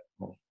 But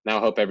now I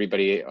hope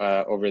everybody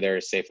over there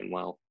is safe and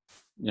well.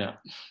 Yeah.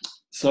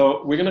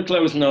 So we're going to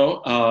close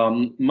now.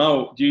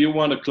 Mo, do you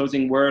want a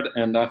closing word?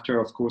 And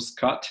after, of course,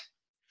 cut.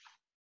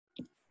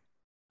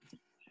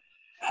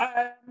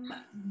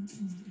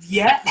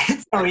 Yeah,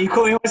 sorry, you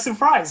caught me by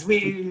surprise.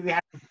 We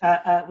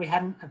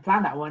hadn't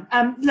planned that one.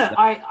 Look,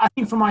 I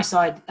think from my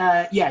side,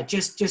 yeah,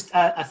 just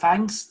a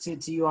thanks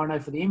to you, Arno,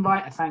 for the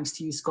invite. A thanks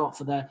to you, Scott,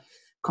 for the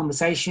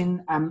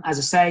conversation. As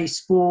I say,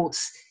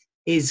 sports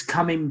is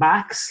coming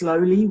back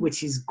slowly,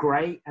 which is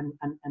great and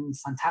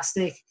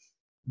fantastic.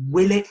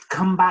 Will it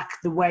come back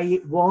the way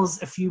it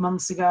was a few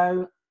months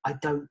ago? I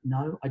don't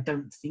know. I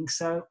don't think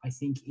so. I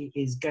think it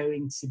is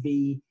going to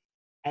be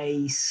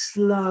a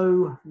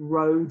slow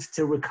road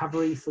to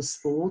recovery for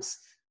sports.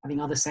 I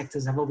think other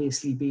sectors have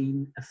obviously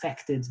been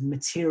affected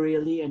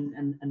materially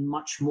and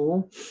much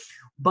more.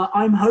 But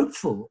I'm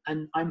hopeful,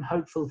 and I'm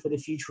hopeful for the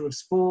future of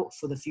sport,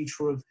 for the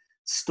future of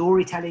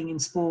storytelling in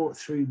sport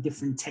through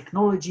different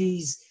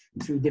technologies,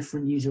 through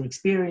different user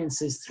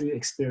experiences, through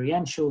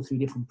experiential, through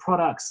different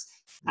products.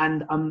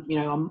 And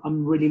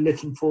I'm really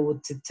looking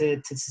forward to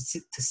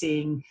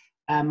seeing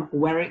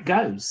where it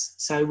goes.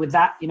 So with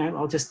that,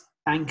 I'll just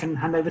thank and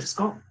hand over to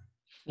Scott.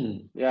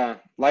 Yeah,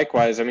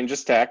 likewise. I mean,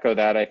 just to echo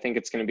that, I think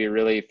it's going to be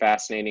really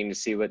fascinating to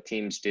see what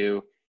teams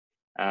do,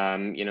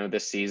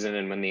 this season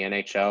and when the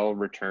NHL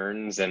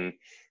returns, and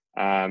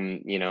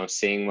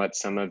seeing what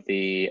some of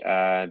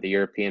the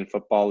European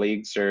football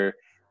leagues are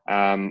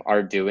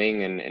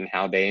doing, and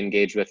how they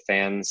engage with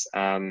fans.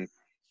 As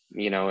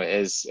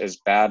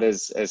bad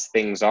as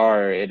things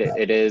are,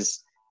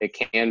 it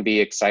can be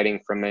exciting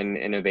from an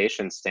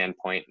innovation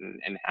standpoint,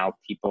 and how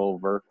people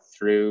work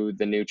through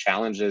the new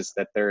challenges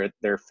that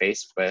they're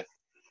faced with.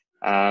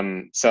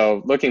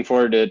 So looking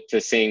forward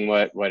to seeing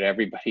what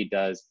everybody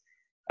does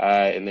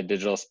in the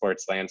digital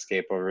sports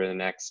landscape over the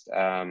next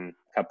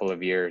couple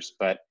of years.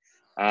 But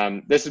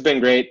this has been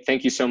great.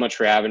 Thank you so much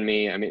for having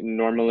me. I mean,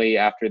 normally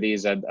after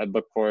these, I'd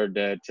look forward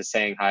to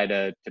saying hi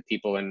to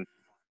people in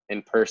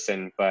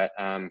person, but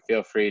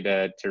feel free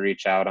to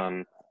reach out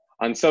on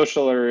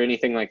social or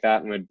anything like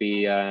that, and would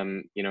be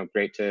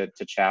great to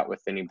chat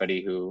with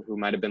anybody who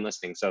might have been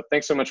listening. So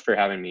thanks so much for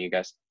having me, you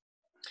guys.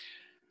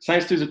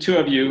 Thanks to the two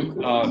of you.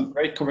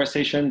 Great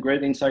conversation,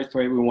 great insight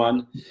for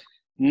everyone.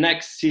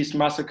 Next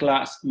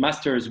SiSMasterClass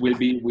Masters will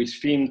be with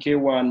Finn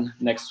K1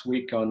 next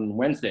week on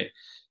Wednesday.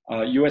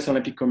 US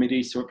Olympic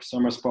Committee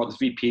Summer Sports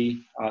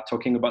VP,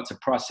 talking about the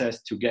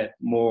process to get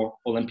more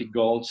Olympic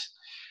golds.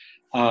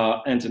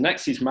 And the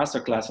next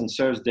SiSMasterClass on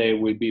Thursday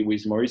will be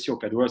with Mauricio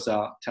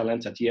Pedrosa,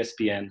 talent at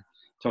ESPN,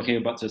 talking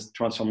about the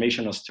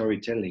transformation of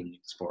storytelling in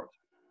sport,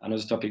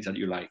 another topic that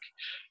you like.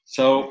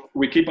 So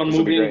we keep on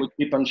moving, we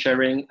keep on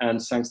sharing,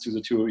 and thanks to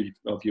the two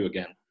of you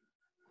again.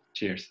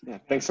 Cheers. Yeah,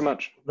 thanks so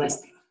much. Bye.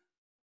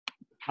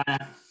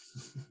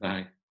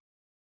 Bye.